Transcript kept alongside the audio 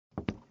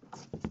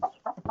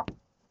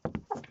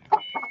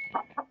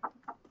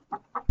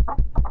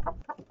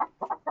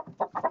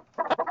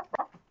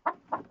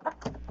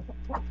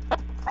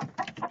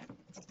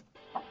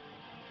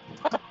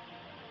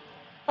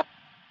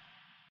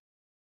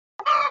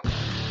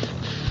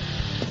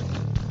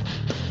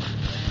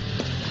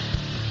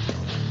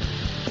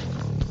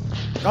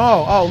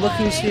Oh, look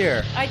who's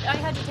here. I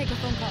had to take a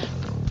phone call.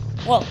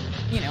 Well,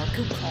 a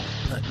coop call.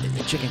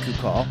 A chicken coop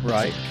call,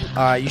 right?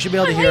 You should be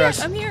able to hear us.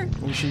 I'm here.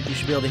 You should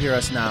be able to hear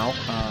us now.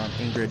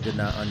 Ingrid did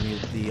not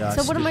unmute the.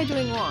 So what am I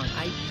doing wrong?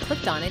 I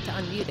clicked on it to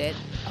unmute it.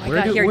 I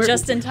got here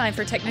just in time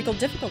for technical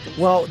difficulties.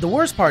 Well, the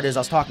worst part is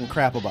I was talking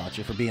crap about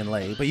you for being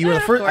late, but you were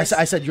the first.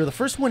 I said you're the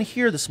first one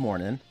here this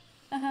morning.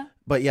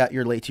 But yeah,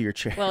 you're late to your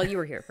chair. Well, you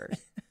were here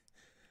first.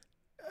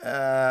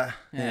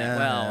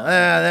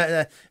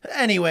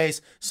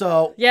 Anyways,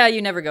 so yeah, you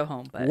never go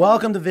home. But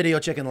welcome to Video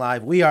Chicken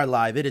Live. We are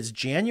live. It is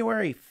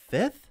January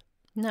 5th.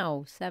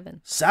 No,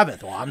 7th.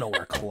 7th. Well, I'm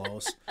nowhere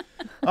close.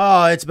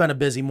 Oh, it's been a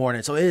busy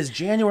morning. So it is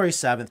January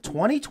 7th,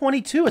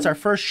 2022. It's our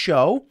first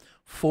show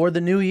for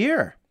the new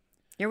year.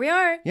 Here we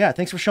are. Yeah,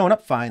 thanks for showing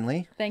up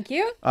finally. Thank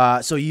you.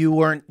 So you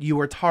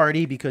were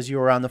tardy because you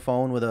were on the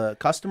phone with a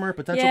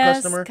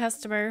potential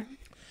customer.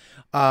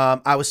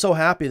 I was so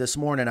happy this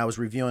morning. I was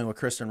reviewing with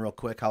Kristen real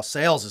quick how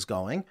sales is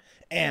going,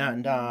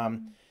 and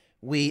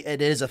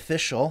it is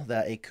official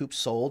that a coop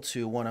sold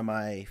to one of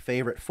my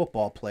favorite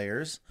football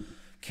players.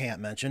 Can't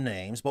mention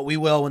names, but we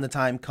will when the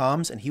time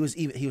comes. And he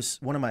was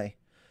one of my.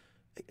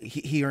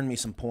 He earned me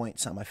some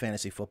points on my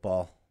fantasy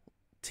football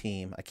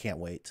team. I can't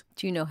wait.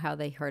 Do you know how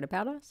they heard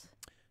about us?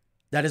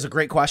 That is a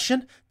great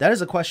question. That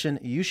is a question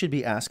you should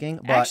be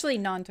asking. But actually,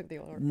 Non took the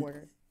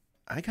order.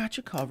 I got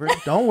you covered.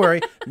 Don't worry.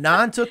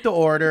 Non took the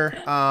order.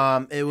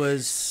 It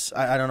was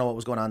I don't know what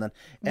was going on then.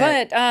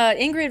 But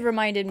Ingrid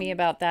reminded me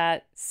about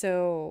that,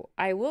 so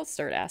I will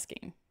start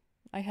asking.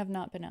 I have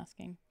not been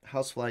asking.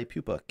 Housefly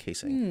pupa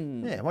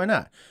casing. Yeah, why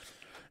not?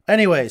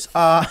 Anyways,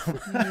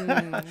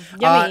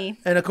 yummy.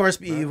 And of course,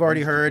 you've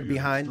already heard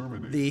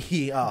behind the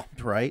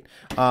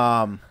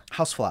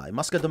housefly,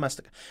 Musca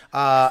domestica.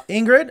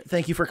 Ingrid,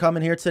 thank you for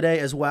coming here today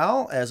as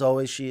well. As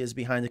always, she is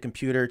behind the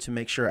computer to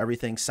make sure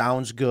everything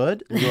sounds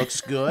good, looks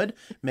good,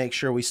 make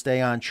sure we stay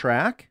on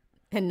track.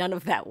 And none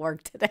of that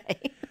worked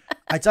today.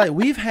 I tell you,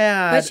 we've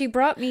had. But she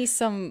brought me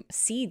some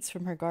seeds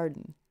from her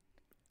garden,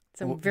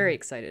 so I'm very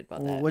excited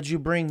about that. What'd you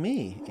bring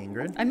me,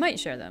 Ingrid? I might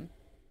share them.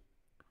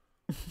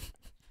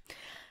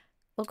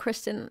 Well,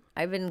 Kristen,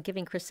 I've been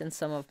giving Kristen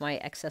some of my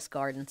excess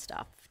garden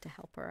stuff to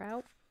help her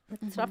out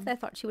with stuff that I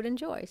thought she would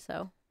enjoy.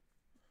 So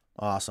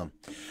awesome.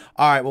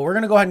 All right. Well, we're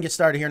going to go ahead and get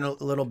started here in a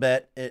little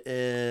bit. It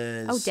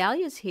is. Oh,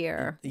 Dahlia's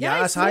here.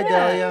 Yes. Hi,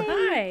 Dahlia.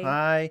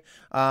 Hi.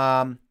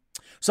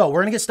 So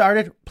we're going to get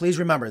started. Please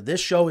remember,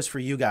 this show is for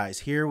you guys.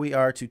 Here we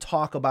are to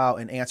talk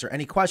about and answer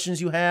any questions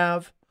you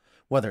have,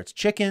 whether it's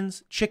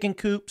chickens, chicken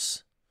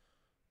coops.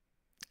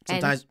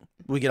 Sometimes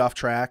we get off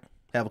track.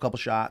 Have a couple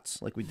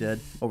shots like we did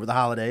over the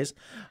holidays.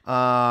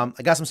 I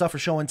got some stuff for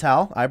show and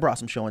tell. I brought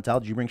some show and tell.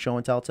 Did you bring show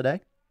and tell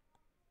today?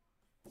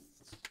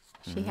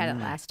 She had it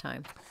last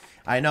time.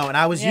 I know, and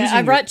I was using.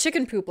 I brought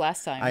chicken poop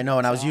last time. I know,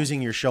 and I was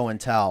using your show and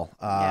tell.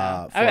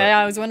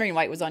 I was wondering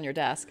why it was on your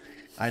desk.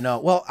 I know.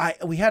 Well,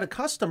 we had a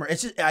customer.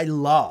 It's just, I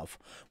love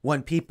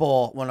when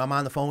I'm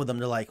on the phone with them,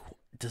 they're like,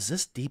 "Does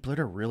this deep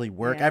litter really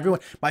work?" Yeah.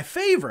 Everyone, my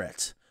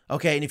favorite.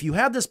 Okay, and if you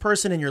have this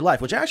person in your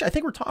life, which actually I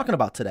think we're talking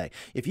about today,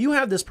 if you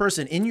have this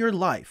person in your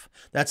life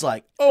that's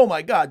like, oh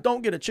my God,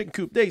 don't get a chicken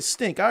coop, they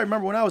stink. I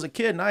remember when I was a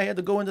kid and I had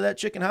to go into that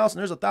chicken house and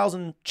there's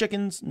 1,000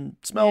 chickens and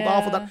smelled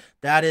awful.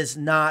 That is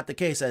not the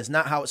case. That is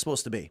not how it's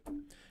supposed to be.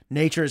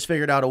 Nature has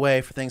figured out a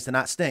way for things to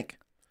not stink.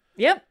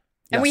 Yep.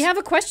 And Yes. we have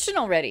a question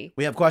already.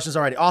 We have questions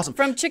already. Awesome.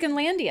 From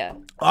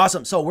Chickenlandia.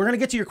 Awesome. So we're going to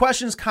get to your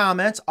questions,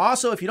 comments.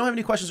 Also, if you don't have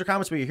any questions or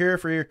comments, but you're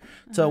here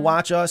to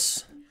watch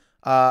us,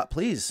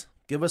 please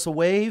give us a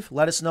wave.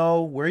 Let us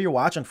know where you're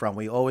watching from.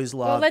 We always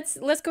love. Well,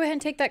 let's go ahead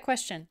and take that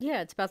question.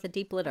 Yeah, it's about the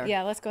deep litter.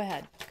 Yeah, let's go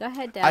ahead. Go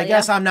ahead, Dahlia. I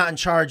guess I'm not in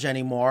charge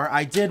anymore.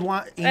 I did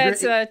want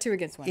Ingrid. It's 2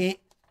 against 1.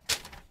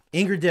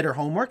 Ingrid did her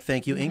homework.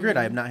 Thank you, Ingrid.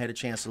 I have not had a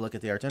chance to look at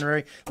the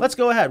itinerary. Let's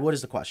go ahead. What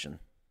is the question?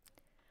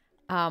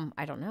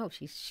 I don't know.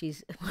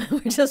 She's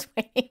we're just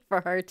waiting for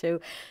her to.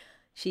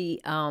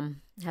 She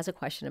has a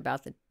question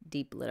about the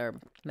deep litter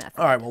method.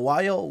 All right. Well,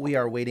 while we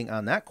are waiting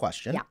on that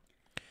question. Yeah.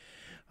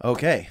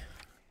 Okay.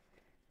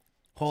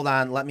 Hold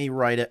on. Let me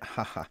write it.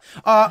 I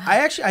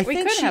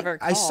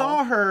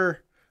saw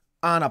her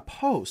on a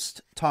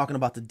post talking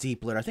about the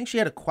deep litter. I think she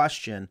had a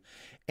question.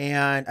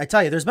 And I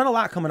tell you, there's been a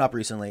lot coming up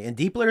recently. And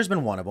deep litter's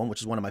been one of them,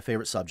 which is one of my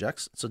favorite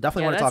subjects. So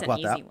definitely want to talk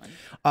about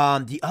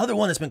that. The other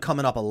one that's been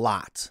coming up a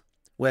lot,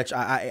 which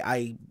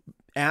I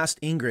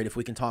asked Ingrid if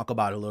we can talk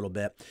about it a little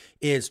bit,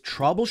 is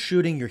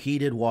troubleshooting your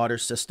heated water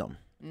system.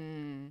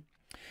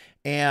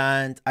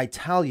 And I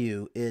tell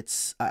you,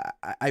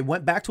 I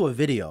went back to a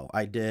video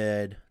I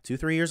did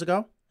 2-3 years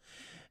ago,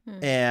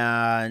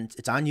 and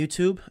it's on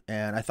YouTube.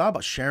 And I thought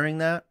about sharing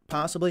that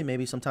possibly,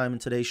 maybe sometime in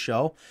today's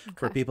show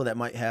for people that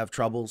might have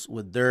troubles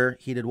with their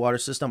heated water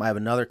system. I have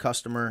another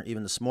customer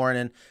even this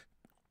morning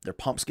their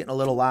pump's getting a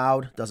little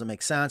loud. Doesn't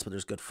make sense, but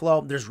there's good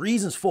flow. There's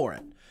reasons for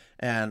it.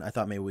 And I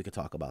thought maybe we could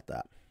talk about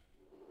that.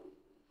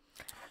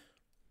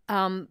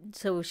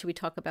 So should we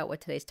talk about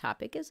what today's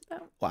topic is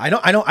about?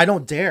 Well, I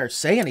don't dare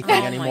say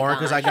anything anymore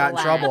because I got in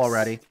trouble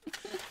already.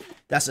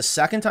 That's the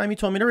second time you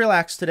told me to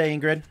relax today,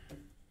 Ingrid.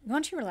 Why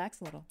don't you relax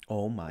a little?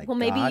 Oh my God. Well,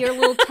 maybe you're a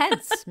little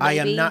tense.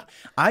 Maybe.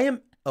 I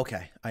am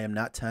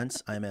not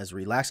tense. I am as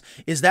relaxed.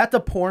 Is that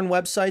the porn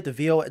website, the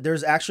VO?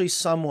 There's actually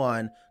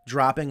someone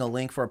dropping a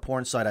link for a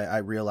porn site, I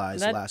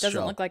realized last show. That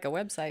doesn't look like a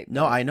website.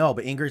 No, I know,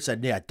 but Ingrid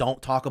said, yeah,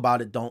 don't talk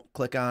about it. Don't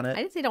click on it.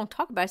 I didn't say don't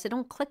talk about it. I said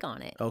don't click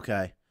on it.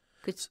 Okay.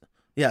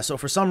 Yeah, so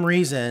for some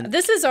reason...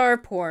 This is our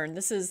porn.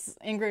 This is...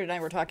 Ingrid and I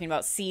were talking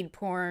about seed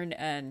porn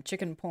and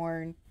chicken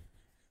porn.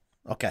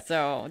 Okay.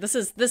 So this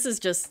is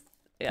just...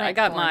 Yeah, I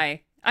got porn.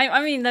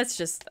 I mean, that's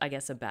just, I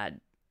guess, a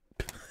bad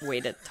way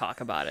to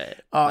talk about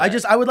it.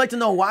 I would like to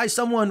know why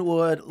someone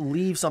would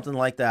leave something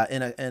like that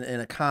in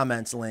a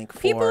comments link for...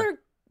 People are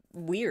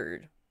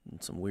weird.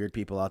 Some weird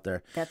people out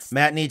there.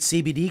 Matt needs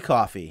CBD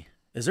coffee.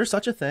 Is there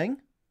such a thing?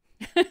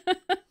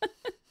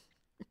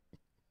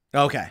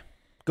 Okay.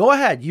 Go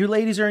ahead. You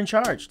ladies are in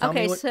charge. Tell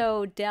me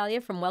so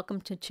Dahlia from Welcome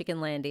to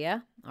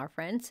Chickenlandia, our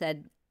friend,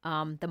 said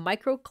the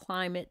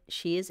microclimate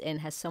she is in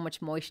has so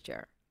much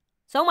moisture.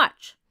 So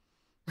much.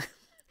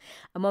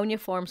 Ammonia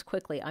forms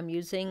quickly. I'm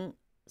using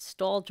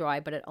Stall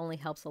Dry, but it only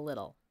helps a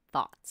little.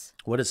 Thoughts?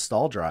 What is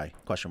Stall Dry?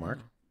 Question mark.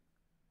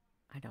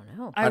 I don't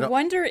know. I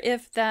wonder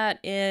if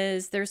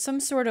there's some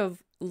sort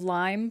of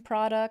lime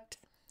product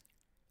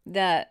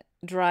that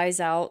dries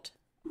out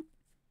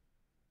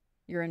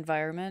your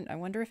environment. I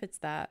wonder if it's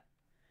that.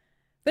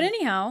 But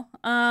anyhow,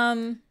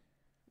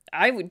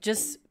 I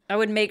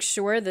would make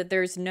sure that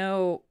there's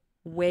no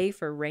way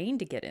for rain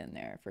to get in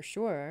there for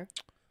sure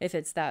if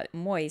it's that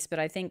moist. But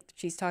I think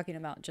she's talking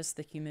about just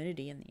the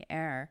humidity in the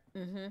air.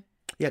 Mm-hmm.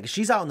 Yeah, because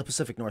she's out in the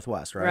Pacific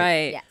Northwest, right?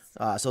 Right. Yes.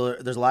 So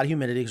there's a lot of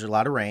humidity because there's a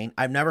lot of rain.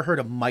 I've never heard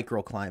of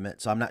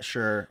microclimate, so I'm not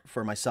sure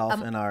for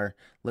myself and our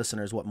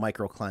listeners what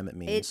microclimate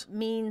means. It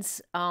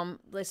means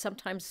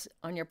sometimes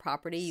on your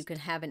property you can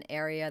have an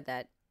area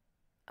that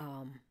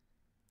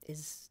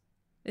is...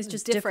 It's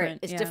just different.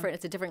 It's different.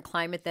 It's a different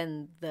climate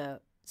than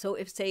so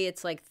if say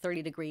it's like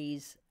 30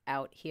 degrees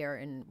out here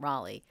in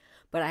Raleigh,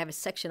 but I have a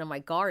section of my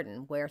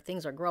garden where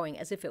things are growing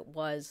as if it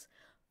was,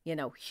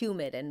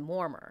 humid and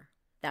warmer.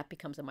 That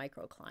becomes a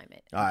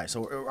microclimate. All right.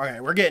 So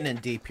we're getting in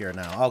deep here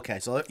now. Okay.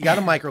 So you got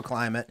a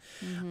microclimate.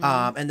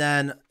 Mm-hmm. And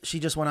then she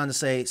just went on to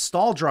say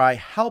Stall Dry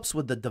helps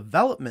with the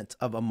development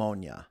of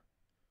ammonia.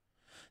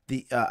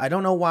 I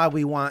don't know why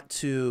we want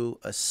to,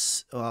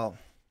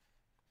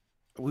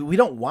 we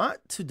don't want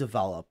to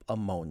develop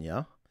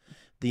ammonia.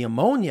 The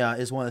ammonia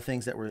is one of the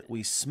things that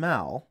we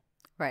smell.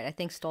 Right. I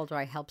think Stall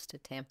Dry helps to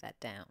tamp that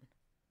down.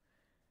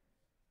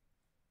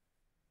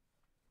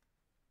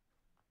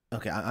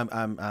 Okay,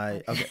 I'm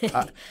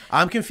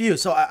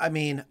confused. So I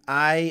mean,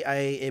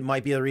 it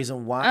might be a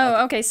reason why.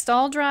 Oh, okay.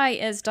 Stall Dry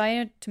is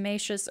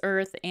diatomaceous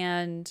earth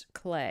and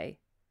clay.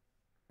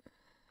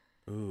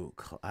 Ooh,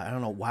 I don't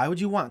know. Why would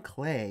you want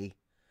clay?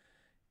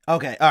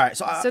 Okay, all right.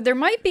 So there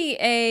might be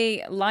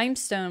a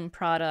limestone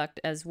product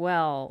as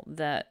well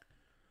that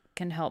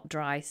can help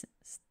dry it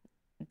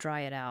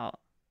out.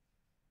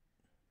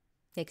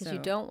 Yeah, because you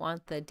don't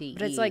want the DE.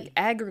 But it's like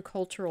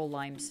agricultural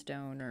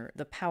limestone or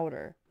the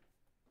powder.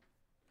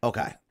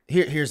 Okay,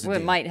 here's the deal.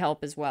 It might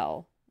help as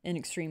well in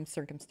extreme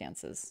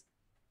circumstances.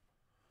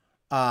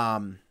 Okay, I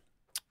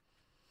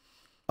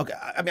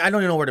mean, I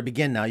don't even know where to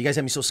begin now. You guys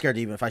have me so scared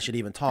even if I should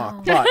even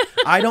talk. But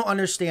I don't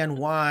understand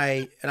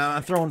why, and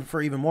I'm throwing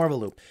for even more of a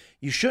loop.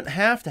 You shouldn't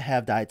have to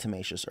have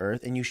diatomaceous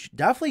earth, and you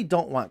definitely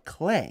don't want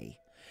clay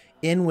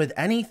in with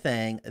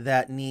anything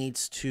that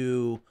needs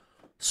to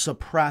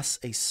suppress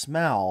a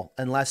smell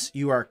unless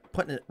you are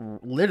putting it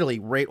literally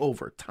right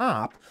over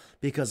top,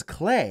 because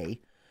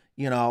clay,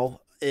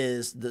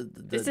 is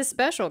it's a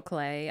special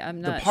clay.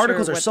 I'm not. The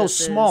particles sure are so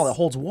small it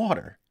holds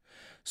water.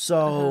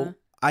 So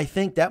I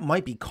think that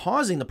might be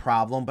causing the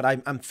problem. But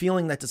I'm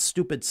feeling that's a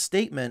stupid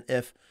statement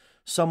if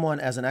someone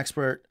as an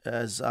expert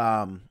as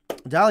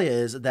Dahlia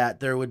is,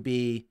 that there would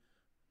be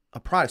a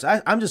product.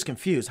 So I'm just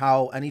confused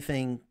how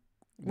anything.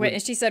 Wait,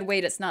 and she said,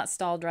 "Wait, it's not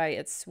Stall Dry.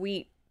 It's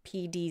Sweet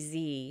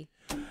PDZ,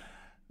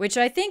 which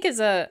I think is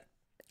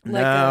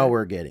now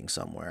we're getting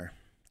somewhere.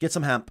 Get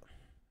some hemp."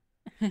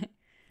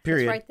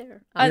 Period. It's right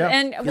there.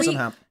 And get some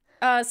hemp.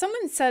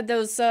 Someone said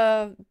those.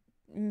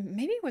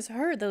 Maybe it was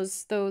her.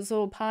 Those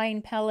little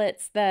pine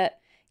pellets that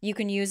you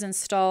can use in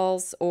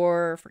stalls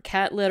or for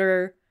cat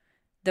litter.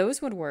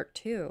 Those would work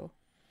too.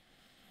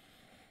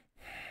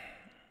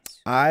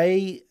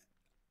 I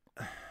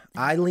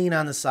lean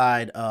on the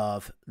side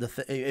of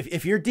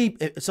if you're deep.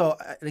 So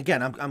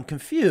again, I'm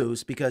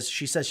confused because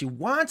she says she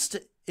wants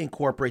to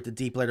incorporate the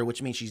deep litter,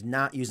 which means she's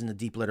not using the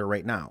deep litter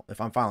right now,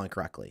 if I'm following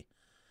correctly.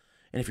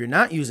 And if you're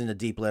not using the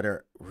deep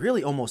litter,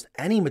 really almost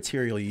any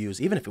material you use,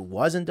 even if it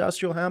was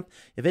industrial hemp,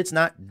 if it's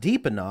not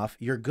deep enough,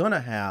 you're going to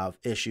have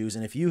issues.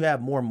 And if you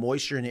have more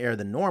moisture in the air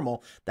than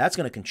normal, that's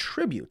going to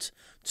contribute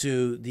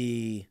to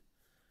the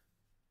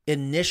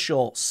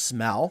initial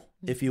smell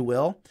if you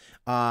will.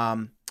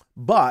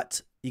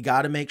 But you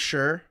got to make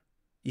sure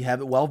you have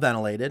it well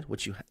ventilated,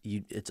 which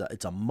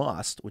it's a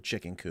must with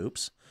chicken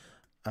coops.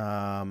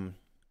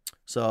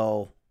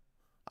 So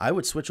I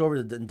would switch over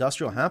to the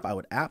industrial hemp. I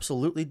would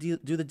absolutely do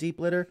the deep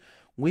litter.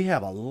 We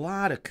have a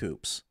lot of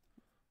coops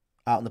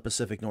out in the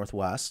Pacific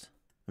Northwest.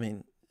 I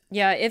mean,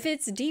 yeah, if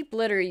it's deep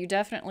litter, you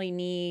definitely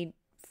need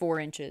 4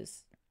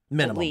 inches.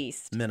 Minimum. At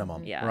least.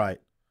 Minimum. Yeah.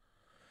 Right.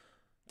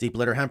 Deep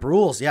litter hemp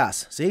rules.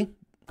 Yes. See?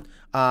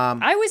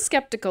 I was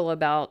skeptical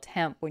about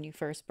hemp when you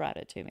first brought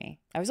it to me.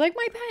 I was like,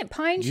 my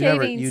pine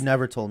shavings. You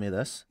never told me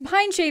this.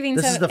 Pine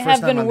shavings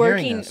have been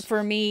working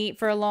for me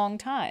for a long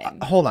time.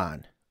 Hold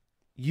on.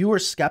 You were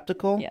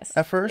skeptical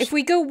at first? If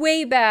we go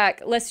way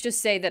back, let's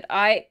just say that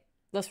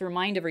let's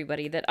remind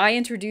everybody that I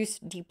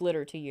introduced deep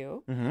litter to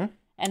you. Mm-hmm.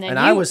 And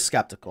I was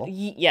skeptical.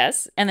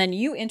 Yes. And then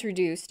you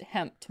introduced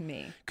hemp to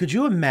me. Could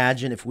you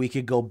imagine if we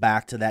could go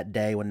back to that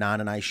day when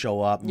Nan and I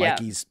show up,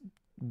 Mikey's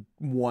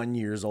 1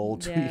 year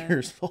old, 2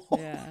 years old.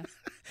 Yeah.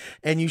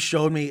 And you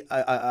showed me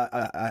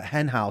a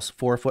hen house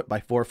 4 foot by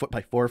 4 foot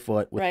by 4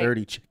 foot with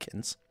 30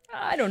 chickens.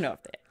 I don't know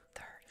if they had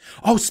 30.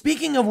 Oh,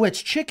 speaking of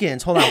which,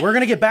 chickens. Hold on, we're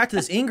gonna get back to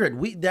this,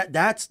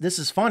 Ingrid. This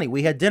is funny.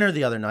 We had dinner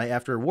the other night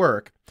after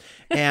work,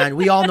 and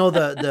we all know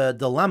the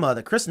dilemma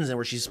that Kristen's in,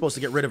 where she's supposed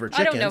to get rid of her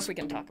chickens. I don't know if we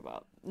can talk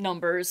about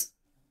numbers.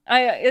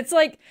 It's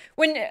like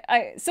when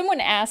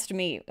someone asked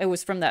me, it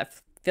was from that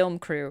film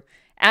crew,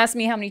 asked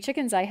me how many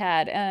chickens I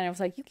had, and I was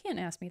like, you can't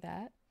ask me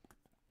that.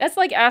 That's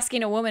like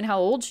asking a woman how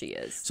old she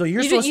is. So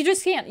you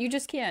just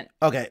can't.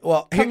 Okay,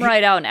 well, come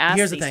right out and ask.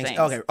 Here's the thing. Things.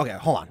 Okay,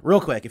 hold on,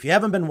 real quick. If you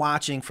haven't been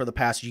watching for the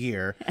past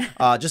year,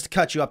 just to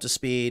cut you up to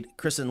speed,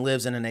 Kristen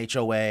lives in an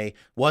HOA,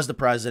 was the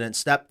president,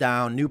 stepped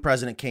down, new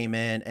president came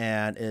in,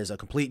 and is a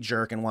complete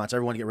jerk and wants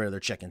everyone to get rid of their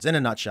chickens. In a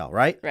nutshell,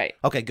 right? Right.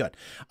 Okay, good.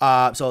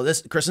 So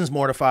Kristen's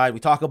mortified. We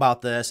talk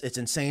about this. It's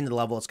insane the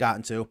level it's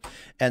gotten to,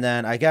 and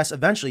then I guess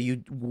eventually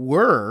you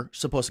were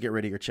supposed to get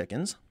rid of your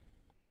chickens.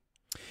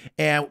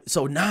 And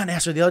so Nan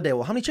asked her the other day,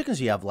 well, how many chickens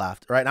do you have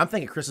left? Right. And I'm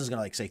thinking Kristen's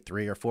going to say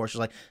 3 or 4. She's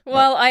like,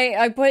 well,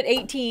 I put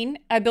 18.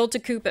 I built a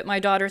coop at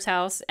my daughter's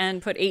house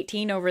and put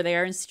 18 over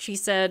there. And she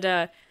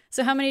said,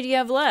 so how many do you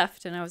have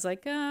left? And I was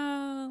like,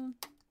 20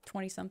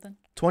 something.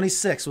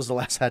 26 was the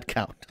last head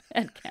count.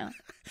 Head count.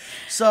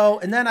 So,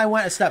 and then I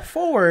went a step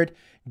forward.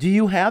 Do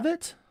you have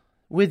it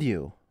with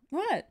you?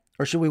 What?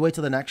 Or should we wait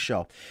till the next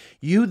show?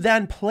 You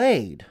then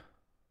played.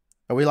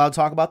 Are we allowed to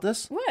talk about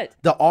this? What?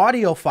 The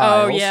audio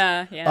files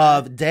yeah.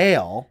 of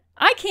Dale.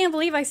 I can't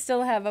believe I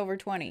still have over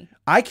 20.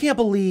 I can't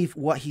believe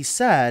what he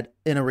said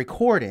in a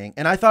recording,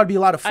 and I thought it'd be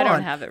a lot of fun. I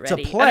don't have it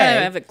ready. To play. I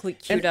don't have it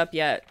queued up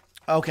yet.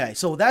 Okay,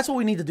 so that's what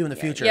we need to do in the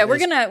future. Yeah, we're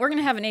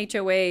gonna have an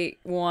HOA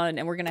one,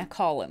 and we're gonna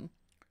call him.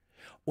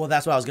 Well,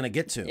 that's what I was gonna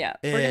get to. Yeah,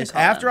 is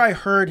after I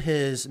heard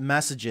his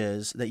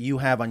messages that you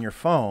have on your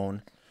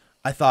phone,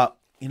 I thought,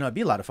 it'd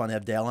be a lot of fun to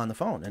have Dale on the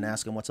phone and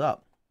ask him what's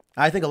up.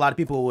 I think a lot of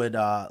people would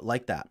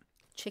like that.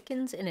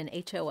 Chickens in an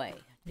HOA.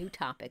 New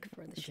topic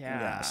for the show.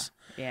 Yes.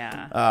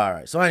 Yeah. All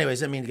right. So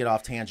anyways, I didn't mean to get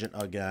off tangent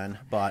again,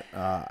 but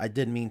I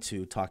did mean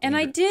to talk to you. And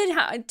I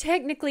did,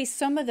 technically,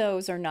 some of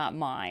those are not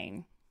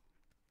mine.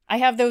 I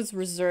have those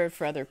reserved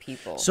for other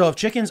people. So if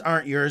chickens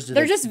aren't yours,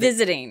 they're just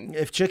visiting.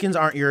 If chickens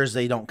aren't yours,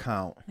 they don't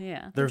count.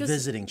 Yeah. They're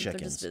visiting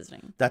chickens. They're just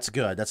visiting. That's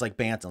good. That's like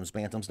bantams.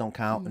 Bantams don't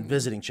count, and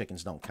visiting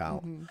chickens don't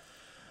count. Mm-hmm.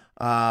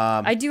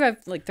 I do have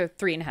like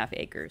 3.5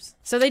 acres.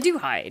 So they do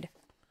hide.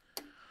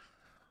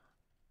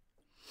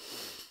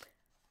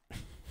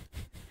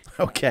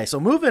 Okay, so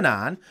moving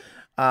on.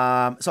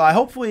 So I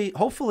hopefully.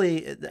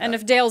 And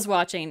if Dale's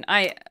watching,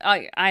 I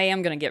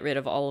am gonna get rid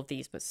of all of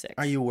these but 6.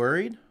 Are you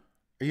worried?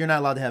 Or you're not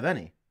allowed to have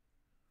any?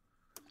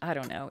 I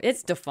don't know.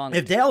 It's defunct.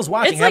 If Dale's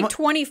watching, it's like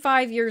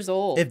 25 years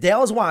old. If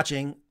Dale is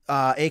watching,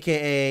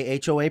 aka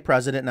HOA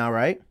president now,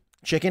 right?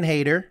 Chicken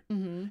hater,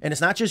 and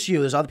it's not just you.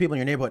 There's other people in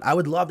your neighborhood. I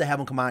would love to have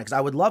him come on because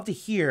I would love to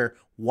hear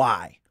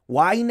why.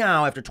 Why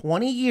now, after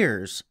 20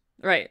 years,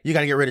 right? You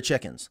got to get rid of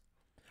chickens.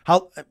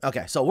 How?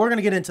 Okay, so we're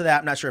gonna get into that.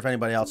 I'm not sure if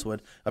anybody else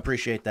would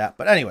appreciate that,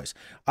 but anyways,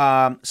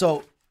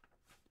 so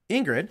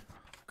Ingrid,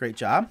 great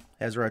job,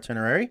 has her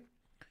itinerary.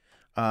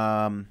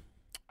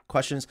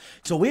 Questions.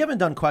 So we haven't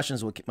done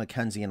questions with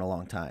Mackenzie in a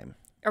long time.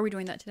 Are we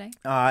doing that today?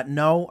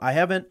 No, I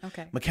haven't.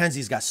 Okay.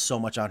 Mackenzie's got so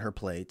much on her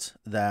plate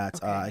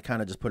that I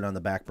kind of just put it on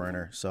the back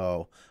burner.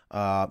 So,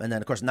 and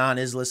then of course Nan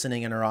is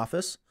listening in her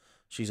office.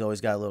 She's always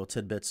got little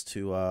tidbits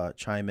to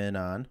chime in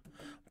on,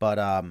 but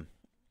I'm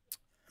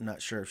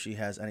not sure if she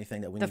has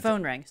anything that we need. The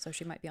phone rang, so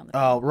she might be on the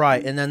phone. Oh,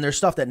 right. And then there's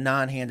stuff that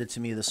Nan handed to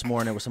me this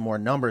morning with some more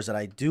numbers that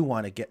I do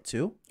want to get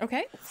to.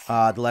 Okay.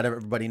 To let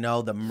everybody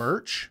know the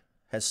merch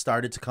has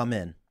started to come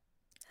in.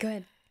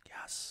 Good.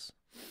 Yes.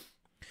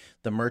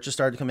 The merch has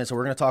started to come in, so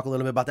we're going to talk a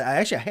little bit about that.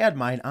 I had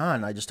mine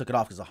on. I just took it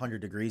off because it's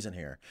 100 degrees in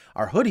here.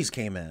 Our hoodies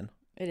came in.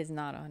 It is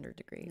not 100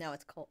 degrees. No,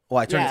 it's cold. Well,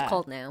 I turned it's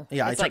cold now.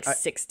 Yeah, it's like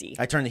 60.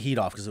 I turned the heat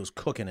off because it was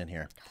cooking in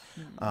here.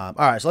 All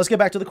right, so let's get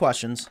back to the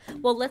questions.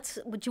 Well,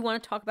 would you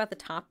want to talk about the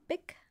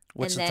topic?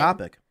 What's the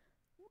topic?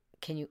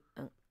 Can you?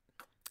 Are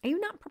you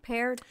not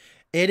prepared?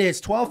 It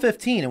is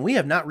 12:15, and we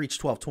have not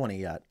reached 12:20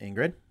 yet,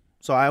 Ingrid.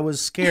 So I was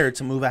scared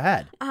to move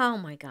ahead. Oh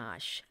my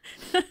gosh.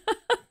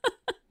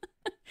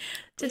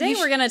 Today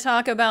we're going to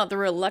talk about the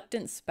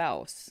reluctant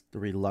spouse. The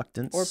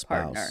reluctant or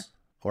spouse. Partner.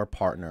 Or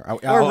partner.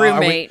 Or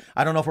roommate.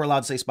 I don't know if we're allowed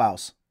to say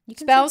spouse.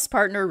 Spouse,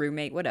 partner,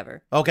 roommate,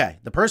 whatever. Okay.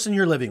 The person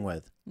you're living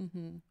with.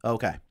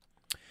 Okay.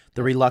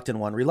 The reluctant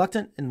one.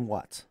 Reluctant in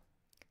what?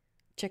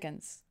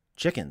 Chickens.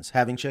 Chickens.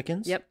 Having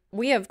chickens? Yep.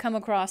 We have come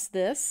across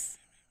this.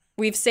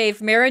 We've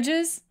saved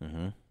marriages.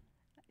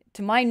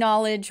 To my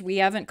knowledge, we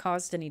haven't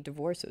caused any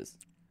divorces.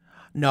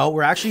 No,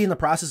 we're actually in the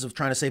process of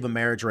trying to save a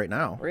marriage right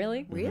now.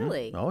 Really?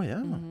 Really? Oh,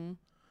 yeah. And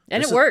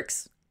it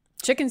works.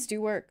 Chickens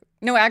do work.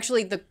 No,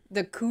 actually,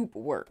 the coop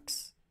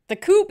works. The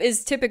coop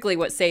is typically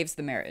what saves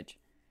the marriage.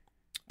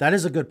 That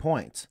is a good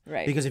point.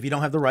 Right. Because if you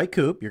don't have the right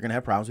coop, you're going to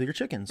have problems with your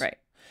chickens. Right.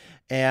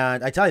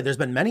 And I tell you, there's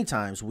been many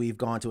times we've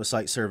gone to a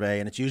site survey,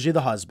 and it's usually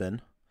the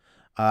husband.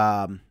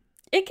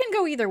 It can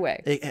go either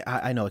way.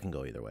 I know it can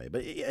go either way.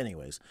 But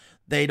anyways,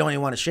 they don't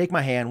even want to shake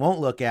my hand, won't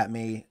look at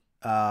me,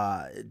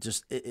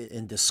 just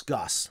in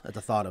disgust at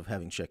the thought of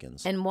having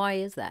chickens. And why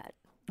is that?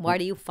 Why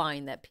do you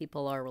find that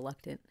people are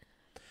reluctant?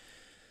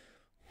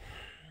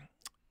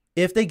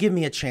 If they give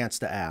me a chance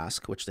to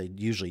ask, which they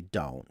usually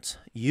don't,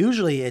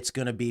 usually it's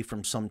going to be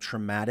from some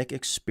traumatic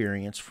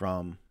experience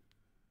from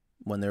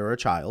when they were a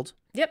child.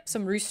 Yep,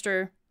 some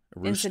rooster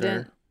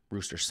incident.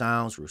 Rooster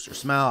sounds, rooster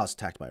smell. I was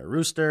attacked by a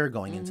rooster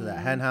going into that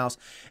hen house.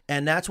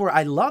 And that's where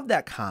I love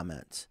that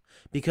comment,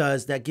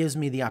 because that gives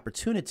me the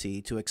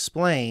opportunity to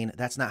explain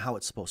that's not how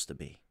it's supposed to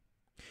be.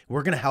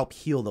 We're going to help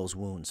heal those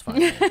wounds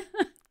finally.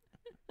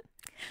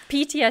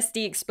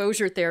 PTSD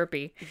exposure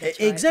therapy.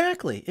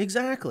 Exactly.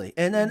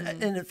 And then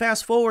and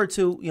fast forward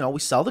to, we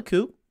sell the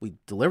coop, we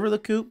deliver the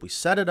coop, we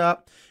set it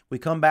up, we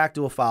come back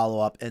to a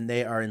follow-up, and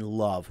they are in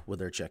love with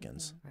their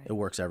chickens. Right. It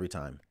works every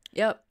time.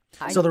 Yep.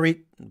 So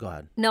go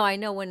ahead. No, I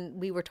know when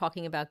we were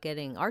talking about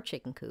getting our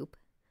chicken coop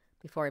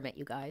before I met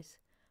you guys,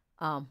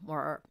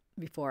 or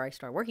before I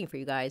started working for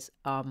you guys,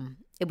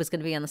 it was going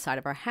to be on the side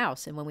of our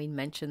house. And when we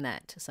mentioned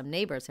that to some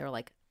neighbors, they were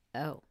like,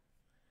 oh,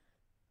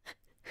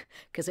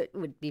 because it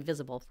would be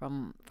visible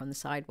from the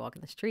sidewalk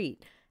in the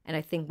street. And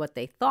I think what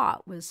they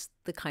thought was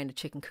the kind of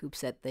chicken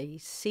coops that they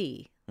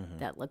see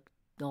that look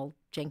all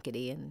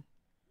jankety and,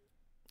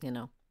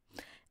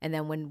 And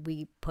then when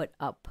we put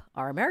up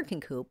our American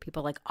coop,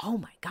 people are like, oh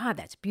my God,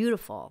 that's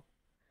beautiful.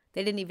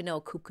 They didn't even know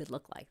a coop could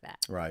look like that.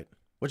 Right.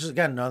 Which is,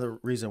 again, another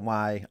reason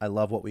why I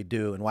love what we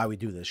do and why we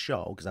do this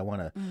show, because I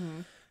want to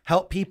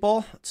help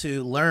people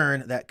to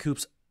learn that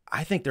coops,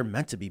 I think they're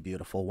meant to be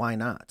beautiful. Why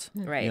not?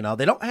 Right.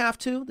 They don't have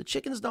to. The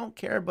chickens don't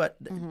care, but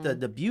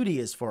the beauty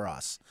is for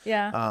us.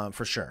 Yeah.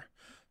 For sure.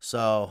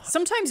 So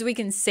sometimes we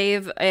can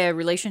save a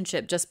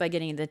relationship just by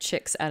getting the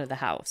chicks out of the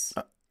house.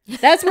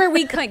 That's where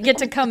we get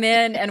to come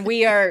in, and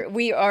we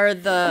are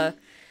the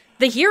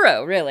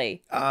hero,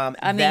 really.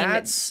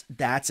 That's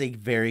a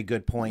very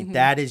good point.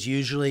 That is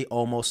usually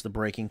almost the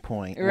breaking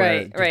point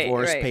where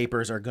divorce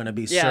papers are going to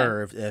be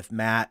served if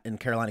Matt and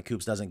Carolina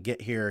Coops doesn't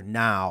get here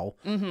now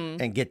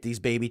and get these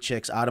baby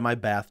chicks out of my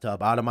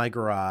bathtub, out of my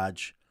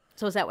garage.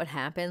 So is that what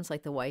happens?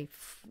 Like the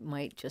wife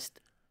might just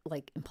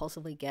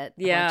impulsively get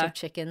a bunch of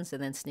chickens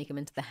and then sneak them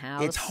into the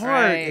house? It's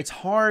hard. It's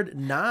hard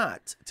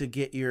not to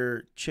get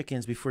your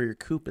chickens before your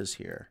coop is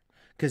here.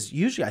 Because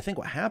usually I think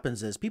what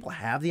happens is people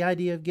have the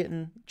idea of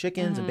getting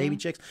chickens and baby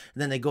chicks,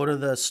 and then they go to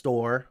the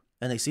store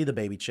and they see the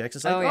baby chicks.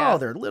 It's like,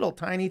 they're little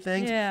tiny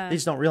things. Yeah. They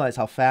just don't realize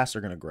how fast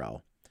they're going to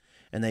grow.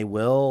 And they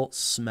will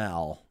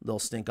smell. They'll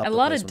stink up a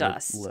lot of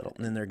dust. Little.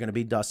 And then they're going to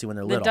be dusty when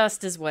they're little. The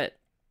dust is what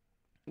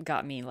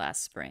got me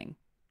last spring.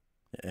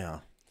 Yeah.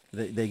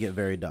 They get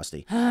very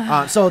dusty.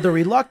 So the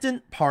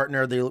reluctant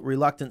partner, the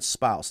reluctant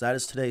spouse, that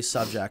is today's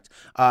subject.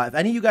 If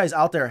any of you guys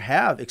out there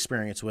have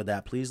experience with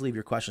that, please leave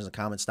your questions and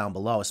comments down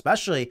below,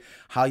 especially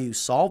how you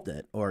solved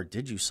it, or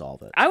did you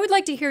solve it? I would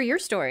like to hear your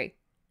story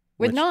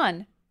with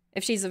Nan,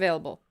 if she's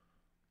available.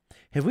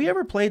 Have we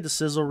ever played the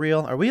sizzle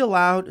reel? Are we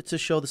allowed to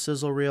show the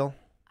sizzle reel?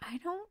 I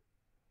don't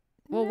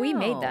Well, we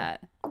made that.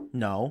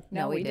 No.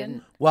 No, we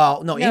didn't.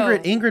 Well, no.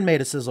 Ingrid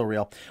made a sizzle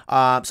reel.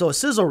 So a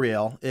sizzle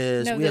reel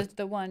is...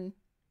 the one...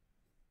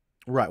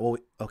 Right. Well,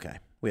 okay.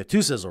 We have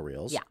two sizzle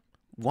reels. Yeah.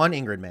 One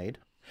Ingrid made.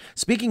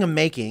 Speaking of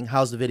making,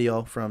 how's the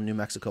video from New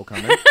Mexico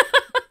coming?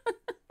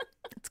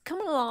 It's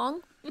coming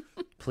along.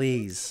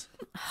 Please.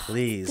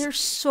 There's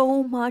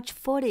so much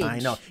footage. I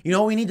know. You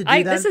know what we need to do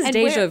then? This is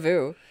deja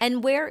vu.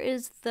 And where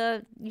is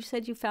you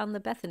said you found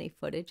the Bethany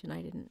footage and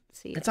I didn't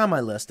see it. It's on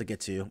my list to get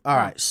to. All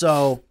right.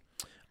 So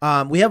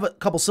we have a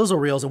couple sizzle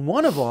reels, and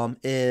one of them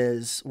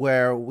is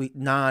where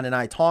Nan and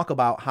I talk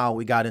about how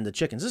we got into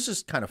chickens. This is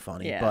just kind of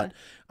funny, but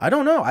I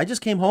don't know. I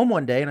just came home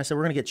one day and I said,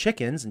 we're going to get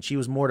chickens, and she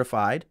was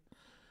mortified.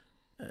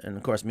 And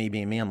of course, me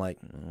being me, I'm like,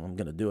 I'm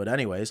going to do it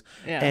anyways.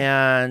 Yeah.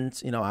 And,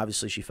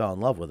 obviously she fell in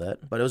love with it,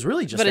 but it was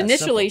really just But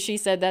initially simple. She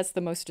said that's the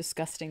most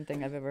disgusting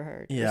thing I've ever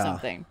heard. Yeah.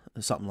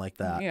 Or something like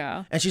that.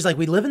 Yeah. And she's like,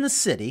 we live in the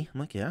city.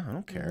 I'm like, yeah, I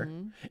don't care.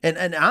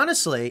 And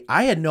honestly,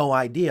 I had no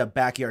idea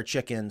backyard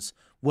chickens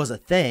was a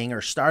thing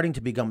or starting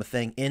to become a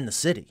thing in the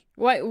city.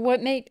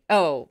 What made?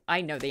 Oh,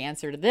 I know the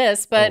answer to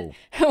this, but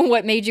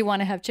what made you want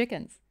to have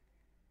chickens?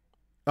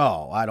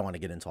 Oh, I don't want to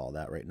get into all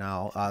that right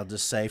now. I'll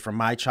just say from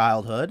my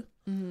childhood,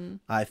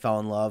 I fell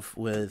in love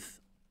with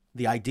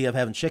the idea of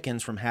having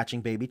chickens from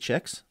hatching baby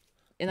chicks.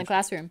 In the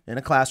classroom. In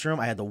a classroom.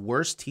 I had the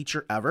worst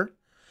teacher ever.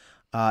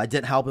 It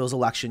didn't help. It was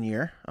election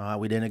year.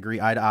 We didn't agree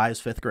eye to eye. It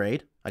was 5th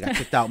grade. I got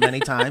kicked out many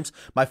times.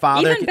 My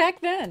father, even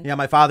back then. Yeah,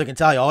 my father can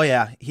tell you. Oh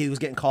yeah, he was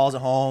getting calls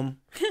at home.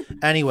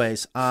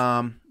 Anyways,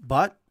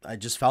 but I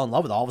just fell in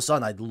love with it. All of a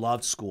sudden, I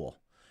loved school.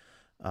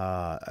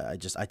 I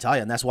tell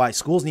you, and that's why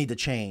schools need to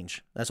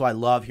change. That's why I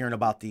love hearing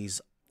about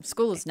these.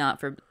 School is not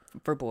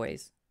for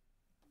boys.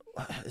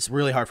 It's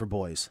really hard for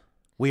boys.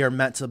 We are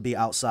meant to be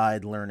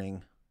outside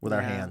learning with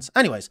our hands.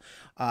 Anyways,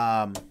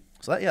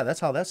 that's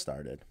how that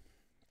started.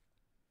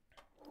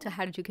 So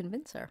how did you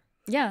convince her?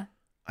 Yeah.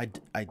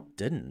 I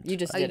didn't. You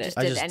just did it.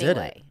 I just did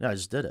it. Yeah, I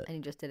just did it. And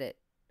you just did it.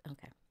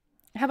 Okay.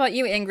 How about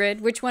you, Ingrid?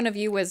 Which one of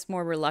you was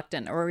more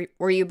reluctant, or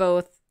were you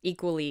both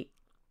equally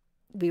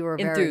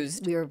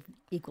enthused? We were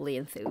equally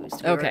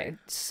enthused. We were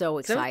so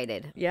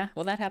excited. Yeah,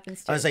 well, that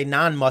happens too. I would say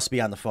Nan must be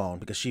on the phone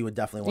because she would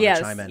definitely want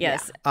to chime in.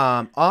 Yes.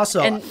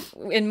 Also, and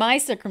in my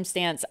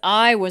circumstance,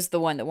 I was the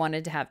one that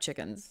wanted to have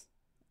chickens,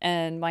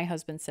 and my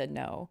husband said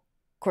no.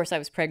 Of course, I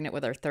was pregnant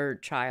with our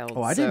 3rd child.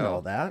 Oh, I didn't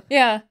know that.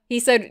 Yeah, he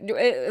said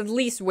at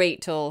least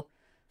wait till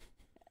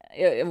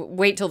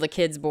the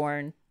kid's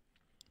born.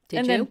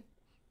 Did you?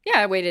 Yeah,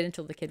 I waited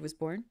until the kid was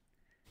born.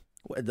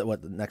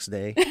 What the next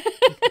day?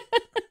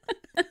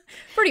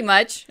 Pretty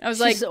much. I was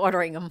She's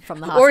ordering them from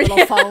the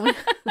hospital phone.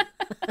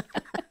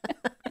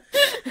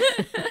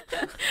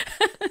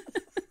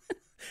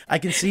 I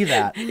can see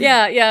that.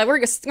 Yeah. We're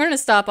gonna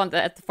stop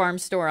at the farm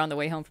store on the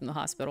way home from the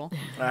hospital.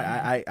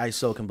 I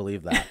so can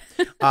believe that.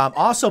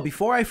 Also,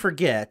 before I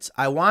forget,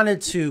 I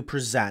wanted to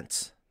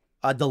present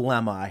a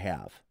dilemma I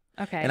have.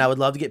 Okay. And I would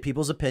love to get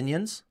people's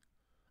opinions.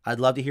 I'd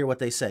love to hear what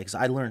they say because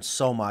I learned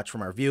so much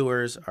from our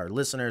viewers, our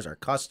listeners, our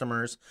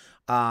customers.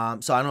 So I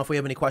don't know if we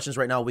have any questions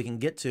right now we can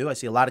get to. I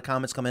see a lot of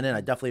comments coming in.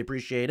 I definitely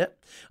appreciate it.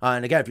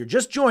 And again, if you're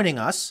just joining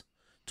us,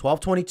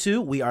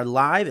 12/22, we are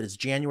live. It is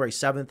January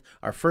 7th,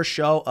 our first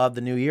show of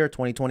the new year,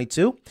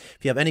 2022. If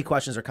you have any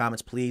questions or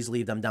comments, please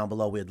leave them down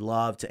below. We'd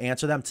love to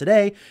answer them.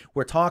 Today,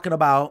 we're talking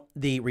about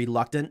the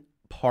reluctant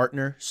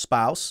partner,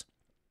 spouse,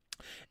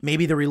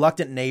 maybe the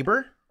reluctant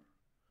neighbor.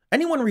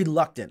 Anyone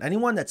reluctant,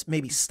 anyone that's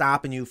maybe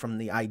stopping you from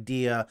the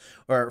idea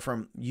or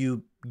from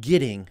you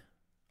getting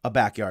a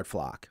backyard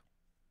flock.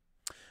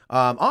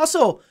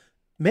 Also,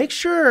 make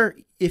sure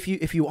if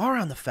you are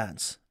on the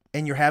fence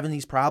and you're having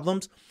these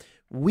problems,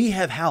 we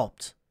have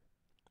helped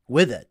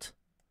with it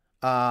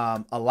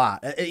a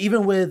lot.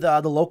 Even with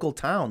the local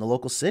town, the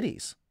local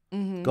cities.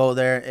 Mm-hmm. Go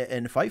there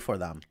and fight for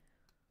them.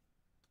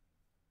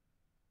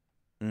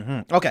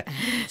 Mm-hmm. Okay,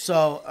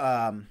 so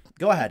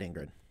go ahead,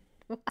 Ingrid.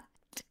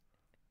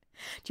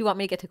 Do you want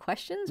me to get to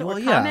questions or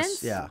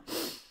comments? Yeah.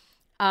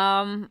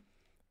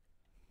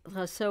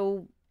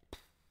 So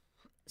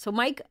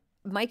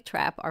Mike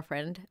Trapp, our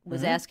friend,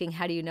 was asking,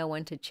 how do you know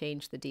when to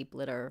change the deep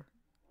litter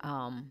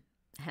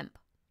hemp?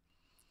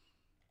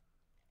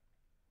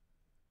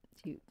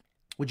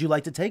 Would you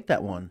like to take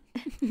that one?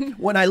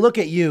 When I look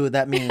at you,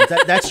 that means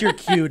that's your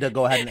cue to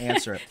go ahead and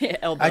answer it.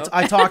 Yeah,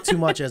 I talk too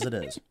much as it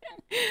is.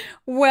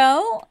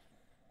 Well,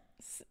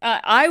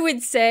 I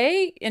would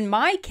say, in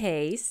my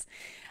case,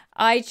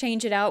 I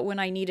change it out when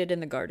I need it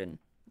in the garden.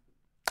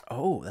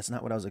 Oh, that's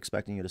not what I was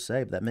expecting you to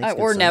say, but that makes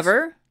or sense.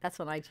 Never. That's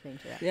when I change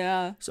it out.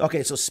 Yeah.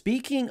 So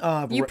speaking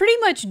of... You pretty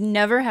much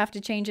never have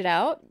to change it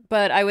out,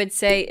 but I would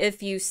say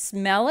if you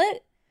smell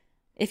it,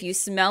 if you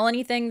smell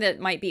anything that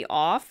might be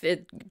off,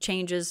 it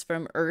changes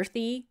from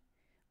earthy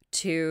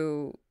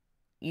to...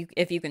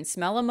 If you can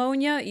smell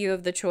ammonia, you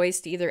have the choice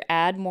to either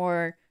add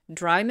more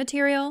dry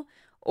material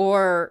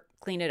or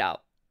clean it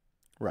out.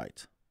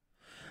 Right.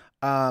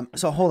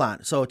 So hold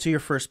on. So to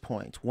your first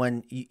point,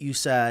 when you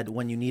said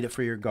when you need it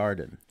for your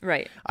garden,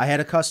 right? I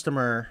had a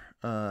customer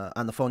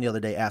on the phone the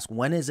other day ask,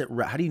 when is it?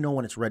 How do you know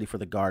when it's ready for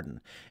the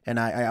garden? And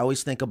I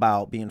always think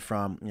about being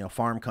from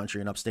farm country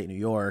in upstate New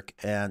York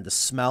and the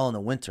smell in the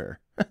winter.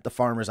 The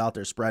farmers out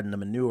there spreading the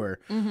manure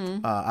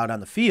out on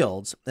the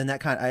fields, and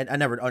that I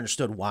never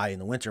understood why in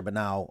the winter, but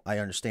now I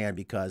understand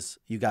because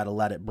you got to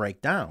let it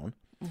break down.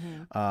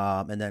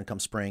 Mm-hmm. And then come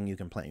spring, you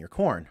can plant your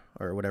corn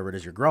or whatever it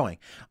is you're growing.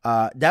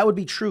 That would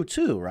be true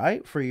too,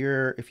 right?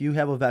 If you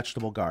have a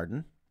vegetable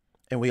garden,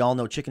 and we all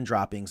know chicken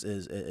droppings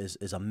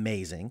is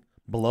amazing,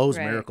 blows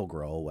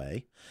Miracle-Gro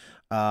away.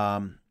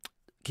 Can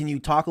you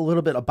talk a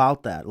little bit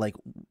about that? Like,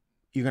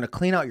 you're going to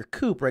clean out your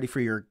coop ready for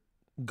your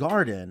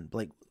garden.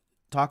 Like,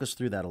 talk us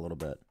through that a little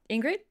bit.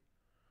 Ingrid?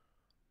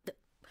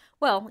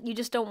 Well, you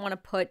just don't want to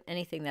put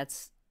anything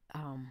that's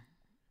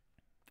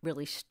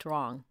really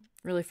strong.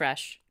 Really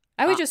fresh.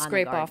 I would just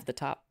scrape off the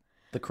top.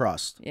 The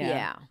crust.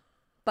 Yeah.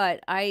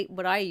 But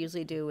what I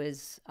usually do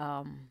is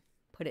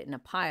put it in a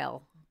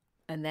pile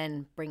and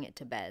then bring it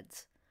to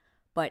beds.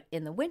 But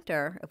in the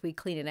winter, if we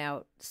clean it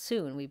out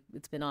soon,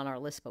 it's been on our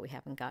list, but we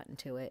haven't gotten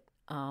to it.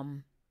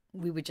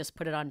 we would just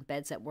put it on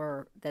beds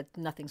that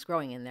nothing's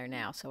growing in there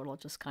now, so it'll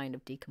just kind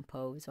of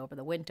decompose over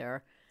the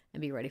winter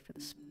and be ready for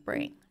the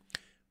spring.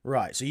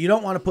 Right. So you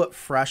don't want to put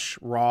fresh,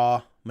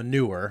 raw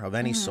manure of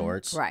any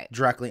sorts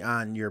directly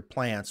on your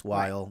plants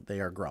while they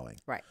are growing.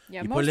 Right.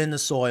 Yeah, you put it in the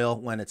soil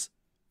when it's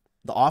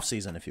the off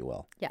season, if you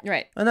will. Yeah.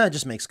 Right. And that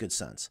just makes good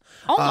sense.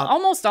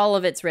 Almost all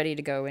of it's ready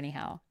to go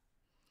anyhow.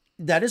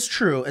 That is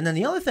true. And then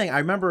the other thing, I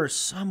remember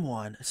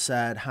someone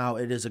said how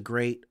it is a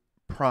great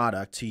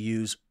product to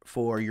use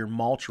for your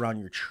mulch around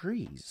your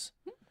trees.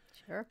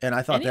 Sure. And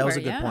I thought that was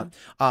a good point.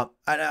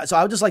 So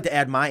I would just like to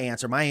add my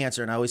answer. My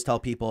answer, and I always tell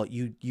people,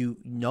 you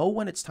know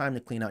when it's time to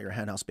clean out your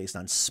hen house based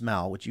on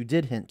smell, which you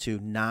did hint to,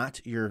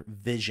 not your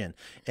vision.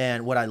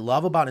 And what I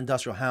love about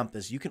industrial hemp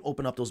is you can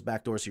open up those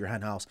back doors to your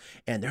hen house,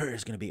 and there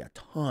is going to be a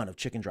ton of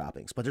chicken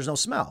droppings, but there's no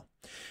smell.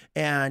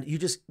 And you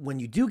just, when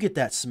you do get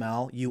that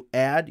smell, you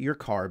add your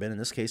carbon, in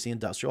this case, the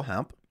industrial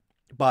hemp,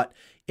 but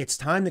it's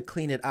time to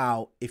clean it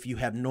out if you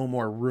have no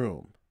more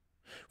room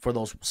for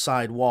those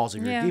side walls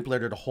of your deep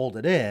litter to hold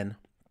it in.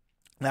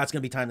 That's going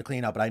to be time to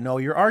clean up. But I know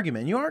your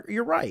argument.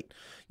 You're right.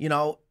 You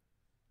know,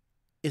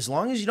 as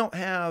long as you don't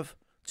have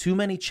too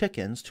many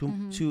chickens,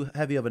 too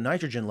heavy of a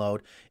nitrogen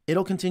load,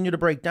 it'll continue to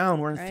break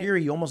down, where in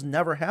theory you almost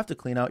never have to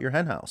clean out your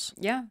hen house.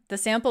 Yeah. The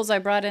samples I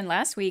brought in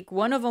last week,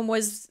 one of them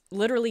was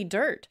literally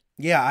dirt.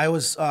 Yeah, I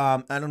was,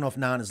 I don't know if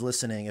Nan is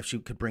listening, if she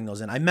could bring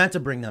those in. I meant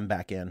to bring them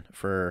back in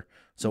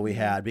we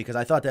had, because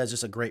I thought that was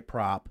just a great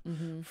prop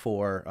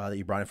for, that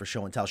you brought in for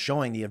show and tell,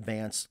 showing the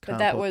advanced But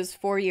that was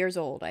 4 years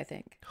old, I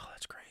think. Oh,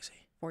 that's crazy.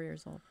 4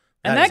 years old.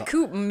 And that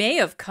coop may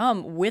have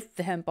come with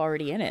the hemp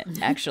already in it,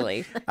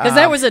 actually, because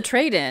that was a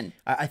trade-in.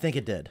 I think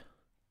it did,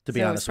 to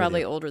be honest with you. It's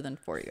probably older than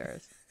 4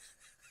 years.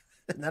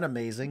 Isn't that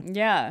amazing?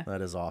 Yeah.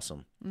 That is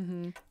awesome.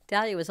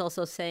 Dahlia was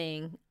also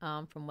saying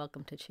from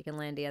Welcome to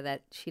Chickenlandia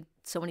that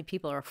so many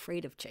people are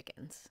afraid of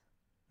chickens.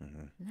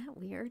 Isn't that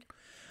weird?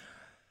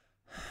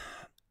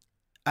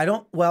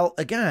 Well,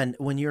 again,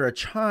 when you're a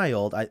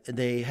child,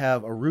 they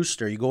have a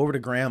rooster. You go over to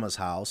Grandma's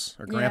house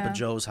or Grandpa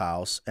Joe's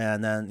house,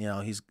 and then, you know,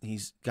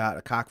 he's got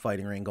a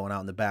cockfighting ring going out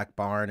in the back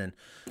barn, and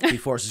he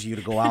forces you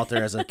to go out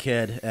there as a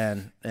kid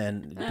and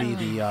be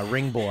the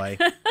ring boy.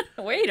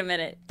 Wait a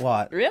minute.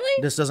 What?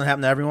 Really? This doesn't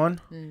happen to everyone?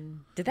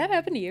 Did that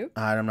happen to you?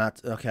 I'm not.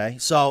 Okay.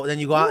 So then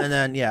you go out, and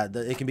then,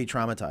 it can be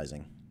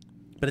traumatizing.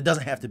 But it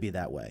doesn't have to be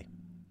that way.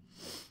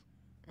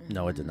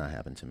 No, it did not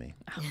happen to me.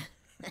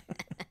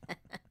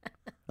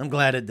 I'm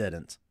glad it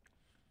didn't.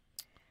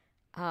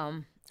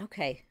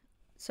 Okay.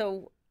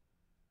 So,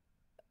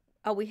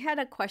 we had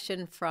a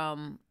question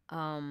from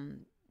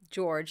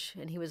George,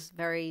 and he was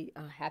very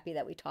happy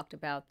that we talked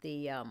about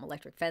the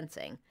electric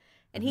fencing.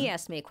 And he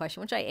asked me a question,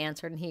 which I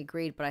answered, and he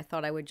agreed, but I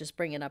thought I would just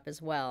bring it up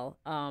as well.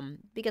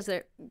 Because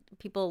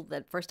people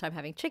that first time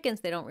having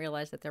chickens, they don't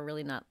realize that they're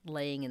really not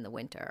laying in the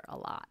winter a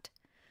lot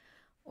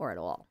or at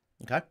all.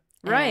 Okay.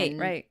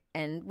 Right.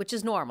 And which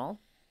is normal,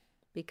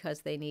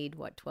 because they need,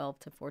 12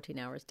 to 14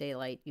 hours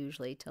daylight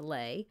usually to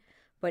lay.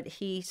 But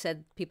he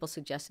said people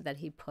suggested that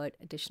he put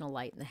additional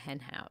light in the hen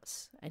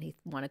house, and he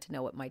wanted to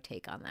know what my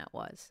take on that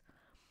was.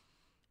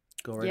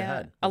 Go right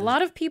ahead. A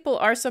lot of people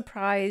are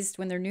surprised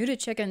when they're new to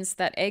chickens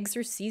that eggs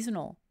are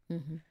seasonal.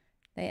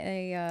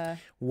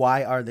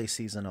 Why are they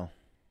seasonal?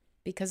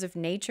 Because of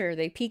nature.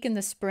 They peak in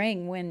the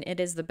spring when it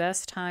is the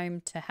best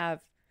time to have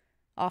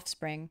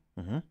offspring.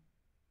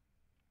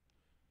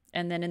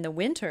 And then in the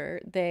winter,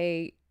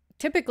 they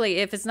typically,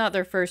 if it's not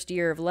their first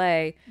year of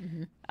lay,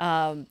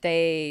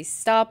 they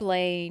stop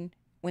laying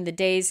when the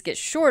days get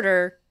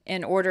shorter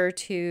in order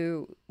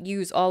to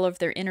use all of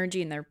their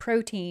energy and their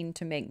protein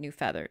to make new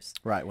feathers.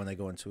 Right, when they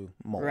go into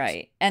molt.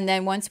 Right. And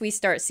then once we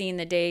start seeing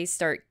the days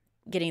start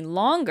getting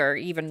longer,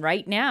 even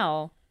right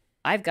now,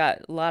 I've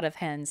got a lot of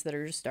hens that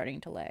are just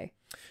starting to lay.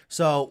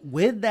 So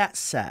with that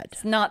said,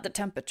 it's not the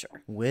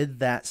temperature. With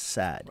that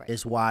said,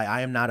 is why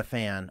I am not a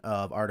fan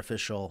of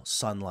artificial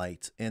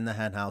sunlight in the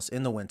hen house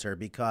in the winter,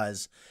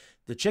 because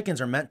the chickens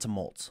are meant to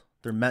molt.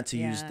 They're meant to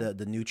use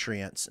the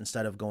nutrients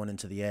instead of going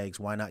into the eggs.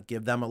 Why not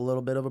give them a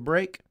little bit of a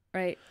break?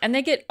 Right. And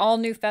they get all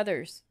new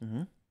feathers.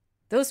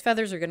 Those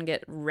feathers are going to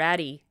get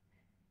ratty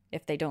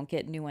if they don't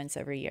get new ones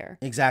every year.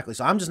 Exactly.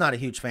 So I'm just not a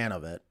huge fan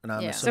of it. And I'm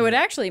assuming... So it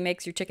actually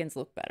makes your chickens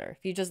look better.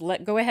 If you just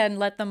go ahead and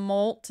let them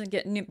molt and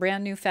get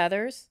brand new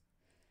feathers,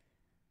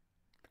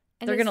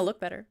 and they're going to look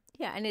better.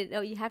 Yeah. And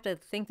you have to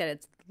think that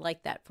it's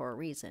like that for a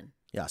reason.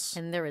 Yes.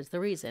 And there is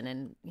the reason.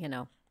 And, you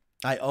know.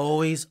 I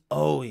always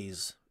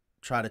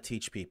try to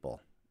teach people,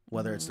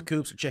 whether it's the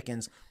coops or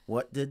chickens,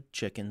 what did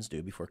chickens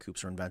do before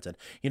coops were invented?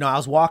 You know, I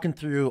was walking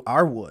through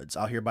our woods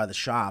out here by the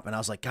shop, and I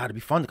was like, God, it'd be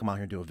fun to come out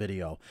here and do a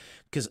video,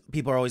 because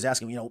people are always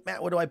asking me, you know,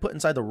 Matt, what do I put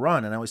inside the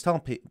run? And I always tell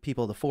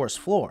people the forest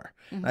floor.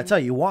 And I tell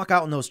you, walk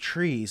out in those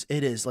trees,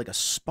 it is like a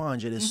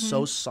sponge. It is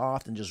so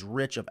soft and just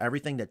rich of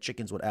everything that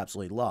chickens would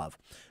absolutely love.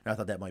 And I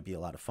thought that might be a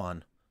lot of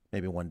fun,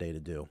 maybe one day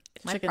to do.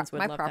 My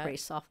property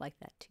is soft like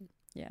that too.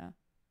 Yeah.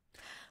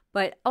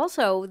 But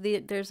also,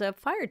 there's a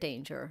fire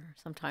danger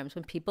sometimes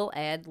when people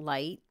add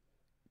light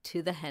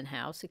to the hen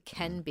house. It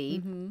can be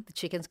the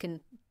chickens can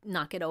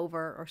knock it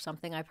over or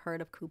something. I've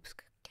heard of coops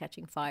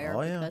catching fire.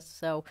 Oh, yeah.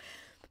 So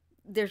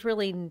there's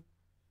really,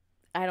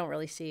 I don't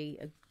really see,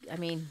 I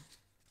mean,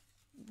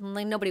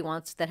 like nobody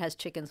that has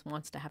chickens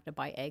wants to have to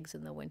buy eggs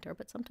in the winter,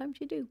 but sometimes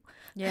you do.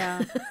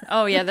 Yeah.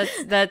 Oh yeah,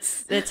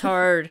 it's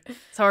hard.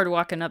 It's hard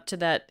walking up to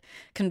that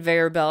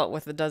conveyor belt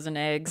with a dozen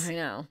eggs. I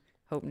know.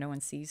 Hope no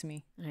one sees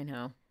me. I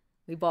know.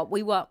 We bought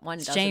 1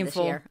 dozen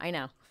shameful. this year. I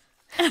know.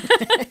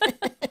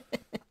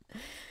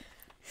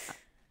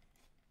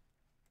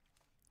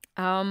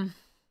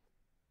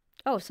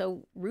 Oh,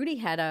 so Rudy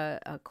had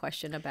a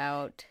question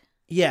about.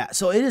 Yeah,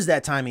 so it is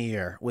that time of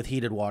year with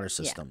heated water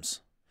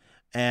systems.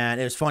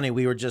 And it was funny.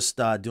 We were just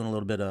doing a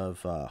little bit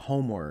of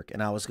homework,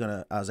 and I was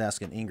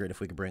asking Ingrid if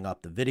we could bring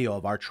up the video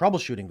of our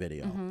troubleshooting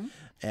video.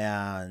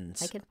 And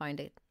I can find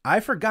it. I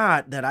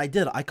forgot that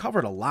I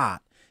covered a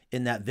lot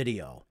in that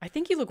video. I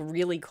think you look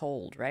really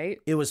cold, right?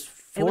 It was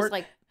It was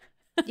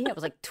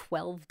like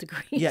 12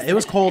 degrees. Yeah, it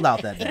was cold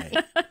out that day.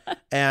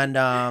 And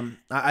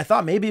I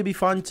thought maybe it'd be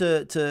fun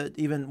to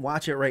even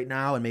watch it right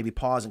now and maybe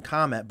pause and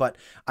comment. But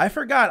I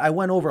forgot I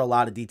went over a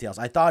lot of details.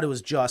 I thought it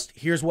was just,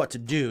 here's what to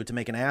do to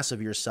make an ass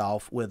of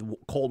yourself with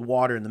cold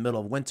water in the middle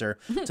of winter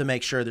to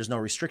make sure there's no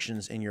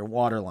restrictions in your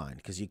water line.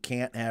 Because you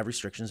can't have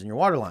restrictions in your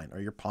water line or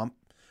your pump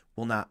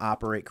will not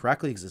operate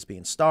correctly because it's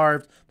being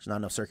starved. There's not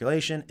enough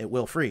circulation. It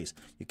will freeze.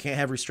 You can't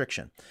have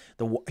restriction.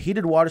 The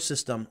heated water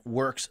system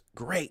works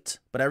great,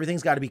 but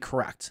everything's got to be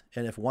correct.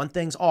 And if one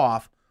thing's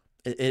off,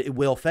 it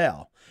will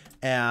fail.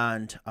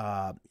 And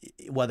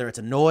whether it's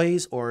a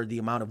noise or the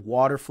amount of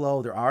water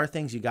flow, there are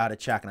things you got to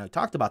check. And I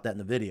talked about that in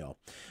the video.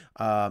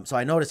 So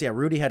I noticed,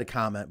 Rudy had a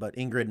comment, but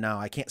Ingrid now,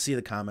 I can't see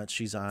the comments.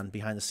 She's on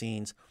behind the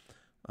scenes,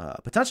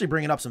 potentially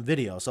bringing up some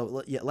video.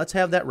 So let's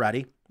have that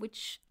ready.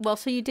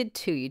 So you did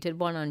 2. You did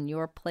one on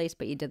your place,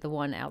 but you did the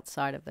one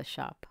outside of the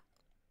shop.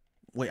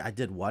 Wait, I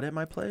did what at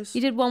my place?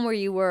 You did one where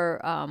you were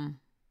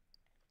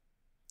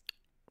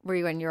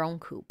in your own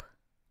coop.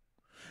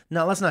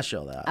 No, let's not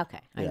show that.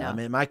 Okay, I know. I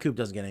mean, my coop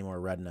doesn't get any more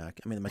redneck.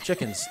 I mean, my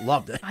chickens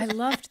loved it. I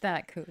loved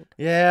that coop.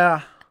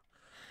 Yeah,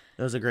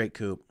 it was a great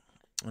coop.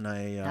 And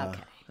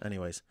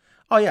anyways.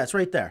 Oh, yeah, it's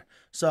right there.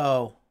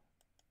 So,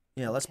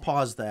 let's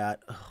pause that.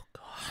 Oh,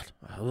 God.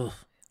 Ugh.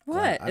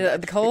 What?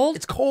 The cold?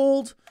 It's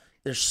cold.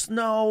 There's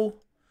snow.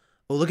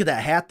 Oh, look at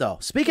that hat, though.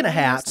 Speaking of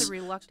hats. The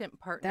reluctant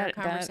partner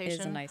conversation. That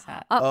is a nice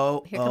hat.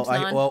 Here comes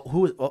Nan.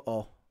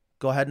 Go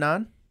ahead,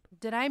 Nan.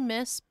 Did I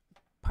miss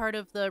part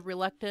of the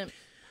reluctant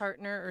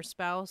partner or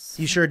spouse?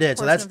 You sure did.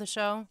 So that's of the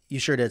show. You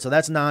sure did. So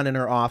that's Nan in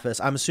her office.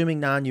 I'm assuming,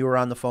 Nan, you were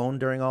on the phone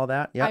during all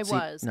that. Yeah, I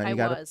was,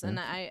 and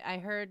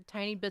I heard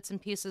tiny bits and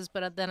pieces,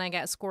 but then I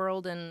got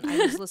squirreled, and I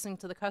was listening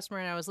to the customer,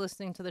 and I was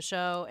listening to the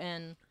show,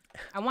 and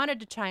I wanted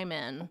to chime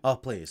in. Oh,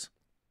 please.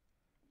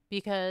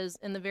 Because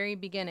in the very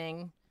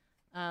beginning,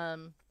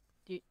 I'm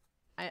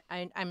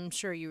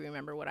sure you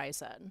remember what I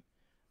said,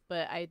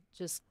 but I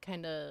just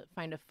kind of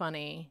find it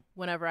funny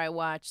whenever I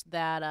watch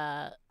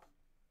that.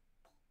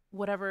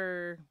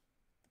 Whatever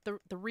the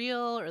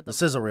reel or the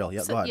sizzle reel,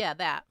 go ahead. Yeah,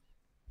 that.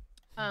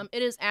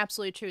 It is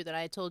absolutely true that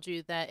I told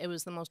you that it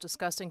was the most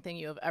disgusting thing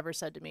you have ever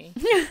said to me.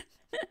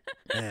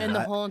 And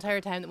the whole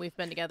entire time that we've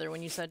been together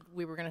when you said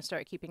we were going to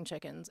start keeping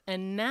chickens.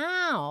 And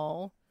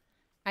now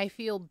I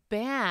feel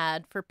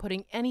bad for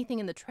putting anything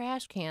in the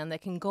trash can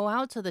that can go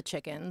out to the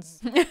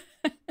chickens.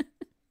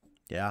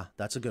 Yeah,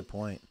 that's a good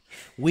point.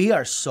 We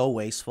are so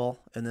wasteful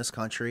in this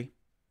country.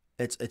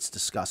 It's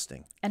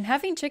disgusting. And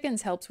having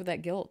chickens helps with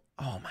that guilt.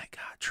 Oh my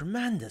God,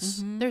 tremendous.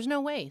 Mm-hmm. There's no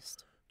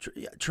waste.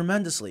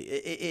 Tremendously.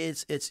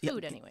 It's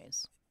food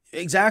anyways.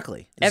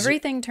 Exactly.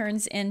 Everything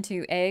turns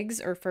into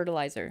eggs or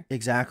fertilizer.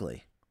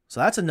 Exactly.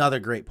 So that's another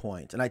great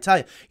point. And I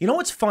tell you,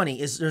 what's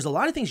funny is there's a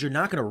lot of things you're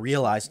not going to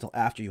realize until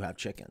after you have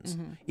chickens.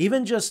 Mm-hmm.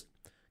 Even just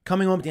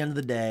coming home at the end of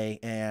the day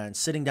and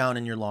sitting down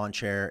in your lawn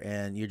chair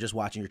and you're just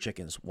watching your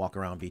chickens walk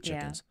around, be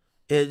chickens.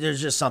 Yeah.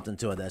 There's just something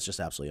to it that's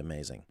just absolutely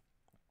amazing.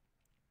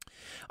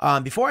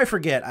 Before I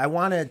forget, I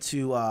wanted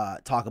to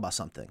talk about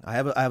something. I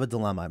have a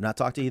dilemma. I've not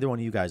talked to either one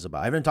of you guys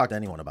about. I haven't talked to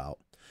anyone about.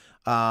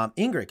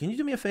 Ingrid, can you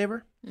do me a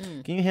favor?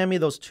 Can you hand me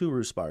those 2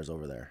 roost bars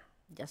over there?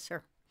 Yes,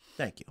 sir.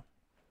 Thank you.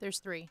 There's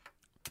 3.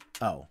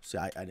 Oh, see,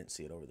 I didn't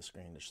see it over the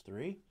screen. There's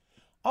 3.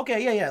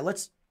 Okay, yeah.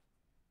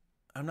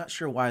 I'm not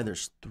sure why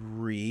there's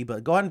 3,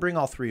 but go ahead and bring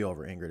all 3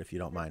 over, Ingrid, if you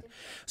don't mind.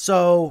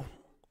 So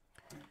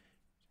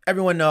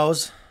everyone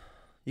knows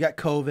you got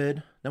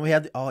COVID. Then we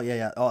had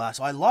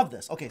so I love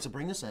this. Okay, so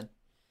bring this in.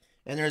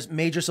 And there's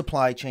major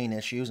supply chain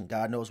issues, and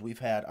God knows we've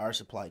had our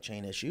supply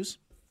chain issues.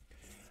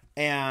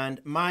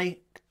 And my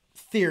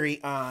theory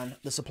on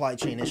the supply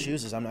chain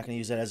issues is I'm not going to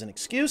use that as an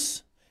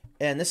excuse.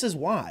 And this is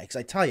why, because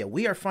I tell you,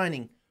 we are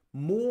finding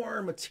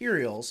more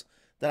materials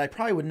that I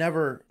probably would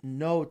never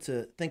know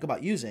to think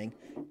about using,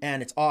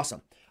 and it's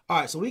awesome.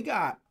 All right, so we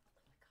got,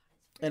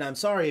 and I'm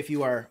sorry if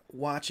you are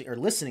watching or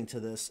listening to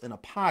this in a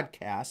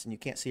podcast and you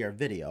can't see our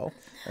video.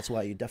 That's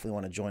why you definitely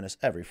want to join us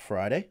every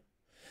Friday.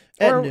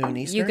 At noon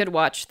Eastern. You could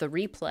watch the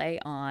replay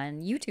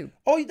on YouTube.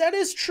 Oh, that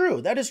is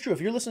true. That is true. If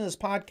you're listening to this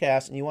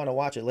podcast and you want to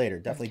watch it later,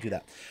 definitely do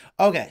that.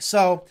 Okay,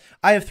 so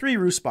I have 3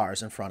 roost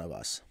bars in front of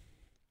us.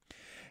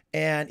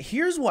 And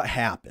here's what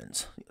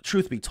happens,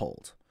 truth be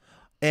told.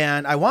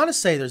 And I want to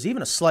say there's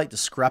even a slight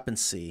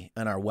discrepancy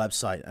in our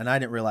website, and I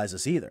didn't realize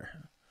this either.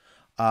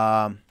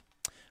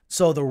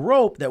 So the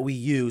rope that we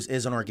use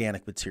is an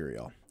organic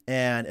material.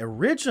 And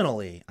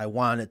originally, I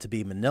wanted it to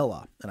be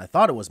manila, and I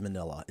thought it was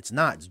manila. It's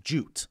not. It's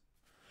jute.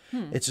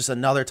 It's just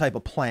another type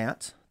of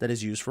plant that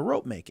is used for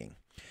rope making.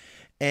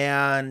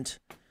 And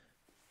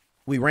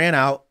we ran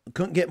out,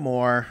 couldn't get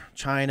more,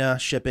 China,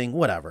 shipping,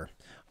 whatever.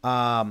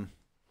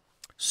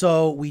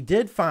 So we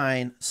did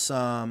find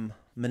some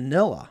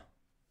manila,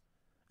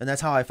 and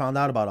that's how I found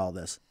out about all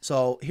this.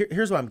 So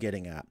here's what I'm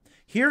getting at.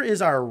 Here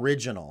is our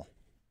original.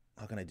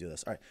 How can I do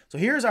this? All right. So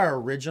here's our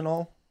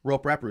original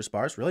rope wrap roost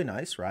bars. Really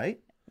nice, right?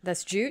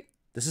 That's jute?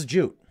 This is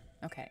jute.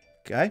 Okay.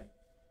 Okay.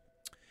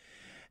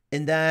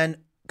 And then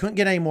couldn't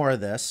get any more of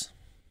this.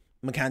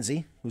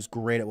 Mackenzie, who's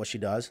great at what she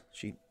does.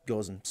 She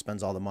goes and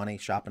spends all the money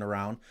shopping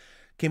around.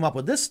 Came up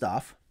with this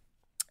stuff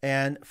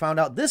and found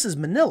out this is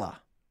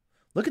manila.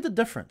 Look at the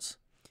difference.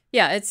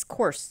 Yeah, it's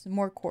coarse,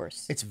 more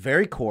coarse. It's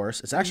very coarse.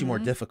 It's actually more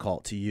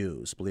difficult to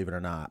use, believe it or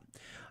not.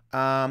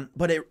 But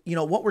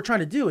what we're trying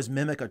to do is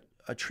mimic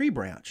a tree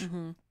branch.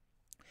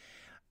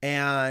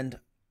 And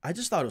I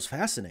just thought it was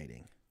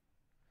fascinating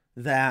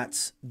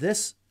that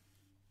this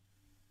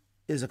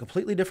is a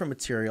completely different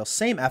material,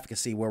 same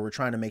efficacy, where we're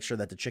trying to make sure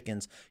that the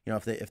chickens,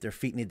 if their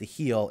feet need to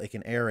heal, it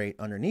can aerate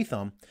underneath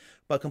them,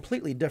 but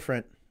completely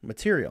different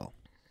material.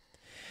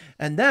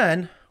 And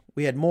then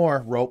we had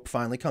more rope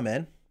finally come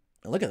in.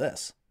 And look at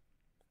this.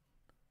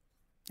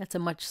 That's a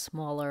much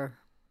smaller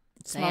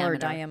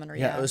diameter.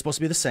 Yeah, it was supposed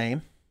to be the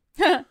same.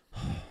 I'll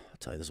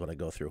tell you, this is what I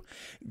go through.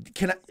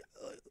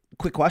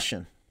 Quick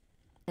question.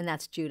 And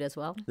that's jute as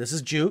well? This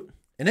is jute,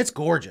 and it's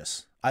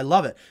gorgeous. I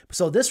love it.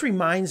 So this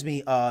reminds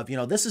me of,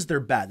 this is their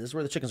bed. This is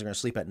where the chickens are going to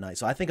sleep at night.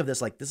 So I think of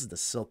this like this is the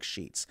silk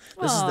sheets.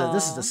 This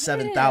is the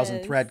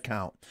 7,000 thread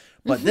count.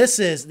 But this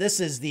is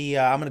the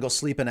I'm going to go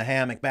sleep in a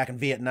hammock back in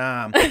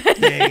Vietnam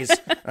days.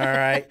 All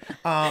right.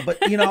 But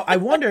I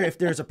wonder if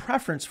there's a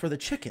preference for the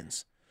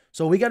chickens.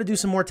 So we got to do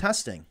some more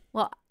testing.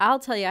 Well, I'll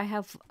tell you, I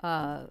have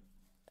a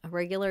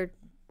regular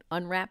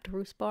unwrapped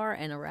roost bar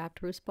and a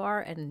wrapped roost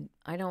bar, and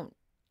I don't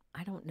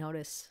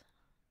notice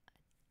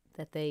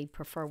that they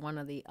prefer one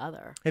or the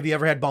other. Have you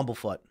ever had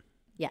Bumblefoot?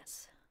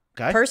 Yes.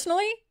 Okay.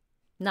 Personally?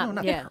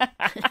 Not yet.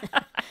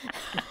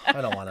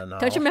 I don't want to know.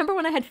 Don't you remember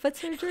when I had foot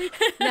surgery?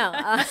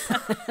 No.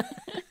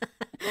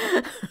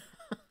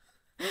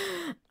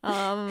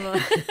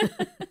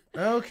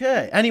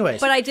 Okay.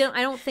 Anyways. But I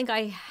don't think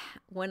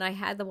when I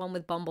had the one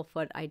with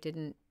Bumblefoot, I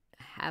didn't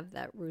have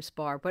that roost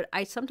bar. But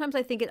sometimes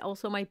I think it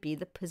also might be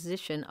the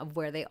position of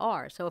where they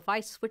are. So if I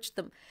switch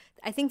them,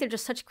 I think they're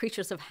just such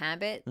creatures of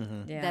habit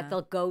that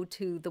they'll go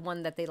to the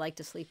one that they like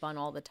to sleep on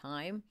all the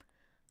time.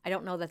 I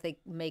don't know that they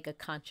make a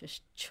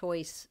conscious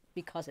choice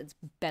because it's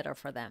better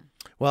for them.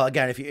 Well,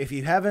 again, if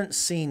you haven't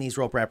seen these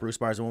rope wrap roost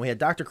bars, when we had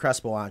Dr.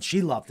 Crespo on,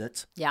 she loved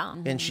it. Yeah.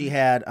 And she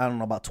had, I don't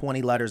know, about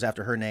 20 letters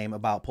after her name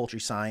about poultry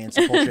science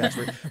and poultry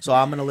expert. So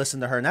I'm going to listen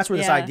to her. And that's where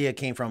this idea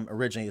came from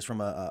originally. It's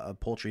from a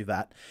poultry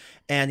vet.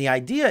 And the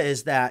idea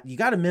is that you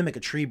got to mimic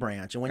a tree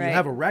branch. And when you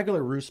have a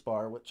regular roost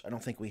bar, which I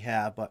don't think we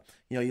have, but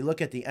you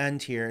look at the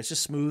end here, it's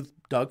just smooth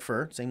Doug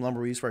fir, same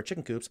lumber we use for our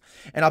chicken coops.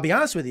 And I'll be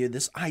honest with you,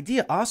 this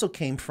idea also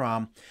came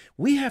from,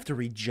 we have to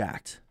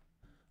reject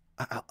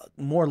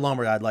more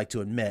lumber, I'd like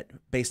to admit,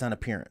 based on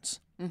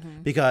appearance,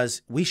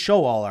 because we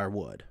show all our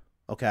wood,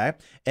 okay,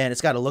 and it's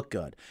got to look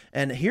good.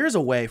 And here's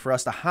a way for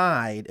us to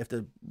hide if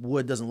the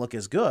wood doesn't look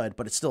as good,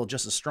 but it's still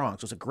just as strong.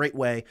 So it's a great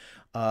way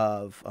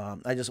of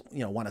I just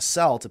want to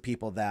sell to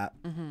people that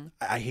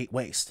I hate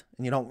waste,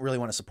 and you don't really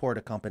want to support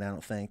a company, I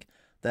don't think,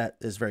 that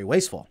is very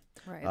wasteful.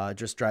 Right. It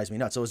just drives me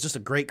nuts. So it's just a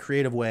great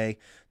creative way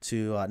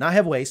to not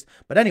have waste.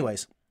 But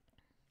anyways,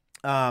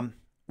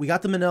 we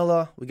got the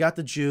manila, we got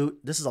the jute.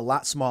 This is a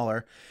lot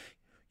smaller.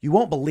 You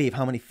won't believe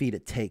how many feet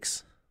it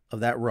takes of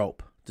that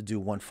rope to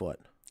do 1 foot.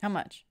 How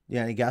much?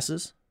 Yeah, any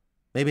guesses?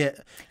 Maybe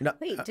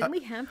Wait, didn't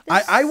we have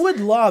this? I would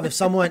love if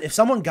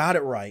someone got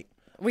it right.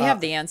 We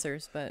have the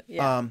answers, but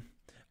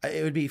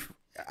it would be.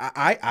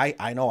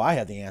 I know I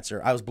had the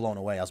answer. I was blown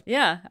away.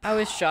 I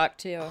was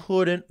shocked too.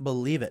 Couldn't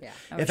believe it.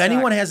 Yeah, if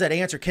anyone has that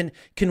answer, can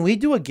we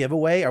do a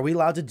giveaway? Are we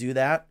allowed to do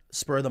that?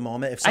 Spur of the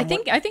moment. If I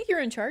think you're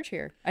in charge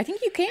here. I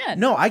think you can.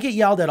 No, I get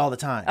yelled at all the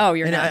time. Oh,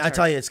 you're and not. I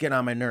tell you, it's getting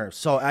on my nerves.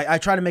 So I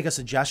try to make a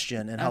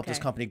suggestion and help this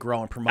company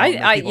grow and promote.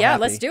 And make people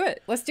happy. Let's do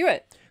it. Let's do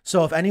it.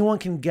 So if anyone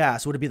can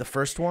guess, would it be the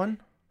first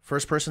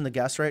person to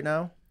guess right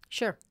now?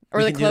 Sure.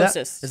 Or the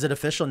closest. Is it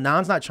official?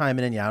 Nan's not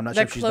chiming in yet. I'm not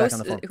sure if she's back on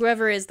the phone.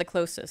 Whoever is the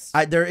closest.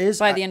 There is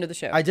by the end of the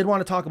show. I did want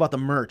to talk about the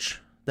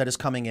merch that is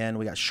coming in.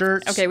 We got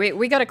shirts. Okay,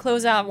 we got to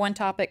close out one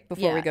topic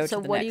before we go to the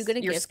next. So what are you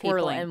going to give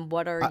people, and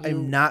what are you?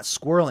 I'm not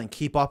squirreling.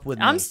 Keep up with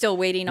me. I'm still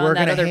waiting on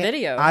that other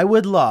video. I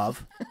would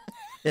love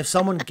if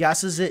someone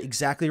guesses it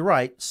exactly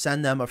right,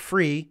 send them a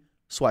free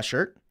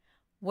sweatshirt.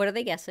 What are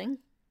they guessing?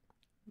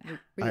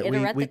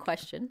 Reiterate the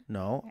question.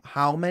 No.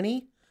 How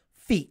many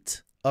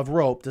feet of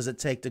rope does it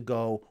take to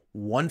go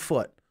 1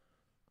 foot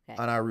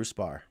on our roost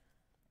bar?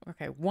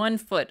 Okay, 1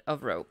 foot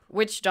of rope.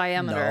 Which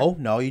diameter?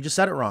 No, you just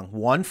said it wrong.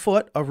 1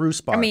 foot of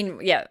roost bar. I mean,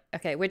 yeah.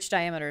 Okay, which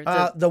diameter?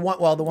 The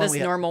one this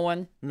normal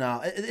one.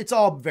 No, it's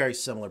all very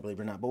similar, believe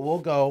it or not. But we'll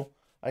go.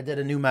 I did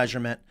a new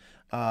measurement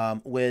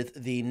with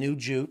the new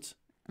jute.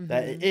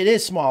 That it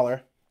is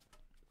smaller,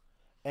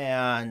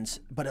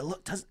 but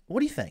it does. What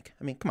do you think?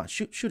 I mean, come on,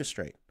 shoot it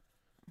straight.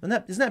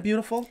 Isn't that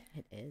beautiful?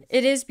 It is.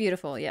 It is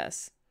beautiful.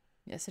 Yes.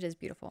 Yes, it is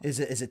beautiful. Is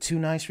it too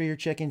nice for your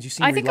chickens? You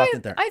seem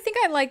reluctant there. I think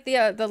I like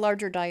the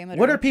larger diameter.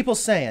 What are people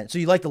saying? So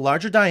you like the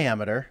larger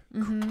diameter?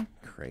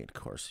 Great, of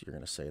course you're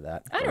going to say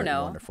that. I don't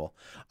know. Wonderful.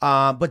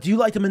 But do you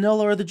like the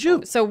manila or the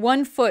jute? So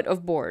 1 foot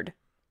of board.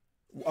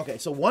 Okay,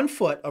 so 1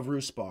 foot of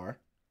roost bar.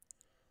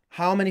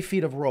 How many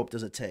feet of rope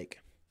does it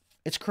take?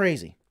 It's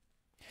crazy.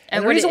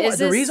 And the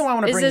reason why I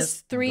want to bring this...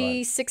 Is this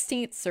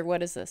 3/16 or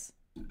what is this?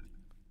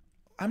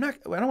 I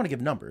don't want to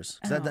give numbers.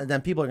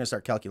 Then people are going to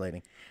start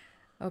calculating.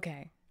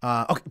 Okay.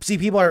 Okay. See,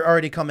 people are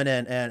already coming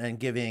in and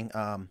giving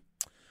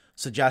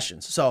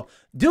suggestions. So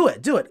do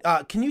it.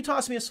 Can you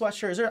toss me a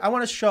sweatshirt? I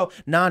want to show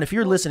Nan. If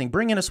you're listening,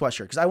 bring in a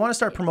sweatshirt because I want to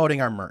start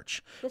promoting our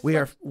merch. We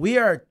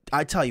are.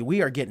 I tell you,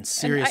 we are getting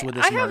serious with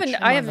this merch.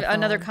 I have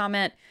another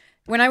comment.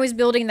 When I was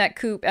building that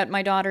coop at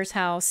my daughter's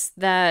house,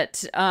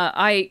 that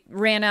I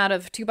ran out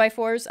of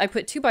 2x4s. I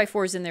put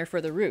 2x4s in there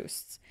for the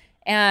roosts,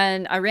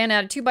 and I ran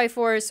out of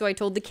 2x4s. So I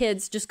told the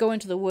kids just go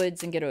into the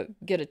woods and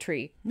get a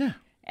tree. Yeah.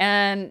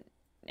 And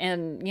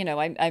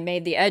I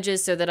made the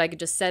edges so that I could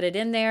just set it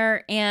in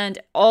there, and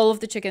all of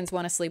the chickens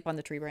want to sleep on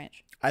the tree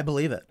branch. I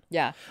believe it.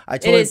 Yeah,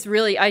 it is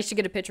really. I should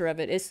get a picture of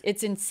it.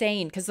 It's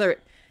insane because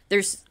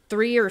there's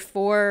 3 or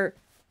 4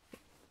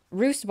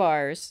 roost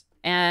bars,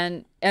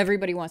 and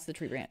everybody wants the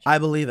tree branch. I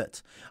believe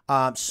it.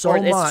 It's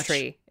a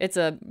tree. It's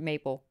a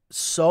maple.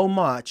 So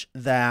much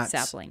that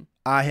sapling.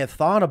 I have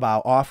thought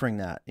about offering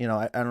that. I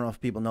don't know if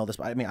people know this,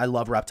 but I mean, I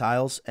love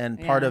reptiles, and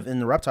part of in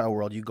the reptile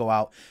world, you go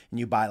out and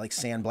you buy like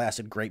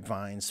sandblasted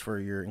grapevines for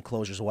your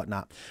enclosures and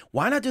whatnot.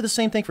 Why not do the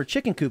same thing for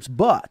chicken coops?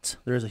 But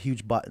there's a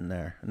huge but in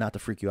there, not to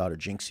freak you out or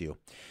jinx you.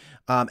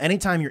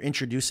 Anytime you're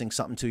introducing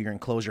something to your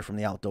enclosure from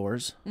the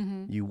outdoors,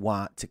 you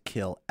want to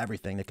kill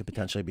everything that could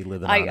potentially be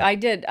living on it. I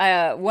did.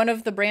 One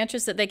of the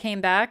branches that they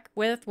came back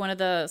with, one of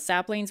the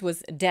saplings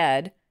was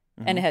dead,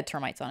 and it had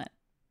termites on it.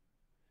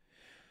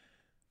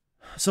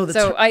 So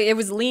it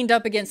was leaned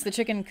up against the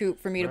chicken coop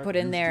for me to put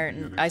in there,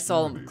 and I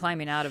saw them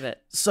climbing out of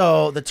it.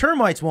 So the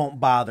termites won't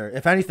bother.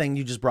 If anything,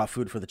 you just brought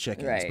food for the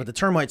chickens. Right. But the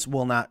termites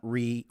will not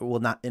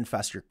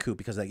infest your coop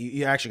because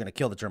you're actually going to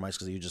kill the termites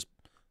because you just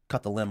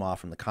cut the limb off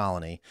from the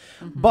colony.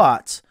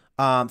 But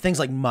things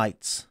like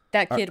mites.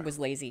 That kid was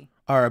lazy.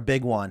 Are a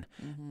big one,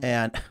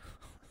 and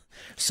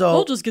so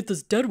I'll just get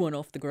this dead one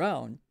off the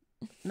ground.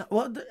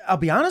 Well, I'll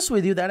be honest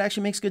with you, that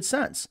actually makes good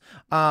sense.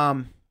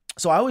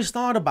 So I always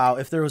thought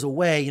about if there was a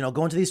way,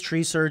 going to these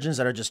tree surgeons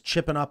that are just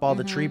chipping up all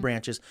the tree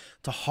branches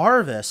to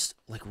harvest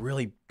like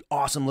really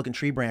awesome looking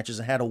tree branches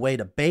and had a way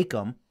to bake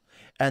them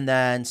and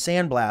then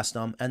sandblast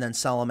them and then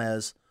sell them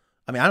as,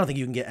 I mean, I don't think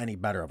you can get any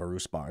better of a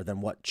roost bar than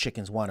what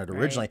chickens wanted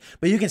originally,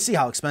 but you can see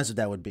how expensive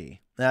that would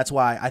be. And that's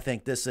why I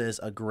think this is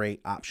a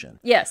great option.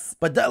 Yes.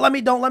 But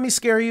don't let me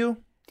scare you.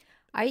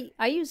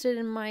 I use it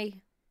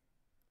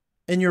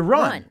in your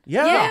run.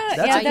 Yeah,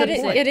 that's a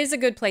good point. It is a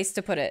good place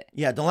to put it.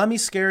 Yeah, don't let me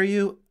scare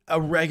you. A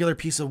regular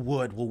piece of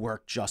wood will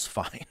work just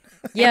fine.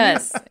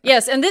 Yes.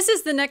 And this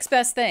is the next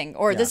best thing,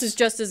 or this is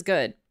just as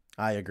good.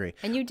 I agree.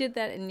 And you did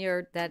that in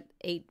that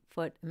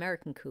 8-foot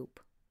American coop.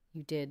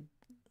 You did.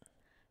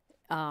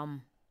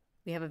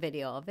 We have a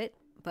video of it,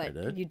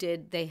 but you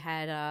did. They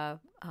had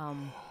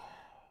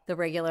the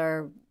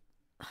regular.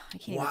 I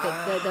can't even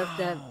think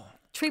the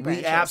tree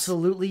branches. We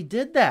absolutely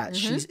did that.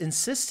 She's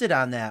insisted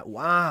on that.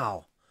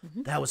 Wow.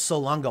 That was so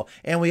long ago.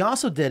 And we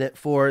also did it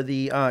for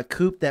the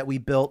coop that we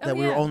built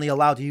we were only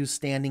allowed to use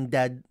standing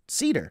dead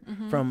cedar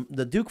from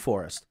the Duke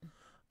Forest.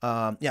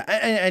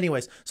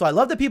 Anyways, so I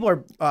love that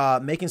people are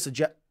making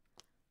suggestions.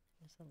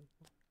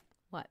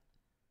 What?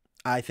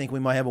 I think we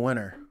might have a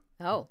winner.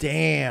 Oh.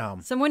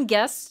 Damn. Someone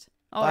guessed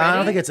already? I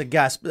don't think it's a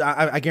guess, but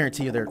I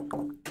guarantee you they're...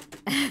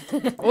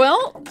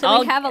 Well,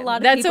 so we have a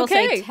lot of people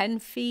say 10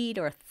 feet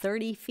or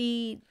 30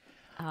 feet.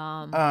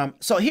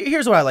 So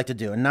here's what I like to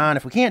do. And Nan,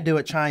 if we can't do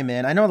it, chime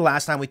in. I know the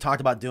last time we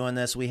talked about doing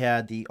this, we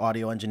had the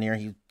audio engineer.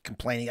 He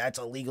complaining that's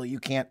illegal. You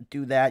can't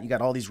do that. You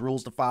got all these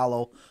rules to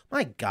follow.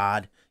 My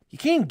God, you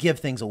can't give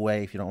things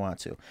away if you don't want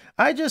to.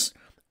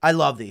 I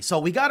love these. So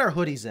we got our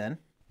hoodies in,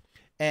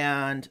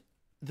 and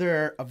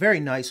they're a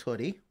very nice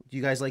hoodie. Do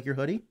you guys like your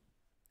hoodie?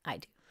 I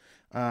do.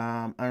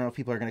 I don't know if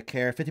people are going to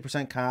care.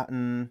 50%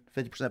 cotton,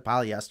 50%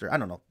 polyester. I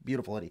don't know.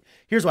 Beautiful hoodie.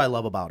 Here's what I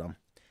love about them.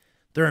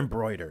 They're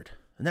embroidered.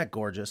 Isn't that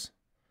gorgeous?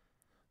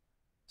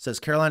 Says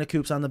Carolina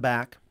Coops on the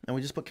back, and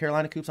we just put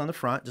Carolina Coops on the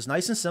front. Just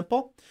nice and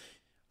simple.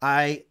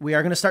 We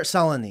are going to start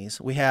selling these.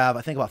 We have,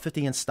 I think, about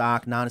 50 in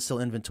stock. Nan is still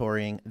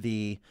inventorying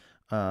the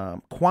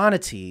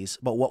quantities,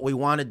 but what we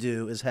want to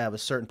do is have a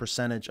certain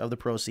percentage of the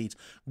proceeds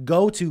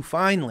go to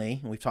finally,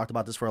 and we've talked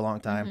about this for a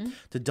long time,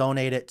 to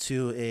donate it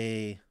to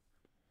a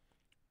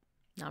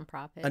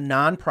nonprofit. A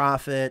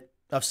nonprofit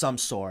of some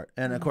sort.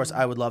 And of course,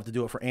 I would love to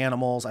do it for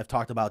animals. I've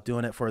talked about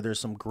doing it for, there's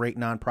some great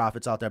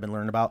nonprofits out there I've been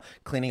learning about,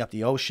 cleaning up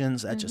the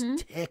oceans. That just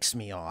ticks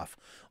me off.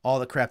 All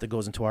the crap that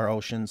goes into our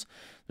oceans.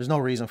 There's no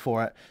reason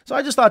for it. So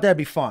I just thought that'd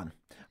be fun.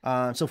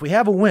 So if we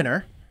have a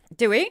winner.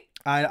 Do we?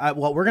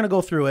 Well, we're going to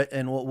go through it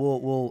and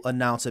we'll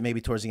announce it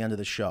maybe towards the end of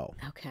the show.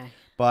 Okay.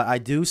 But I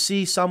do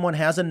see someone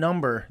has a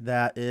number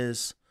that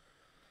is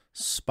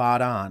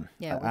spot on.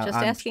 Yeah, we're just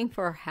asking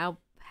for how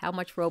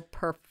much rope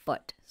per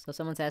foot. So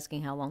someone's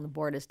asking how long the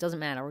board is. Doesn't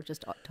matter. We're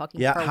just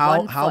talking per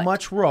 1 foot. How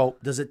much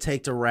rope does it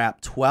take to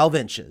wrap 12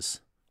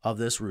 inches of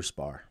this roost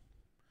bar?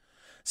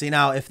 See,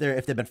 now if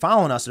they've been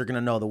following us, they're going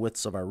to know the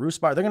widths of our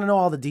roost bar. They're going to know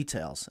all the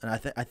details. And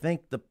I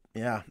think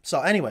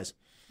So anyways,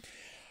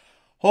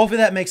 hopefully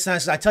that makes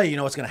sense. I tell you, you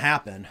know what's going to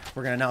happen.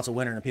 We're going to announce a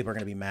winner and people are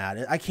going to be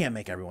mad. I can't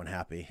make everyone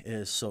happy. It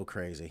is so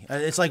crazy.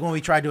 It's like when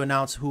we tried to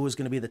announce who was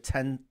going to be the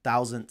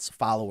 10,000th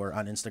follower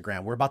on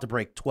Instagram. We're about to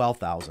break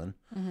 12,000.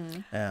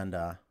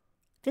 And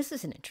this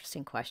is an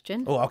interesting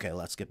question. Oh, okay.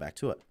 Let's get back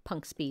to it.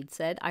 Punk Speed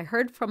said, I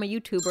heard from a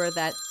YouTuber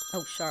that...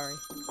 Oh, sorry.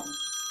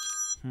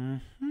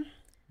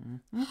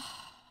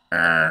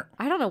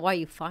 I don't know why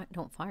you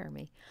don't fire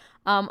me.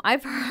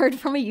 I've heard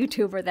from a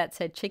YouTuber that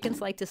said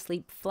chickens like to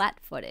sleep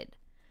flat-footed.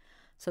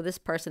 So this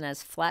person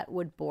has flat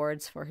wood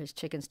boards for his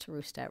chickens to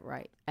roost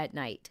at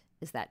night.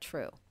 Is that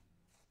true?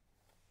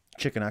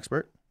 Chicken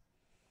expert.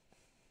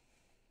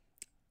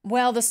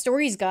 Well, the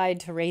Story's Guide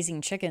to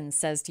Raising Chickens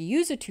says to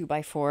use a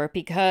 2x4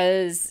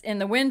 because in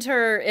the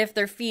winter, if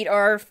their feet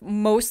are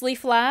mostly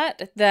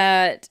flat,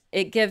 that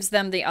it gives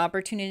them the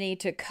opportunity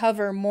to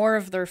cover more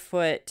of their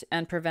foot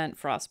and prevent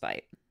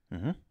frostbite.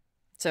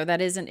 So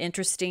that is an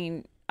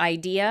interesting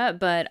idea,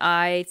 but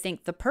I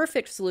think the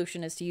perfect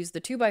solution is to use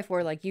the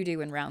 2x4 like you do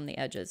and round the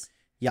edges.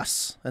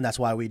 Yes, and that's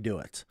why we do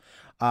it.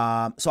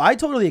 So I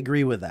totally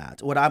agree with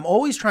that. What I'm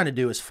always trying to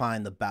do is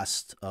find the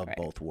best of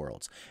both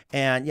worlds.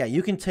 And yeah,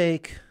 you can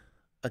take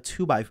a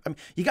 2x4. I mean,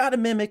 you got to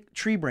mimic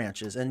tree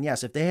branches. And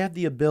yes, if they have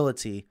the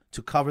ability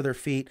to cover their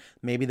feet,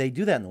 maybe they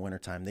do that in the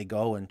wintertime. They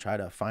go and try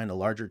to find a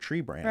larger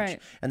tree branch.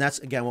 Right. And that's,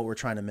 again, what we're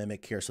trying to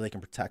mimic here so they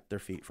can protect their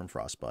feet from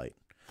frostbite.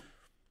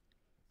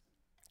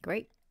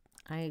 Great.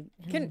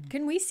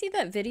 Can we see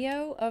that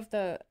video of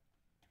that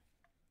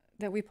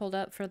we pulled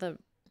up for the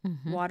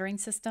watering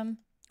system?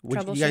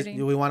 Troubleshooting.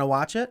 Do we want to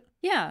watch it?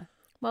 Yeah.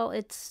 Well,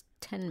 it's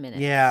 10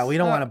 minutes. Yeah, we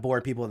don't want to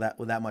bore people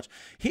with that much.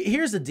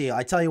 Here's the deal.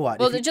 I tell you what.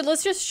 Well,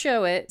 let's just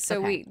show it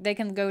so they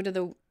can go to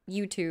the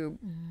YouTube.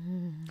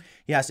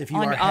 Yes, if you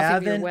are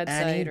having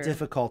any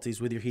difficulties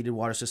with your heated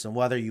water system,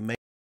 whether you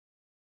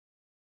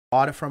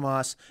bought it from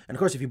us, and of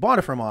course, if you bought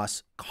it from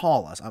us,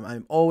 call us.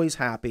 I'm always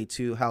happy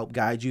to help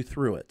guide you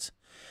through it.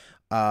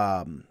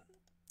 And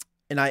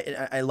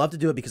I love to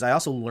do it because I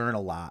also learn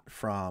a lot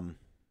from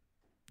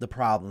the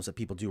problems that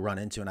people do run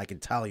into, and I can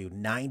tell you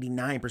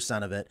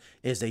 99% of it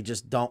is they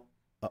just don't.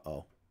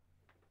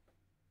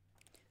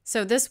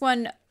 So this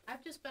one,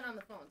 I've just been on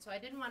the phone, so I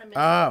didn't want to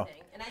mention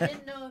anything, and I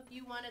didn't know if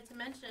you wanted to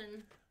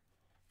mention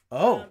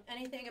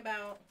anything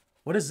about.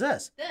 What is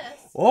this?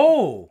 This.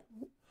 Oh.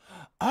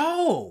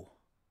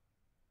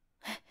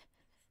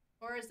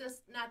 Or is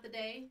this not the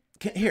day?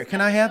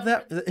 Can I have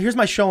that? Here's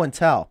my show and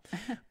tell.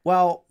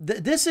 Well,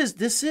 this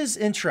is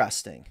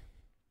interesting.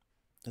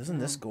 Isn't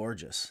this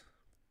gorgeous?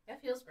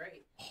 That feels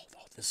great. Oh,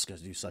 this is going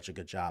to do such a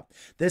good job.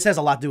 This has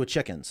a lot to do with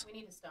chickens. We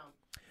need a stone.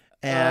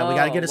 And we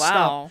got to get a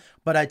stump.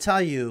 But I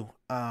tell you,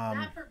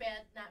 not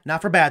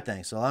for bad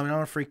things. So I don't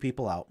want to freak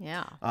people out.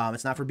 Yeah.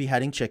 It's not for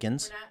beheading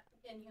chickens. We're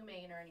not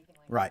inhumane or anything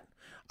like that.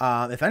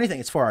 Right. If anything,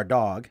 it's for our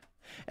dog.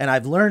 And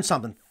I've learned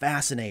something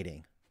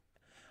fascinating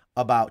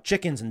about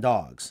chickens and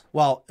dogs.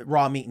 Well,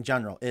 raw meat in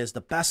general is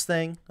the best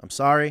thing. I'm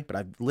sorry, but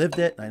I've lived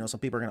it. And I know some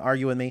people are going to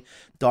argue with me.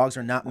 Dogs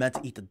are not meant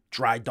to eat the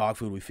dry dog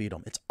food we feed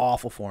them. It's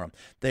awful for them.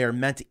 They are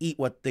meant to eat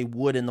what they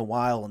would in the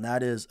wild, and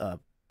that is a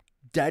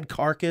dead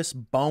carcass,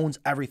 bones,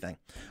 everything.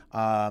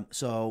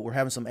 So we're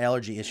having some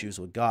allergy issues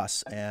with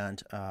Gus,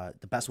 and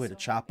the best way to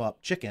chop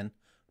up chicken,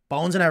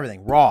 bones and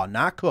everything, raw,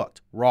 not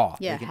cooked, raw.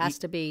 Yeah, it has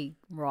to be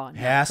raw.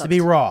 Has to be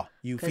raw.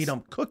 You feed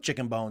them cooked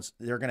chicken bones,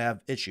 they're going to have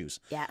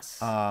issues.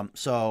 Yes.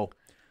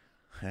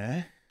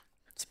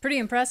 It's pretty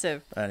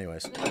impressive.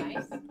 Anyways.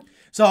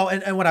 So,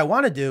 and what I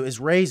want to do is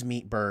raise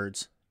meat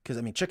birds, because,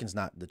 I mean, chicken's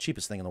not the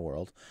cheapest thing in the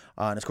world.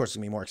 And, of course, it's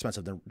going to be more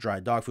expensive than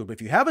dried dog food. But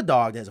if you have a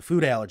dog that has a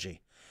food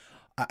allergy,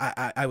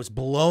 I was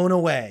blown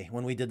away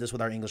when we did this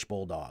with our English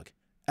Bulldog.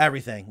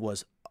 Everything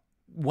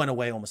went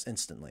away almost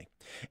instantly.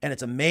 And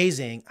it's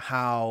amazing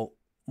how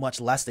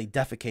much less they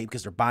defecate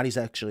because their body's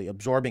actually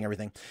absorbing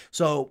everything.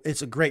 So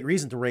it's a great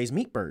reason to raise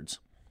meat birds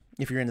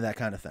if you're into that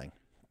kind of thing.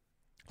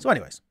 So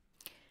anyways.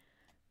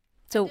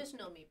 So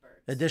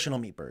Additional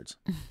meat birds.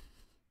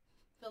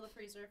 Fill the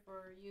freezer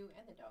for you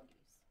and the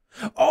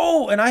doggies.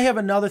 Oh, and I have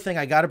another thing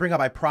I got to bring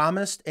up. I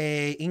promised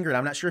Ingrid,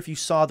 I'm not sure if you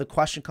saw the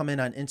question come in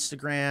on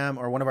Instagram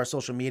or one of our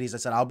social medias. I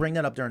said, I'll bring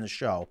that up during the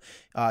show.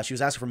 She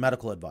was asking for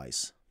medical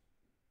advice.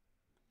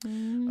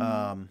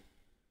 All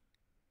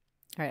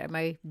right, am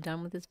I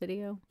done with this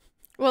video?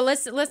 Well,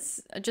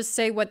 let's just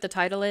say what the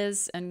title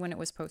is and when it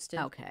was posted.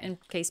 Okay. In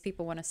case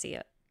people want to see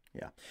it.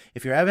 Yeah.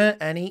 If you're having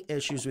any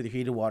issues with your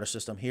heated water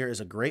system, here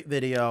is a great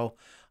video.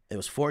 It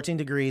was 14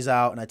 degrees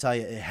out, and I tell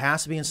you, it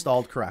has to be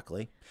installed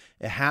correctly.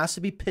 It has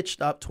to be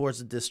pitched up towards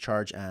the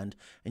discharge end,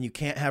 and you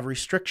can't have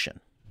restriction.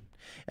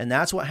 And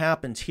that's what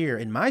happens here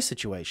in my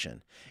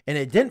situation. And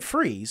it didn't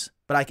freeze,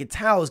 but I could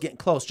tell it was getting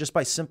close just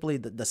by simply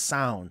the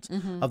sound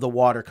of the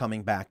water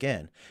coming back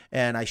in.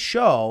 And I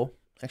show...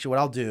 Actually, what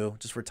I'll do,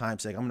 just for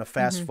time's sake, I'm going to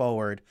fast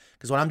forward,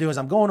 because what I'm doing is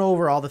I'm going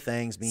over all the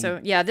things. So,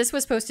 yeah, this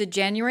was posted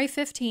January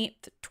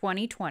 15th,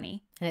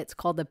 2020. And it's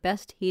called The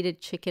Best Heated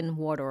Chicken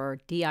Water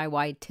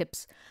DIY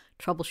Tips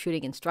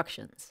Troubleshooting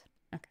Instructions.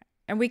 Okay.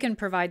 And we can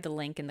provide the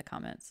link in the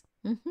comments.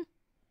 When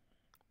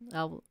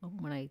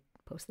I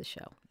post the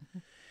show.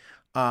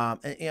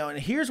 And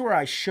here's where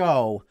I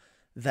show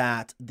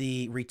that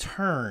the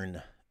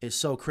return is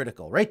so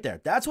critical. Right there.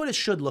 That's what it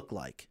should look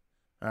like.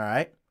 All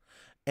right.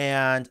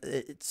 And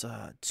it's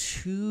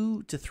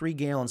 2 to 3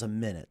 gallons a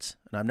minute.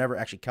 And I've never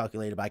actually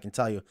calculated, but I can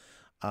tell you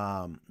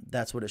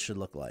that's what it should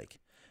look like.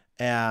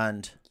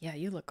 And yeah,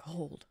 you look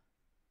cold.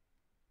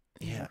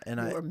 Yeah, and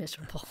you're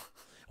miserable.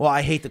 Well,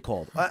 I hate the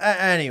cold.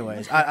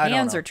 Anyways, I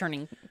hands are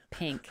turning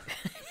pink.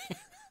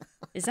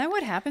 Is that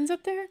what happens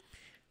up there?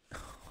 Oh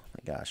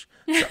my gosh.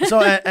 So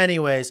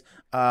anyways,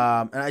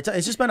 and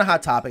it's just been a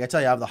hot topic. I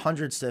tell you, out of the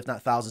hundreds, if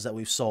not thousands, that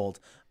we've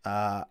sold,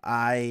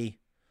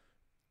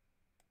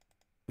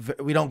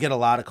 we don't get a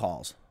lot of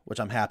calls, which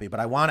I'm happy, but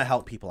I want to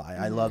help people.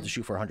 I love to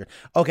shoot for 100.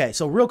 Okay,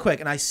 so real quick,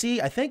 and I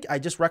think I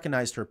just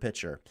recognized her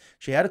picture.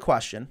 She had a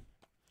question,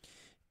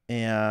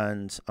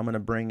 and I'm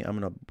gonna bring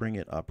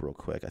it up real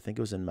quick. I think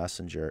it was in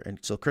Messenger. And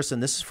so,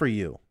 Kristen, this is for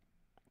you.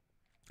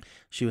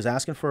 She was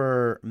asking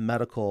for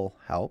medical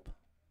help,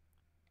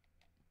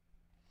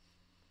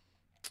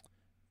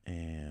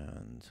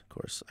 and of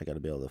course, I got to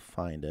be able to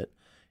find it.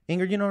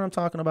 Ingrid, you know what I'm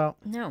talking about?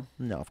 No,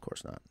 of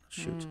course not.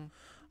 Shoot.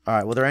 All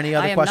right. Well, there any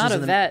other questions? I am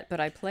not a vet, but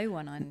I play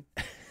one on.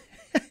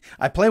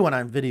 I play one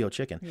on Video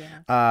Chicken.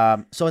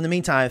 Yeah. So in the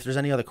meantime, if there's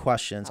any other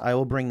questions, I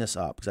will bring this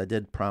up because I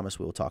did promise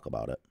we will talk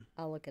about it.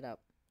 I'll look it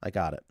up. I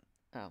got it.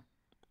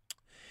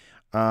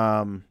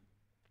 Oh.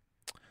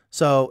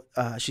 So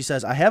she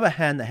says, I have a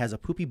hen that has a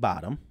poopy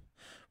bottom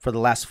for the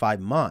last 5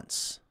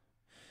 months.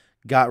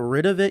 Got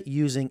rid of it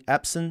using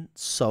Epsom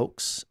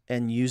soaks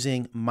and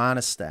using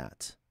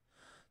Monistat.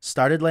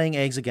 Started laying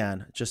eggs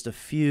again, just a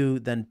few,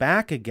 then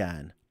back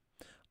again.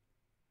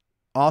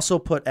 Also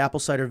put apple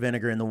cider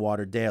vinegar in the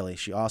water daily.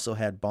 She also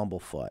had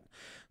bumblefoot.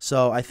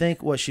 So I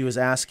think what she was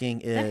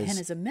asking is... That hen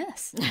is a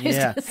mess.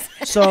 Yeah.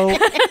 So...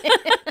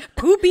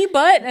 Poopy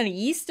butt and a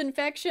yeast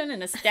infection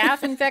and a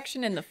staph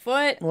infection in the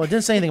foot. Well, it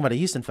didn't say anything about a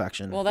yeast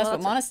infection. Well, that's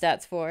what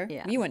Monostat's for.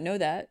 Yeah. You wouldn't know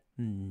that.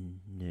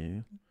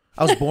 No.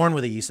 I was born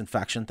with a yeast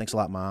infection. Thanks a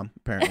lot, Mom,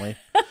 apparently.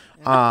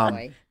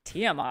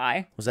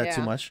 TMI. Was that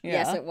too much? Yeah.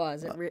 Yes, it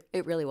was.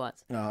 It really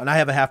was. And I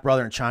have a half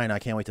brother in China. I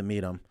can't wait to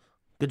meet him.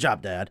 Good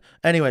job, Dad.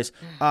 Anyways,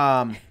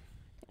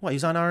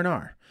 he's on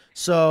R&R.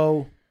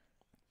 So,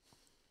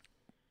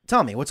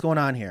 tell me, what's going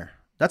on here?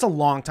 That's a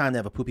long time to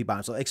have a poopy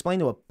bottom. So, explain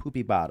to a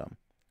poopy bottom.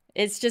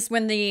 It's just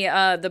when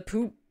the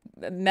poop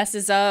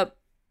messes up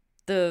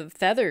the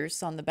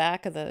feathers on the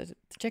back of the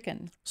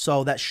chicken.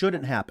 So, that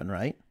shouldn't happen,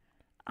 right?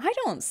 I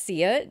don't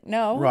see it.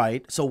 No.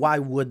 Right. So, why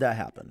would that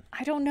happen?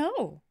 I don't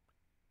know.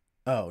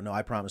 Oh, no,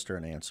 I promised her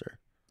an answer.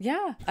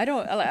 Yeah, I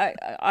don't.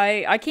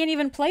 I can't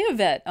even play a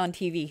vet on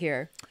TV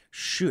here.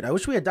 Shoot, I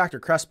wish we had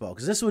Dr. Crespo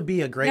because this would be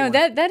a great one.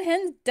 No, that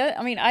hen does.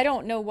 I mean, I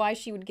don't know why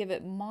she would give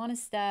it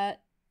Monistat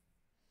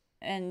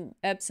and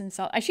Epsom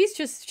salt. She's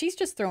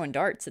just throwing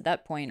darts at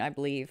that point, I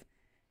believe.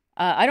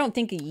 I don't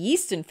think a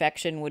yeast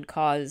infection would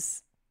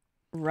cause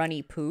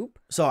runny poop.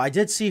 So I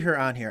did see her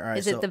on here. All right,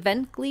 is it the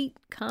Ventgleet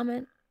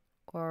comment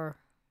or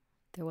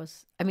there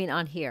was? I mean,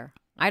 on here.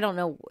 I don't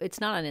know. It's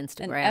not on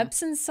Instagram. And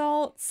Epsom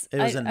salts. It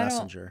was in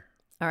Messenger.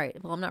 All right.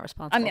 Well, I'm not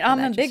responsible. I mean, I'm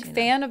a big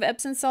fan of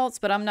Epsom salts,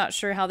 but I'm not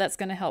sure how that's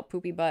going to help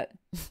poopy butt.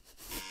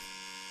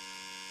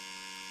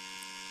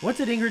 What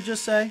did Ingrid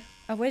just say?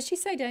 Oh, what did she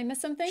say? Did I miss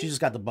something? She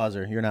just got the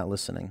buzzer. You're not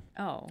listening.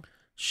 Oh.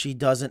 She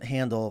doesn't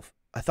handle...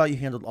 I thought you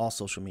handled all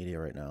social media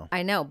right now.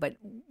 I know, but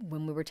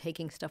when we were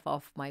taking stuff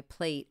off my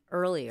plate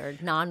earlier,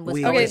 Non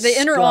was... Okay,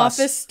 the inner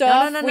office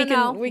stuff we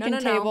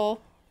can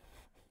table.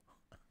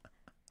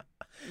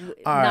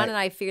 Non and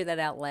I figured that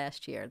out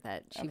last year,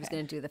 that she was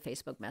going to do the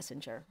Facebook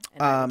Messenger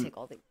and I would take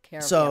all the care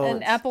of it.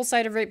 And apple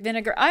cider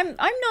vinegar. I'm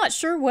not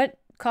sure what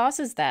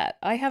causes that.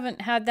 I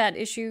haven't had that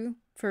issue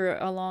for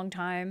a long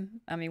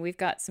time. I mean, we've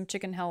got some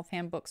chicken health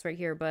handbooks right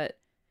here, but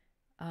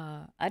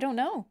I don't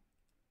know.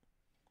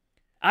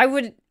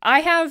 I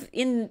have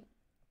in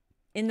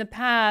the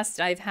past,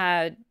 I've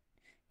had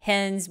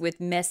hens with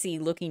messy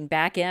looking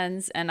back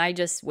ends, and I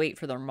just wait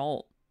for their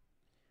molt.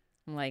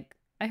 I'm like,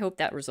 I hope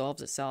that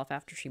resolves itself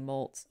after she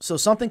molts. So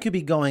something could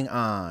be going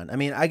on. I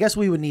mean, I guess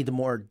we would need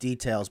more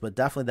details, but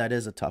definitely that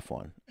is a tough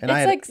one.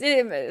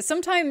 And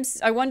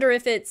sometimes I wonder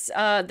if it's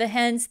the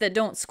hens that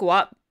don't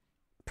squat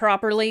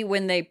properly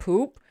when they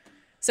poop.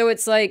 So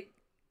it's like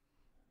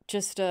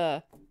just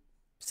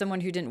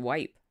someone who didn't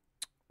wipe.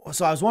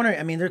 So I was wondering,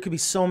 I mean, there could be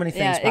so many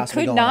things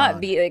possibly going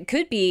on. It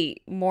could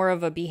be more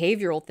of a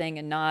behavioral thing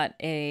and not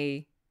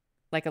a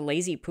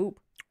lazy poop.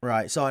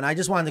 Right. So, and I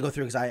just wanted to go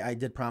through because I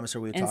did promise her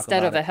we would talk about it.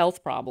 Instead of a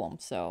health problem,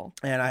 so.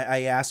 And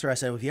I asked her, I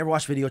said, well, if you ever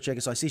watch Video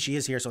Chicken, so I see she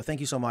is here, so thank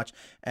you so much.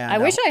 And I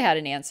wish I had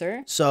an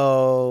answer.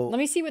 So. Let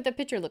me see what the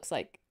picture looks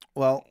like.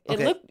 Well,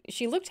 okay.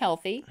 She looked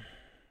healthy.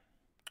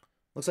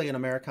 Looks like an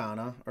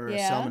Americana or a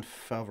Salmon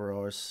Favreau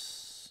or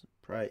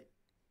Sprite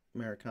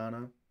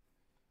Americana.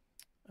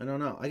 I don't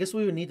know. I guess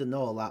we would need to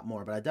know a lot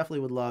more, but I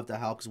definitely would love to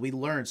help because we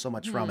learned so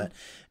much from it.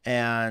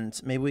 And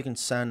maybe we can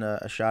send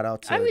a shout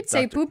out to I would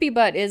say poopy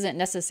butt isn't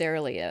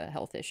necessarily a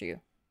health issue.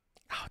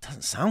 Oh, it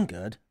doesn't sound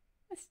good.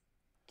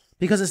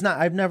 Because it's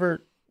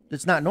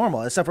not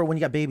normal, except for when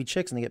you got baby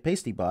chicks and they get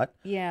pasty butt.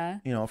 Yeah.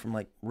 You know, from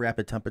like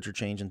rapid temperature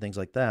change and things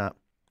like that.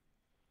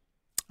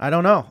 I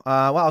don't know.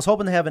 Well, I was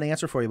hoping to have an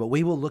answer for you, but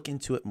we will look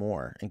into it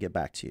more and get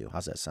back to you.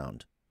 How's that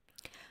sound?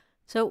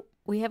 So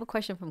we have a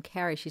question from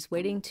Carrie. She's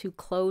waiting to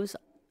close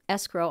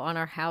escrow on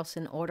our house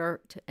and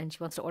she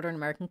wants to order an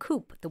American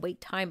Coupe. The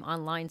wait time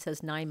online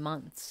says 9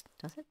 months.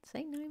 Does it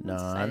say 9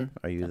 months? None.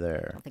 Are you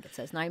there? I don't think it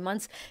says 9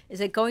 months.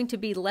 Is it going to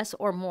be less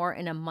or more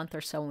in a month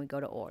or so when we go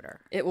to order?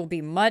 It will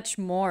be much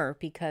more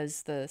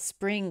because the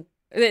spring.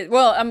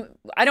 Well,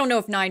 I don't know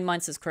if 9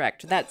 months is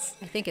correct. I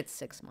think it's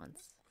 6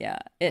 months. Yeah,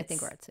 I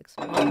think we're at 6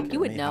 months.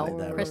 You would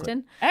know,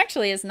 Kristen.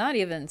 Actually, it's not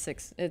even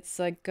 6. It's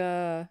like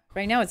right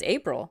now it's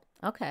April.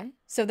 Okay.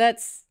 So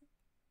that's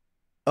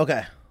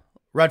okay.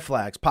 Red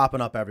flags popping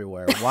up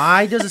everywhere.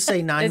 Why does it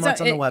say 9 months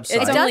on the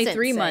website? It's only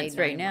 3 months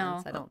right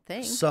now. I don't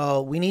think.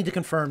 So we need to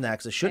confirm that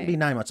because it shouldn't be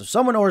 9 months. If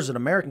someone orders an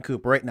American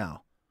Coupe right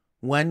now,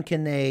 when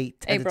can they?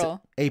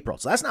 April.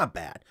 So that's not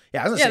bad.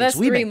 Yeah, I was gonna say,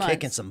 we've been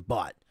kicking some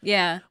butt.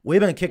 Yeah. We've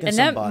been kicking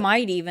some butt. And that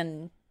might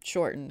even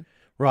shorten.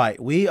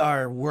 Right. We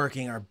are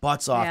working our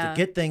butts off to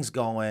get things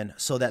going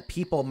so that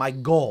people, my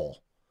goal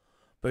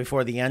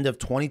before the end of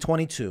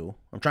 2022,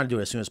 I'm trying to do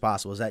it as soon as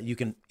possible, is that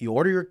you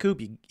order your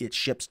coupe, it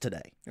ships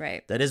today.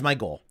 Right. That is my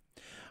goal.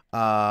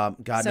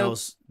 God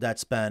knows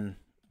that's been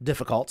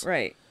difficult.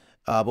 Right.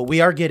 But we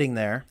are getting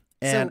there,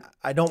 and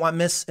I don't want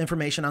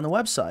misinformation on the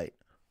website.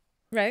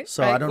 Right.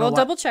 So I don't know. We'll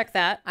double check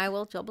that. I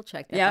will double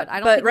check that.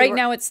 Yeah. But right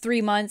now it's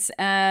 3 months,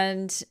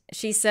 and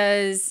she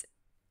says,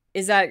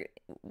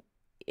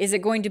 is it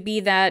going to be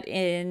that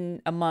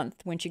in a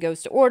month when she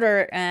goes to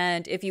order?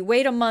 And if you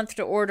wait a month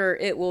to order,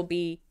 it will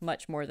be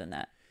much more than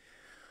that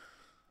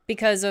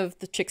because of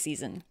the chick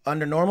season.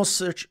 Under normal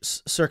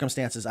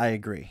circumstances, I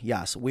agree.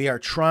 Yes, we are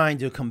trying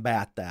to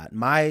combat that.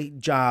 My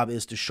job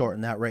is to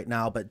shorten that right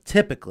now. But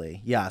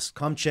typically, yes,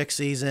 come chick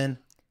season,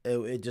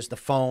 it just the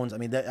phones. I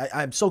mean,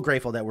 I'm so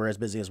grateful that we're as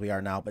busy as we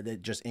are now, but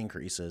it just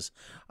increases.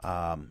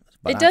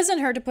 It doesn't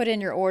hurt to put in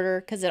your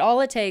order because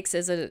all it takes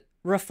is a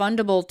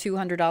refundable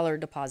 $200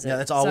 deposit. Yeah,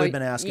 that's all we've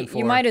been asking for.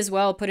 You might as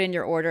well put in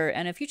your order,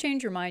 and if you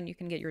change your mind, you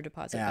can get your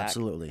deposit back.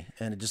 Absolutely,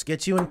 and it just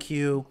gets you in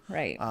queue.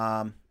 Right.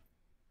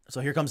 So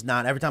here comes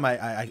 9. Every time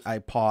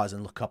I pause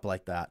and look up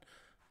like that.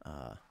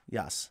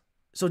 Yes.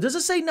 So does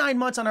it say 9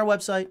 months on our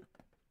website?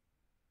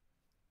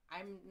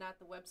 I'm not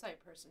the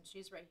website person.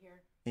 She's right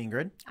here.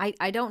 Ingrid?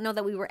 I don't know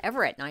that we were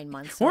ever at 9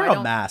 months. So we're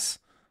a mess.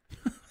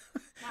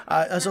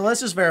 So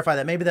let's just verify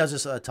that. Maybe that was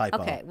just a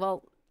typo. Okay,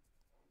 well,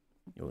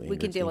 we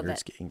can deal with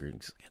that.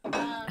 Ingrid's.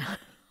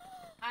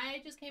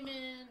 I just came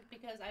in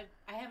because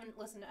I haven't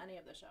listened to any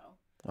of the show.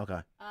 Okay.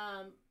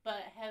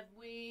 But have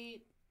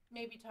we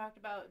maybe talked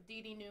about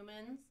Dee Dee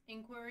Newman's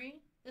inquiry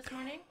this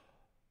morning?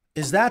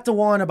 Is that the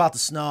one about the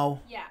snow?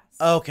 Yes.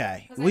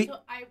 Okay.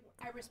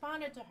 I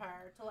responded to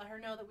her to let her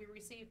know that we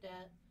received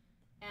it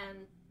and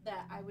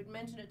that I would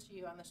mention it to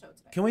you on the show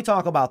today. Can we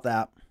talk about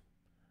that?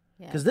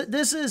 Yeah. Because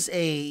this is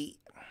a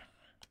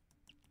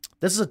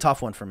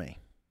tough one for me.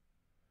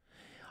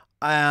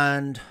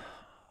 And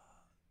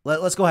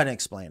let's go ahead and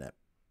explain it,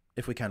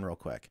 if we can, real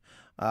quick.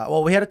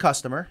 Well, we had a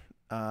customer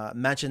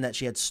mention that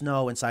she had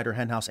snow inside her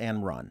hen house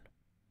and run.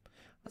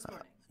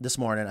 This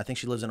morning. I think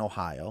she lives in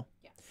Ohio.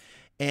 Yes.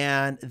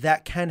 And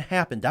that can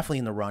happen, definitely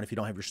in the run, if you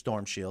don't have your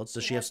storm shields.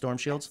 Does she have storm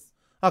shields?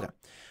 Yes. Okay.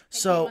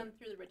 So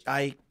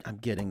I'm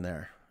getting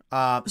there.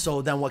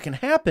 So then what can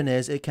happen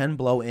is it can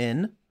blow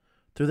in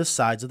through the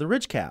sides of the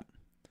ridge cap.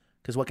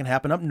 Because what can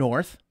happen up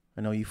north,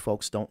 I know you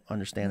folks don't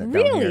understand that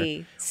down here.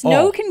 Really?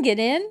 Snow can get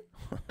in?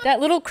 That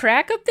little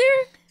crack up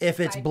there?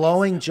 If it's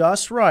blowing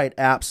just right,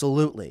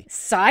 absolutely.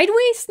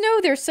 Sideways snow?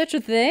 There's such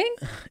a thing?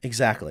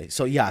 Exactly.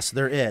 So yes,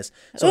 there is.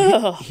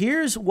 So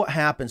here's what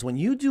happens when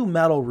you do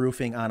metal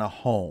roofing on a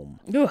home.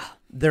 Ugh.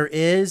 There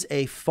is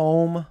a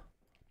foam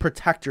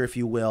protector, if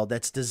you will,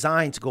 that's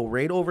designed to go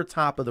right over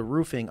top of the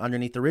roofing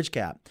underneath the ridge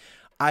cap.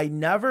 I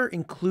never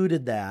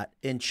included that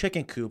in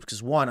chicken coops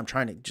because, one, I'm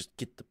trying to just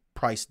get the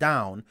price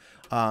down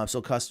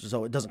so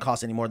it doesn't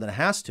cost any more than it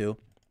has to.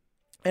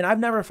 And I've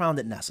never found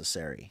it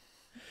necessary.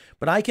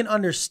 But I can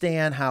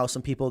understand how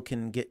some people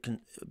can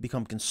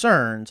become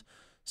concerned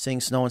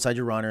seeing snow inside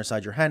your run or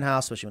inside your hen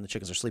house, especially when the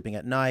chickens are sleeping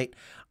at night.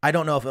 I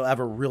don't know if it'll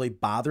ever really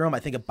bother them. I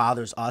think it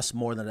bothers us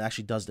more than it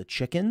actually does the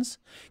chickens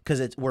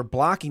because we're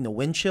blocking the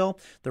wind chill.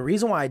 The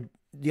reason why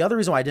the other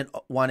reason why I didn't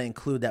want to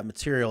include that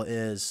material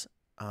is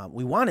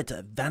we wanted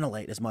to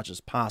ventilate as much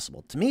as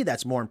possible. To me,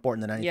 that's more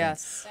important than anything.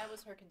 Yes. That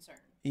was her concern.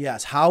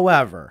 Yes.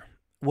 However,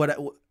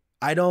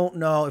 I don't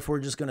know if we're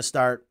just going to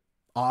start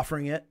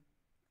offering it,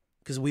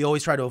 because we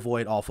always try to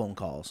avoid all phone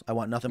calls. I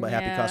want nothing but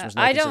happy customers.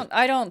 No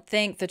I don't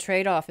think the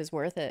trade-off is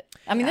worth it.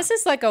 I mean, this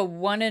is like a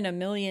 1 in a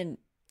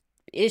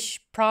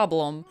million-ish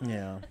problem.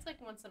 Yeah. It's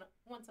like once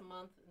a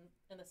month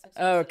in the 6 months.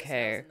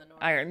 Okay.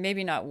 All right,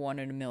 maybe not 1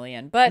 in a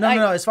million, but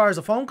no. As far as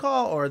a phone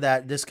call, or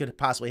that this could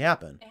possibly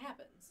happen. It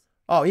happens.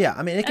 Oh yeah,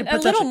 I mean, it could a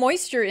little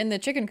moisture in the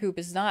chicken coop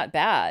is not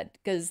bad,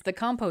 because the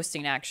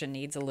composting action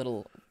needs a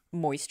little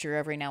moisture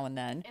every now and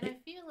then. And I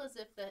feel as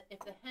if the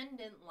hen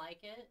didn't like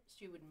it,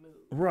 she would move.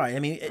 Right. I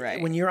mean,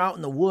 when you're out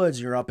in the woods,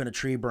 you're up in a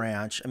tree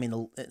branch. I mean,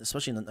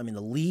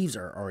 the leaves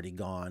are already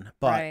gone.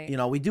 But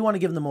we do want to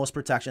give them the most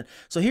protection.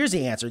 So here's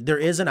the answer. There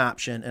is an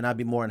option, and I'd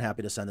be more than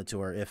happy to send it to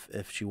her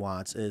if she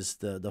wants. Is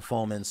the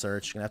foam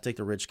insert? She's gonna have to take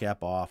the ridge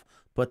cap off,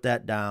 put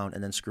that down,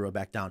 and then screw it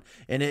back down.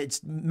 And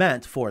it's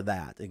meant for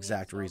that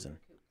exact reason.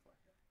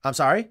 I'm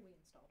sorry?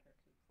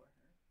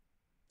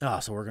 Oh,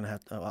 so we're going to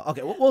have to...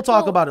 okay, we'll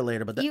talk about it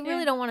later. But you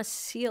really don't want to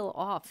seal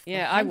off the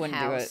I wouldn't do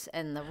house it.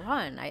 And the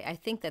run. I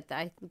think that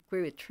I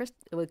agree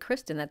with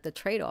Kristen that the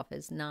trade-off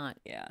is not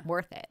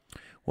worth it.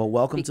 Well,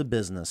 welcome to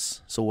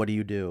business. So what do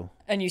you do?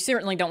 And you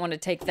certainly don't want to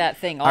take that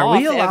thing off Are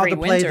we allowed every to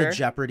play winter. the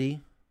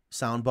Jeopardy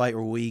soundbite,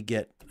 or we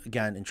get,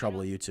 again, in trouble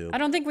with YouTube? I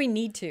don't think we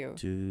need to.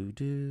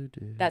 Do.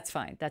 That's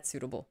fine. That's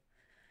suitable.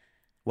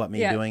 What,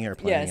 me doing it or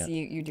playing it? Yes,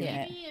 you doing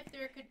it. Maybe if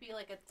there could be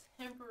like a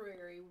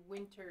temporary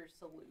winter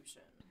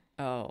solution.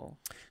 Oh.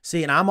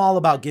 See, and I'm all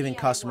about giving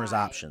customers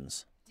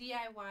options.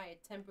 DIY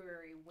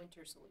temporary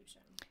winter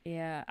solution.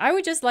 Yeah. I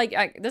would just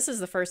this is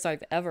the first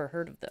I've ever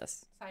heard of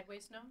this.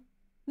 Sideways snow?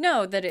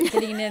 No, that it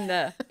getting in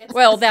the,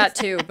 well, that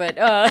too, but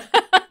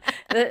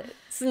the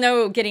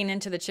snow getting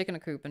into the chicken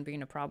coop and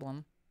being a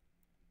problem.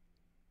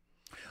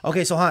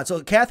 Okay,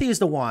 so Kathy is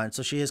the one,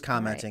 so she is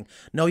commenting.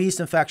 Right. No yeast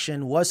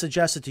infection. Was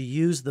suggested to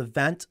use the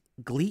Vent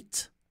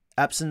Gleet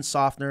Epsom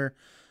softener,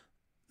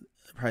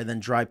 probably then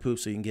dry poop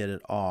so you can get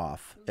it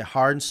off. It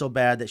hardens so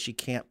bad that she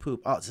can't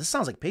poop. Oh, this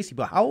sounds like pasty,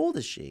 but how old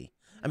is she?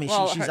 I mean,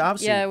 she's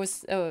obviously... Yeah, it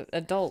was an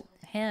adult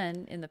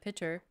hen in the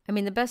picture. I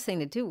mean, the best thing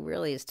to do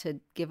really is to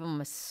give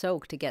them a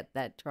soak to get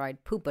that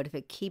dried poop, but if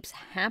it keeps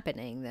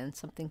happening, then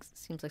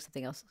seems like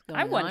something else is going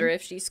on. I wonder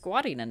if she's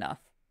squatting enough.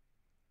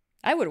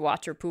 I would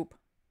watch her poop.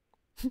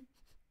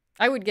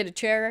 I would get a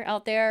chair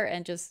out there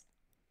and just...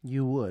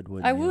 You would,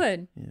 wouldn't you? I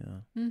would.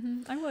 Yeah.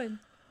 Mm-hmm, I would.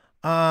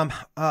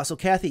 So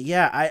Kathy,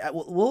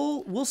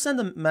 we'll send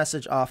a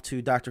message off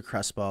to Dr.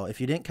 Crespo. If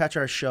you didn't catch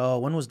our show,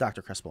 when was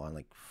Dr. Crespo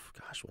on?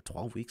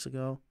 12 weeks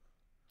ago?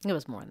 It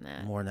was more than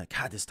that. More than that.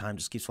 God, this time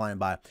just keeps flying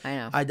by. I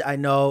know. I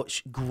know.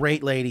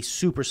 Great lady,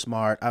 super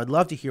smart. I would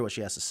love to hear what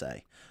she has to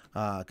say,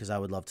 because I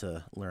would love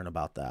to learn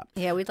about that.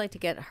 Yeah, we'd like to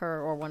get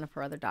her or one of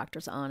her other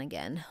doctors on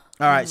again.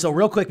 All right. So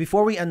real quick,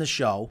 before we end the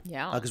show,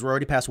 yeah, because we're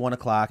already past 1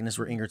 o'clock, and this is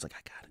where Ingrid's like,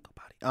 I gotta go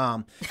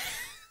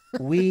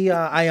potty.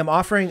 I am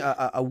offering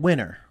a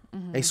winner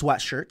a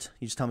sweatshirt.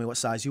 You just tell me what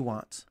size you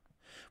want.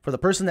 For the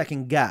person that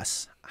can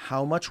guess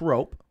how much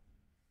rope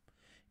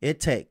it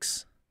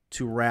takes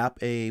to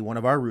wrap one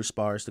of our roost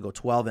bars to go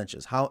 12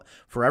 inches.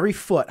 For every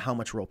foot, how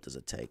much rope does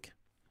it take?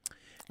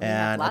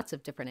 And lots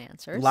of different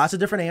answers. Lots of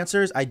different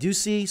answers. I do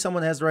see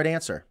someone that has the right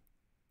answer.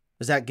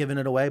 Is that giving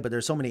it away? But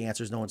there's so many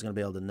answers, no one's going to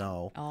be able to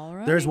know. All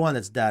right. There's one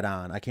that's dead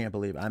on. I can't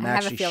believe it. I'm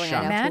actually shocked.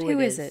 Matt, who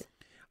is it?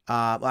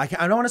 I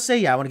don't want to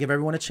say I want to give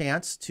everyone a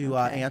chance to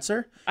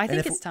answer. I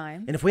think it's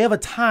time. And if we have a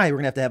tie,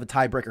 we're going to have a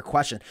tiebreaker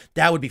question.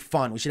 That would be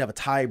fun. We should have a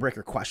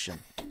tiebreaker question.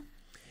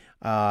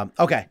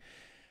 Okay.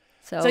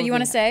 So you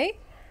want to say?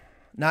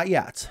 Not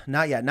yet.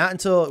 Not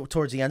until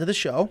towards the end of the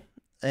show.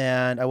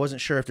 And I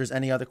wasn't sure if there's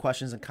any other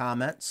questions and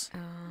comments.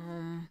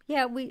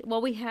 Yeah,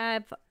 we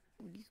have.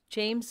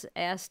 James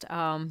asked.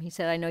 He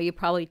said, "I know you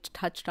probably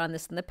touched on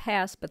this in the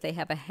past, but they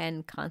have a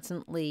hen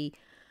constantly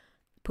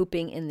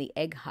pooping in the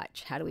egg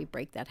hutch. How do we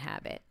break that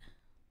habit?"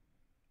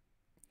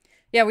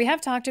 Yeah, we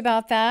have talked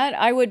about that.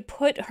 I would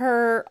put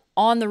her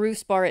on the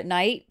roost bar at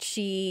night.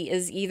 She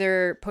is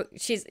either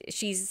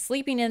she's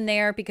sleeping in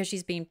there because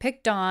she's being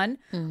picked on,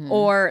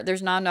 or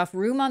there's not enough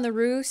room on the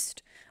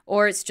roost,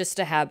 or it's just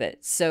a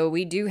habit. So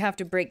we do have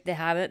to break the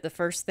habit. The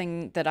first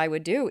thing that I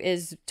would do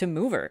is to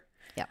move her.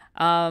 Yeah.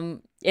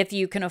 If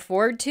you can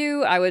afford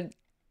to, I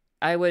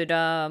would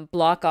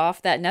block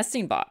off that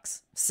nesting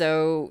box.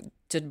 So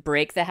to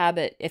break the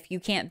habit, if you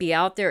can't be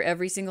out there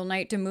every single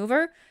night to move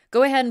her,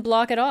 go ahead and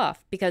block it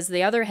off, because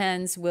the other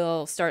hens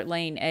will start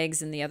laying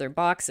eggs in the other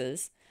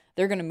boxes.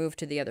 They're going to move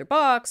to the other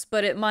box,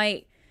 but it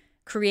might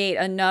create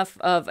enough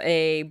of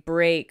a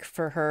break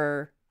for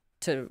her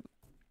to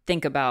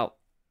think about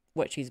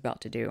what she's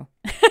about to do.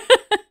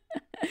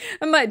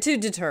 To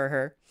deter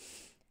her.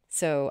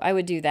 So I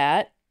would do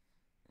that.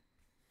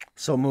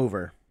 So move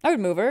her. I would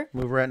move her.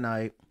 Move her at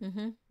night.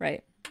 Mm-hmm.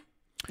 Right.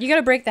 You got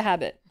to break the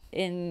habit.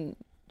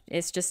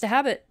 It's just a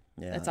habit.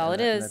 Yeah, that's all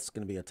it is. That's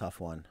going to be a tough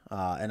one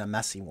and a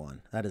messy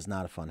one. That is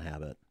not a fun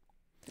habit.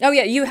 Oh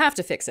yeah, you have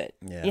to fix it.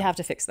 Yeah. You have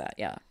to fix that.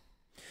 Yeah.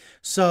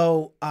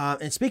 So,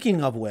 and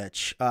speaking of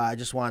which, I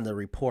just wanted to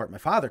report. My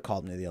father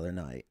called me the other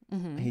night.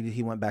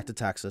 He went back to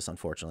Texas,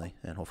 unfortunately,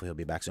 and hopefully he'll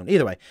be back soon.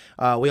 Either way,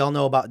 we all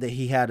know about that.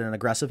 He had an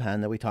aggressive hen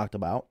that we talked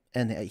about,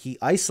 and he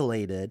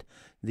isolated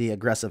the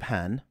aggressive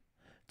hen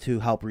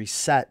to help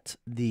reset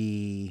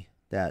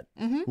that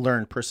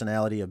learned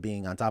personality of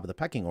being on top of the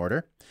pecking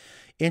order.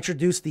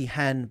 Introduced the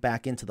hen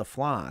back into the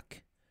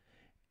flock,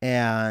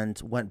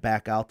 and went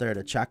back out there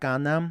to check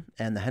on them,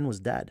 and the hen was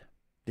dead.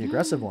 The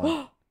aggressive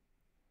one.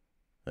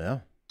 Yeah.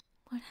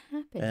 What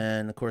happened?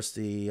 And of course,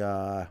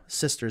 the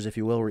sisters, if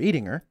you will, were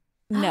eating her.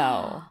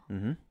 No.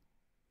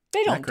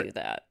 They don't do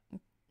that.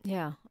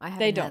 Yeah,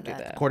 They don't do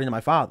that. According to my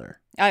father.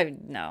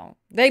 No.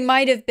 They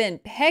might have been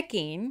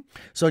pecking.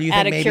 So do you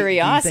out think of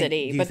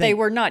curiosity, but they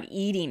were not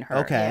eating her.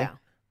 Okay. Yeah.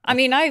 I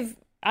mean, I've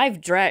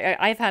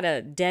had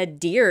a dead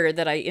deer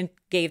that I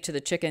gave to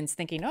the chickens,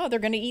 thinking, oh, they're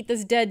going to eat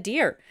this dead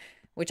deer,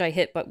 which I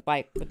hit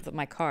with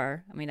my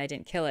car. I mean, I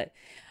didn't kill it.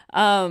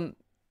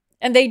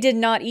 And they did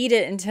not eat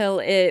it until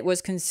it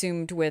was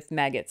consumed with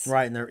maggots.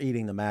 Right, and they're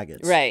eating the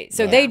maggots. Right.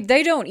 So they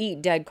don't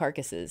eat dead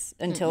carcasses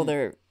until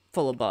they're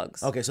full of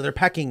bugs. Okay, so they're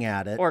pecking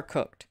at it. Or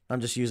cooked. I'm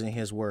just using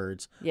his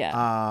words.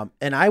 Yeah.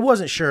 And I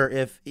wasn't sure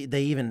if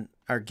they even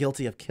are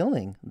guilty of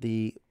killing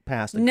the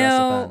past aggressive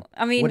hen.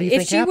 I mean, what do you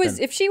think happened?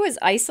 if she was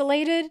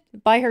isolated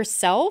by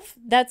herself,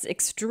 that's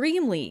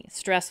extremely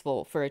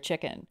stressful for a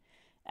chicken.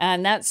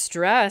 And that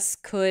stress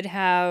could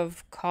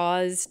have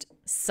caused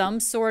some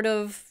sort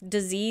of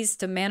disease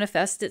to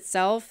manifest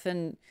itself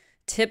and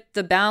tip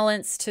the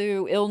balance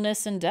to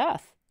illness and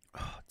death.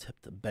 Oh, tip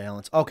the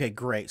balance. Okay,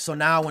 great. So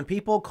now when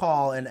people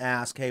call and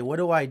ask, hey, what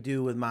do I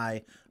do with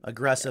my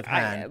aggressive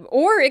hen?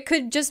 Or it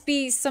could just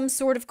be some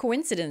sort of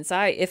coincidence.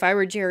 If I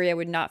were Jerry, I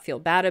would not feel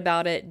bad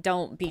about it.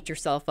 Don't beat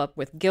yourself up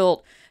with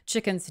guilt.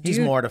 He's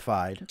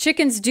mortified.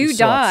 Chickens do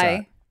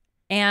die.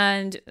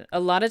 And a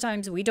lot of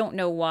times we don't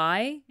know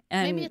why.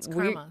 And maybe it's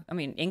karma.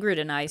 Ingrid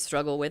and I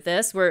struggle with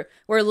this. We're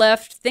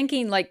left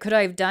thinking, like, could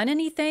I have done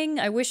anything?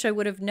 I wish I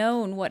would have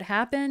known what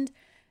happened.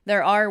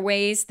 There are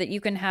ways that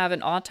you can have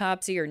an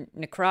autopsy or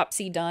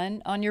necropsy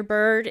done on your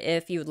bird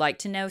if you would like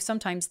to know.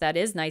 Sometimes that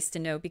is nice to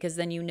know because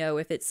then you know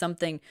if it's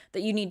something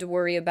that you need to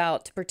worry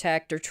about to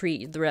protect or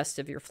treat the rest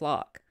of your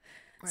flock.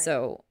 Right.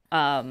 So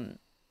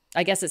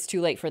I guess it's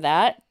too late for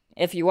that.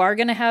 If you are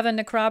going to have a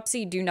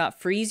necropsy, do not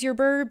freeze your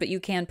bird, but you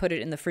can put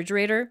it in the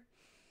refrigerator.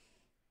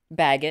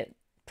 Bag it,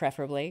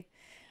 preferably,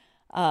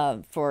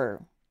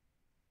 for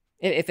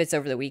if it's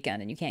over the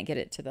weekend and you can't get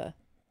it to the...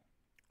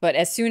 But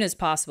as soon as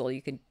possible,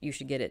 you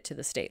should get it to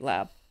the state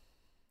lab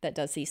that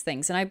does these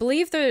things. And I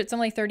believe that it's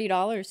only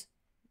 $30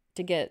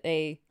 to get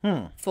a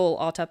full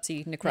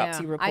autopsy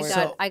necropsy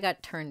report. I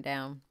got turned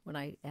down when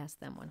I asked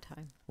them one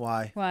time.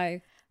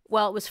 Why?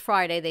 Well, it was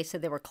Friday. They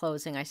said they were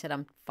closing. I said,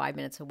 I'm 5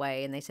 minutes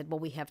away. And they said, well,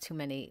 we have too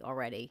many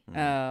already.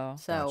 Oh.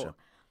 So,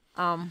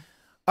 gotcha.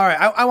 All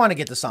right, I want to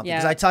get to something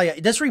because I tell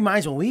you, this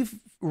reminds me, when we've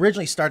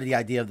originally started the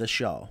idea of this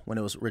show, when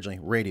it was originally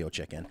Radio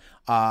Chicken,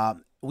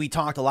 we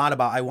talked a lot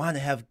about I wanted to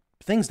have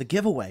things to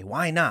give away.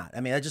 Why not?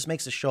 I mean, that just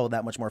makes the show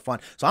that much more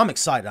fun. So I'm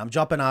excited. I'm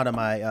jumping out of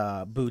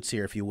my boots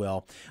here, if you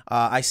will.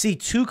 I see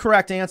 2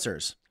 correct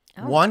answers.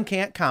 Oh. One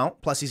can't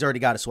count, plus he's already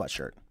got a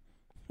sweatshirt.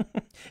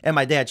 And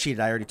my dad cheated.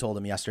 I already told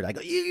him yesterday. I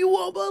go, you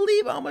won't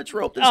believe how much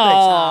rope this takes.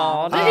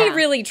 Oh, did he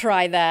really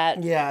try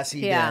that? Yes,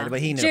 he did, but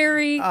he knew.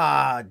 Jerry.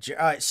 All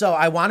right, so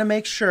I want to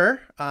make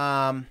sure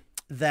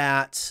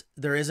that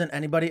there isn't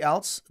anybody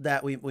else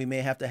that we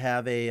may have to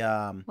have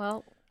a...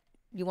 Well,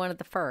 you wanted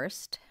the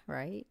first,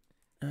 right?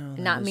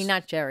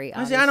 Not Jerry.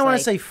 I don't want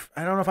to say.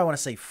 I don't know if I want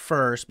to say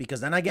first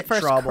because then I get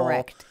in trouble.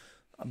 Correct.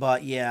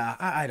 But yeah,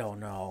 I don't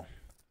know.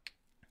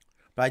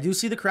 But I do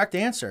see the correct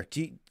answer.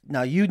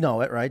 Now you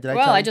know it, right? Did I?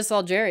 Well, I just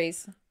saw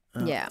Jerry's.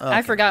 Yeah, okay.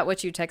 I forgot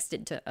what you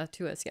texted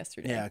to us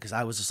yesterday. Yeah, because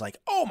I was just like,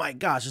 oh my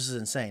gosh, this is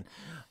insane.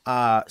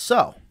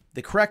 So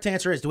the correct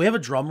answer is: do we have a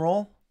drum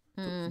roll?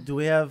 Do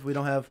we have? We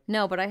don't have.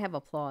 No, but I have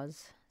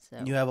applause.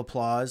 So you have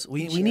applause.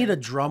 We need a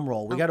drum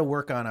roll. We got to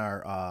work on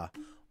our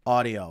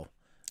audio.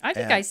 I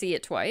think I see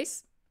it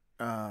twice.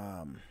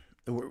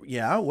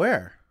 Yeah,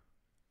 where?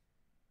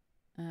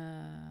 3.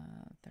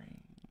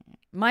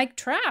 Mike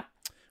Trapp.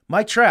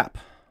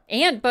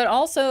 But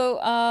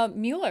also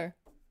Mueller.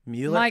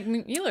 Mike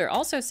Mueller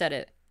also said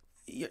it.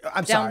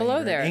 I'm down sorry, below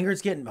Ingrid. there.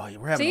 Ingrid's getting. Oh,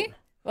 we're having. See?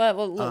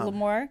 Well, a little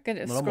more.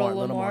 Scroll a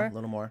little more. A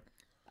little more.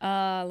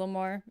 A little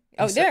more.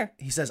 Oh, there.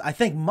 He says, I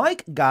think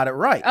Mike got it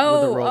right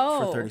with the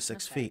rope for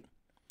 36 feet.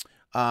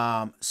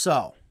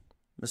 So,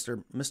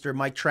 Mr.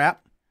 Mike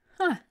Trapp.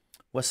 Huh.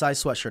 What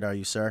size sweatshirt are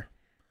you, sir?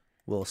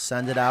 We'll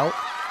send it out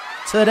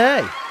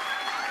today.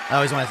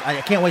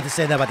 I can't wait to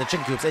say that about the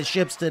chicken coops. It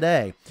ships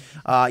today.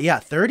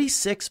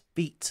 36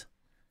 feet.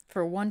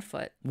 For 1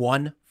 foot.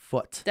 1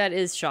 foot. That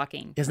is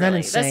shocking. Isn't that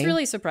insane? That's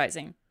really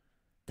surprising.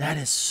 That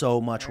is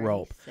so much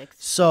rope.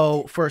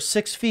 So for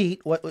 6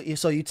 feet,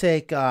 so you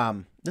take,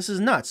 this is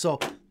nuts. So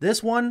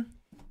this one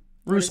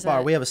roost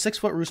bar, we have a 6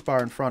 foot roost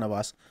bar in front of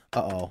us.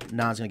 Uh-oh,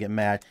 Nan's going to get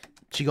mad.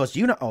 She goes, do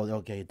you know? Oh,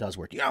 okay, it does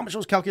work. You know how much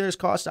those calculators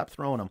cost? Stop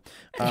throwing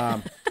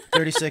them.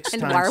 36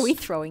 and times. why are we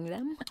throwing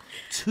them?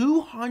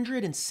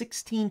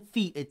 216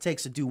 feet it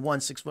takes to do one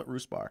 6-foot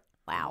roost bar.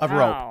 Wow. Of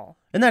rope.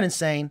 Isn't that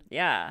insane?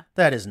 Yeah.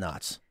 That is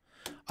nuts.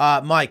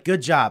 Mike,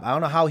 good job. I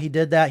don't know how he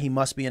did that. He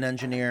must be an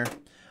engineer.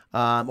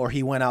 Or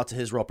he went out to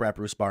his rope wrap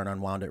roost bar and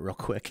unwound it real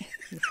quick.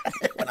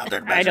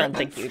 I don't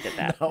think you did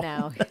that.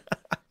 No.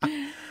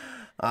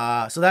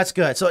 So that's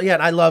good. So yeah,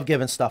 I love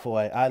giving stuff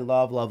away. I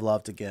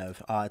love to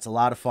give. It's a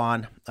lot of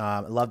fun. I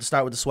love to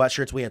start with the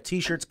sweatshirts. We have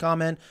t-shirts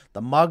coming.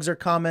 The mugs are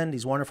coming.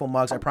 These wonderful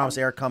mugs. I promise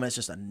they are coming. It's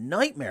just a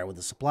nightmare with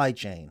the supply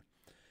chain.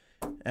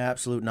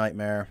 Absolute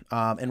nightmare.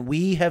 And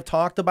we have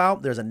talked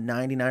about, there's a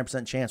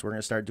 99% chance we're going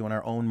to start doing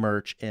our own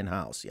merch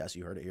in-house. Yes,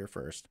 you heard it here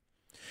first.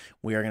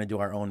 We are going to do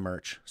our own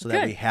merch so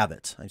that we have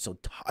it. I'm so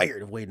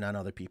tired of waiting on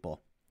other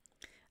people.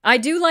 I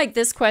do like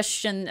this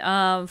question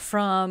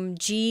from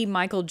G.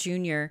 Michael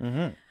Jr.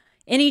 Mm-hmm.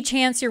 Any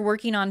chance you're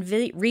working on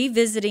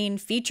revisiting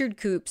featured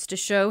coops to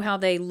show how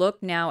they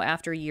look now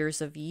after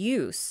years of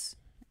use?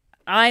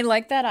 I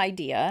like that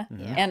idea.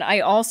 Mm-hmm. And I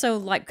also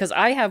like, because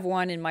I have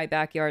one in my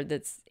backyard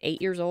that's 8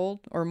 years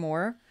old or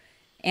more,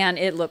 and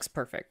it looks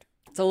perfect.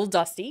 It's a little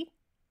dusty,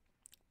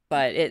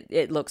 but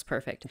it looks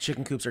perfect. The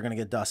chicken coops are going to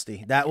get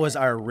dusty. That was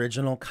our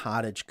original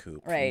cottage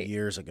coop from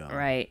years ago.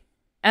 Right.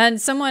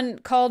 And someone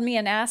called me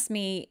and asked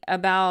me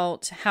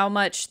about how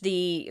much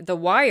the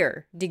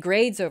wire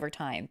degrades over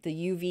time, the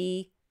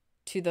UV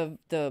to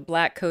the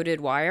black coated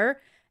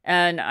wire.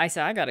 And I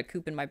said, I got a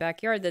coop in my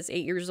backyard that's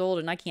 8 years old,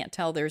 and I can't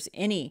tell there's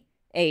any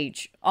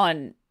age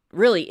on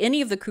really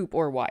any of the coop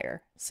or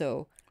wire.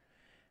 So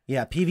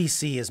yeah,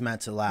 PVC is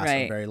meant to last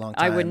a very long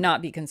time. I would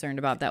not be concerned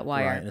about that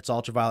wire. Right, and it's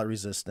ultraviolet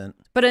resistant.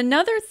 But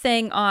another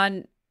thing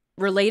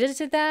related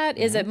to that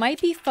is it might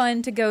be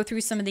fun to go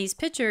through some of these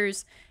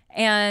pictures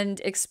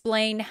and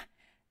explain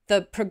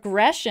the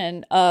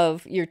progression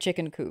of your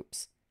chicken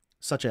coops.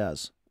 Such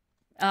as?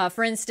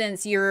 For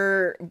instance,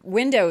 your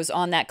windows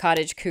on that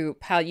cottage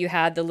coop, how you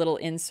had the little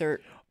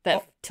insert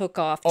that took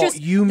off.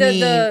 Just you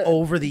mean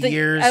over the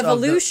years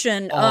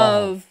evolution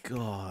of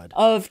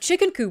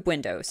chicken coop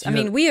windows. I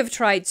mean, we have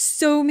tried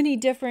so many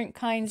different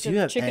kinds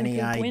of chicken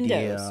coop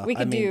windows. We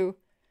could do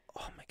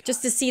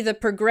just to see the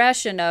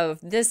progression of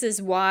this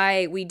is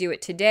why we do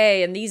it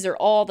today, and these are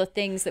all the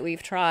things that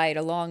we've tried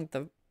along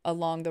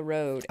the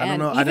road.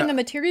 And even the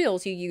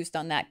materials you used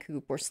on that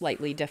coop were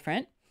slightly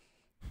different.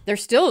 They're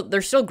still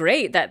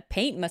great. That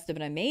paint must have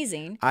been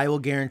amazing. I will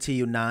guarantee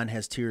you Nan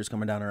has tears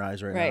coming down her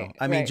eyes right now.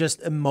 I mean,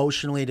 just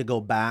emotionally to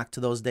go back to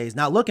those days.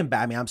 Now, looking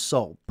back, I mean, I'm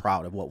so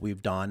proud of what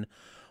we've done.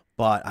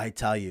 But I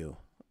tell you,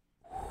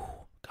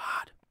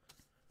 God.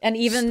 And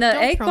even the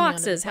egg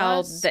boxes,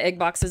 how the egg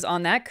boxes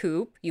on that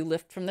coop, you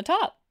lift from the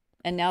top.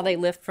 And now they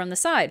lift from the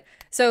side.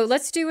 So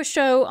let's do a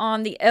show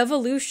on the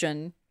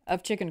evolution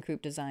of chicken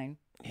coop design.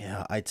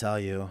 Yeah, I tell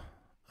you.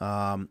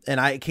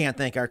 And I can't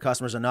thank our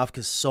customers enough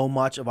because so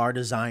much of our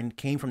design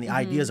came from the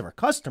ideas of our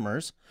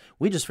customers.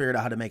 We just figured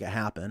out how to make it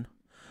happen.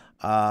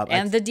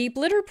 And the deep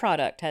litter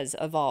product has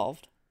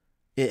evolved.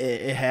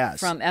 It has.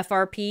 From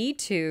FRP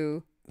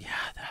to... Yeah,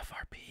 the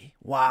FRP.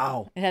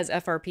 Wow. It has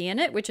FRP in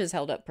it, which has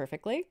held up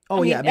perfectly. Oh,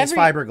 I mean, it's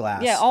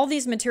fiberglass. Yeah, all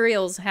these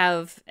materials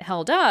have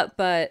held up,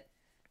 but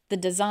the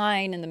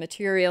design and the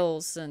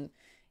materials and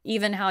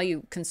even how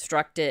you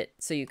construct it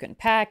so you can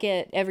pack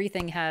it,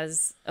 everything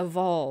has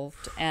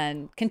evolved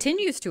and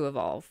continues to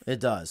evolve.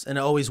 It does, and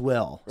it always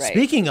will. Right.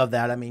 Speaking of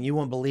that, I mean, you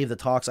won't believe the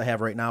talks I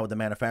have right now with the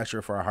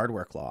manufacturer for our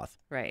hardware cloth.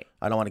 Right.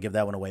 I don't want to give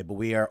that one away, but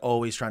we are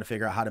always trying to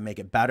figure out how to make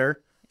it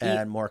better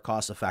and more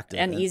cost effective.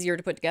 And easier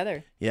to put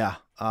together. Yeah.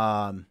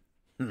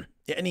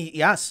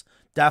 Yes,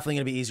 definitely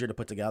going to be easier to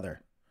put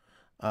together.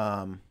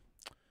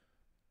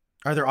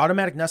 Are there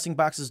automatic nesting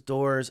boxes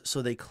doors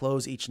so they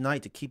close each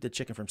night to keep the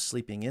chicken from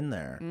sleeping in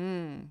there?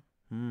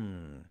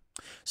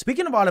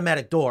 Speaking of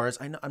automatic doors,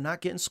 I'm not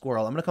getting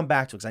squirrel. I'm going to come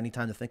back to it because I need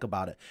time to think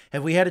about it.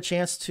 Have we had a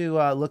chance to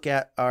look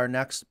at our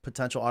next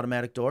potential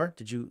automatic door?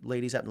 Did you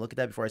ladies happen to look at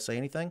that before I say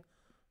anything?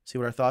 See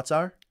what our thoughts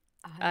are?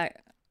 I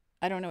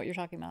don't know what you're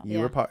talking about.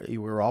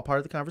 You were all part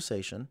of the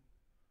conversation.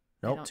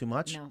 Nope, too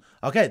much? No.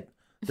 Okay.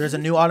 There's a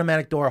new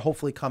automatic door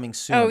hopefully coming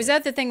soon. Oh, is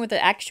that the thing with the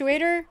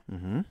actuator?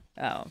 Mm-hmm.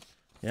 Oh.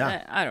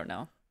 Yeah. I don't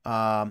know.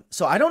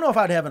 So I don't know if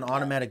I'd have an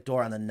automatic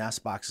door on the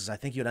nest boxes. I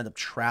think you'd end up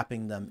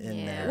trapping them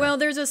in there. Well,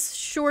 there's a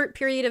short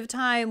period of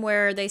time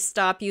where they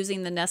stop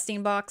using the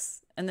nesting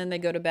box and then they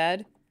go to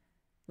bed.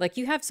 Like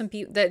you have some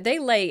people that they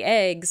lay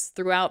eggs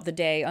throughout the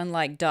day,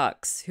 unlike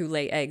ducks who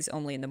lay eggs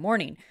only in the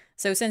morning.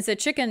 So since a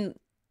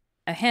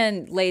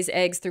hen lays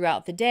eggs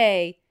throughout the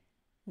day,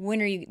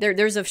 when are you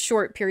there's a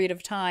short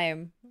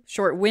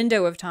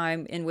window of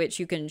time in which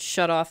you can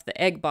shut off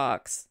the egg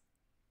box.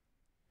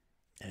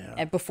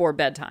 Yeah. Before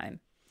bedtime.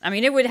 I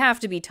mean, it would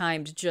have to be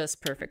timed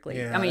just perfectly.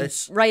 Yeah, I mean,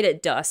 right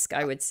at dusk,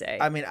 I would say.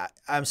 I mean,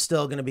 I'm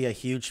still going to be a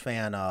huge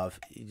fan of,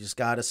 you just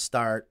got to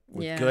start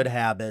with good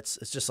habits.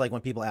 It's just like when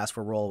people ask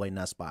for rollaway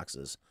nest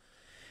boxes.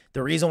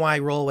 The reason why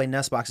rollaway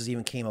nest boxes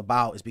even came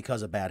about is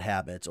because of bad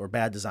habits or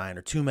bad design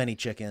or too many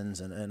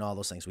chickens and all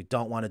those things. We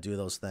don't want to do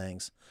those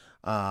things.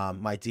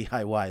 My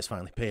DIY has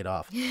finally paid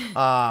off.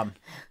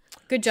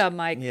 Good job,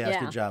 Mike. Yeah,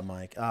 good job,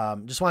 Mike.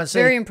 Just wanted to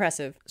say, very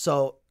impressive.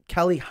 So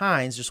Kelly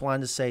Hines just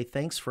wanted to say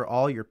thanks for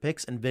all your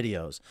pics and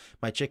videos.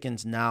 My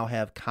chickens now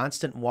have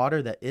constant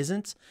water that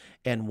isn't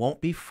and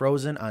won't be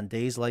frozen on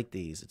days like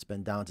these. It's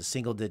been down to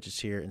single digits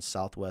here in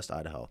Southwest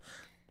Idaho.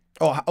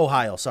 Oh,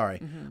 Ohio,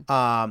 sorry.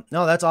 No,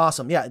 that's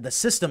awesome. Yeah, the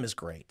system is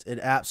great. It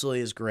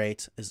absolutely is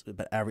great,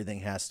 but everything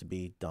has to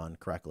be done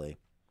correctly.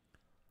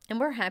 And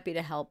we're happy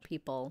to help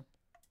people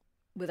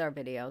with our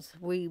videos.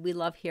 We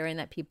love hearing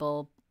that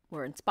people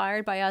were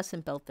inspired by us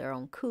and built their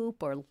own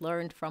coop or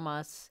learned from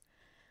us.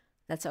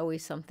 That's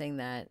always something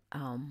that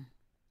I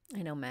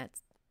know Matt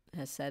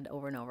has said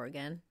over and over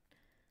again.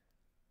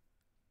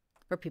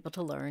 For people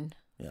to learn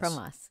from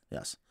us.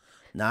 Yes.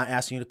 Not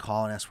asking you to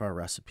call and ask for our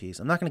recipes.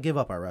 I'm not going to give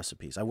up our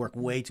recipes. I work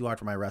way too hard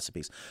for my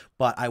recipes.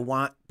 But I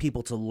want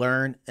people to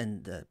learn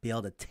and be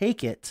able to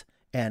take it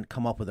and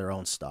come up with their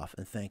own stuff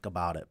and think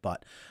about it.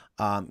 But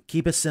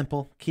keep it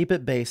simple. Keep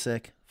it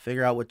basic.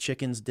 Figure out what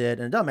chickens did.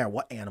 And it doesn't matter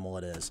what animal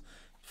it is.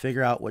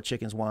 Figure out what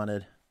chickens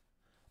wanted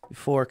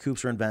before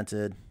coops were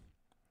invented.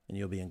 And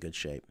you'll be in good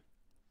shape.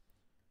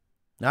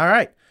 All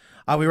right.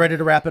 Are we ready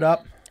to wrap it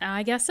up?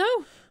 I guess so.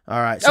 All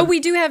right. So we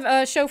do have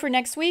a show for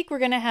next week. We're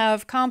going to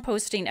have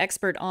composting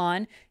expert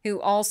on who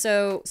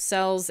also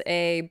sells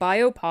a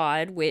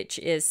biopod, which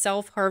is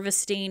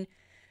self-harvesting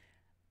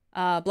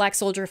black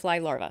soldier fly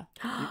larva.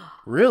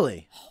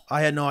 Really?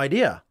 I had no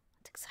idea.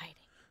 That's exciting.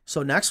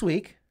 So next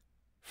week,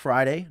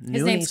 Friday,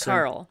 his name's Eastern,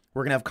 Carl.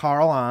 We're going to have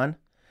Carl on.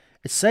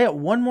 Say it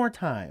one more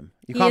time.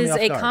 He is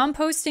a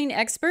composting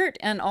expert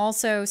and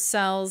also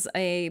sells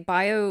I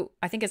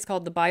think it's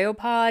called the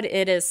biopod.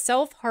 It is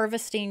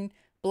self-harvesting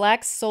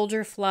black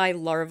soldier fly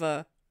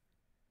larva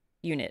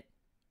unit.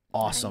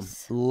 Awesome.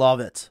 Nice. Love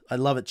it. I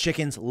love it.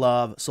 Chickens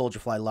love soldier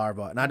fly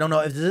larva. And I don't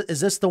know,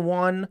 is this the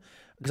one?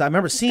 Because I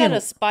remember seeing It's got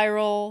a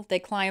spiral. They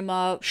climb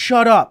up.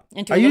 Shut up.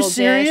 Into Are you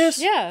serious?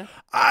 Dish. Yeah.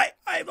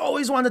 I've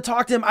always wanted to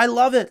talk to him. I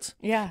love it.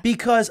 Yeah.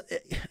 Because,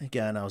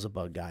 again, I was a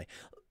bug guy.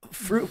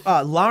 Fruit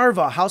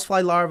larva,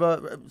 housefly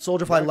larva,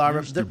 soldier fly larva.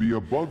 Used to be a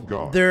bug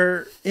guy.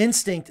 Their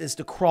instinct is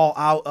to crawl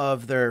out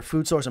of their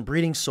food source and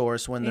breeding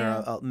source when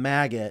they're a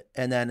maggot,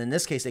 and then in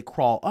this case they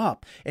crawl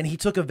up. And he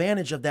took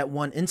advantage of that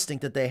one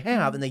instinct that they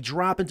have, and they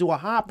drop into a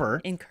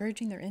hopper,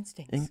 encouraging their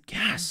instincts. And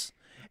yes,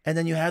 and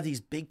then you have these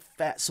big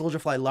fat soldier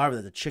fly larvae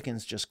that the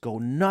chickens just go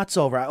nuts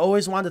over. I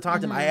always wanted to talk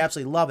to him. I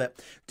absolutely love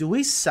it. Do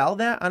we sell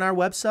that on our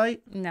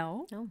website?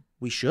 No.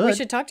 We should. We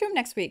should talk to him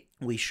next week.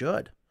 We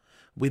should.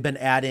 We've been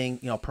adding,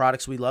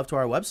 products we love to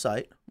our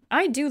website.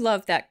 I do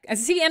love that.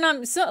 See, and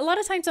a lot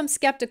of times I'm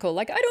skeptical.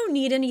 Like, I don't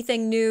need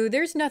anything new.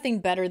 There's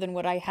nothing better than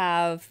what I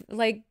have,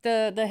 like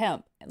the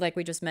hemp, like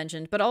we just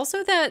mentioned, but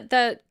also that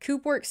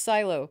CoopWorks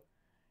silo.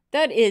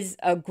 That is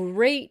a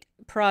great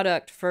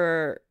product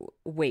for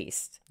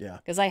waste. Yeah.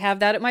 Because I have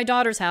that at my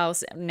daughter's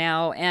house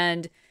now,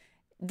 and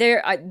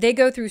they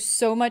go through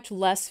so much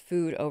less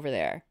food over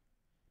there.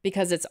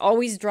 Because it's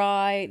always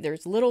dry,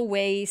 there's little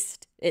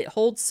waste, it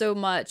holds so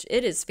much.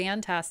 It is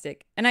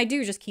fantastic. And I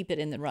do just keep it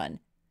in the run.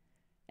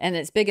 And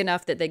it's big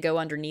enough that they go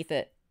underneath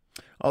it.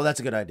 Oh, that's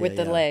a good idea. With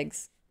the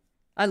legs.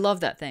 I love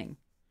that thing.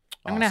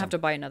 I'm going to have to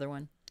buy another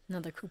one.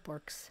 Another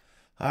CoopWorks.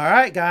 All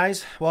right,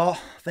 guys.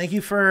 Well, thank you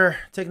for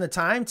taking the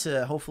time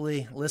to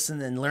hopefully listen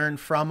and learn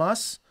from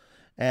us.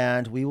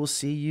 And we will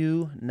see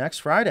you next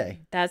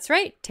Friday. That's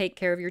right. Take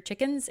care of your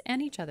chickens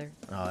and each other.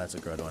 Oh, that's a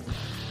good one.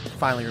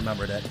 Finally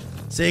remembered it.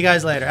 See you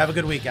guys later. Have a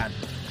good weekend.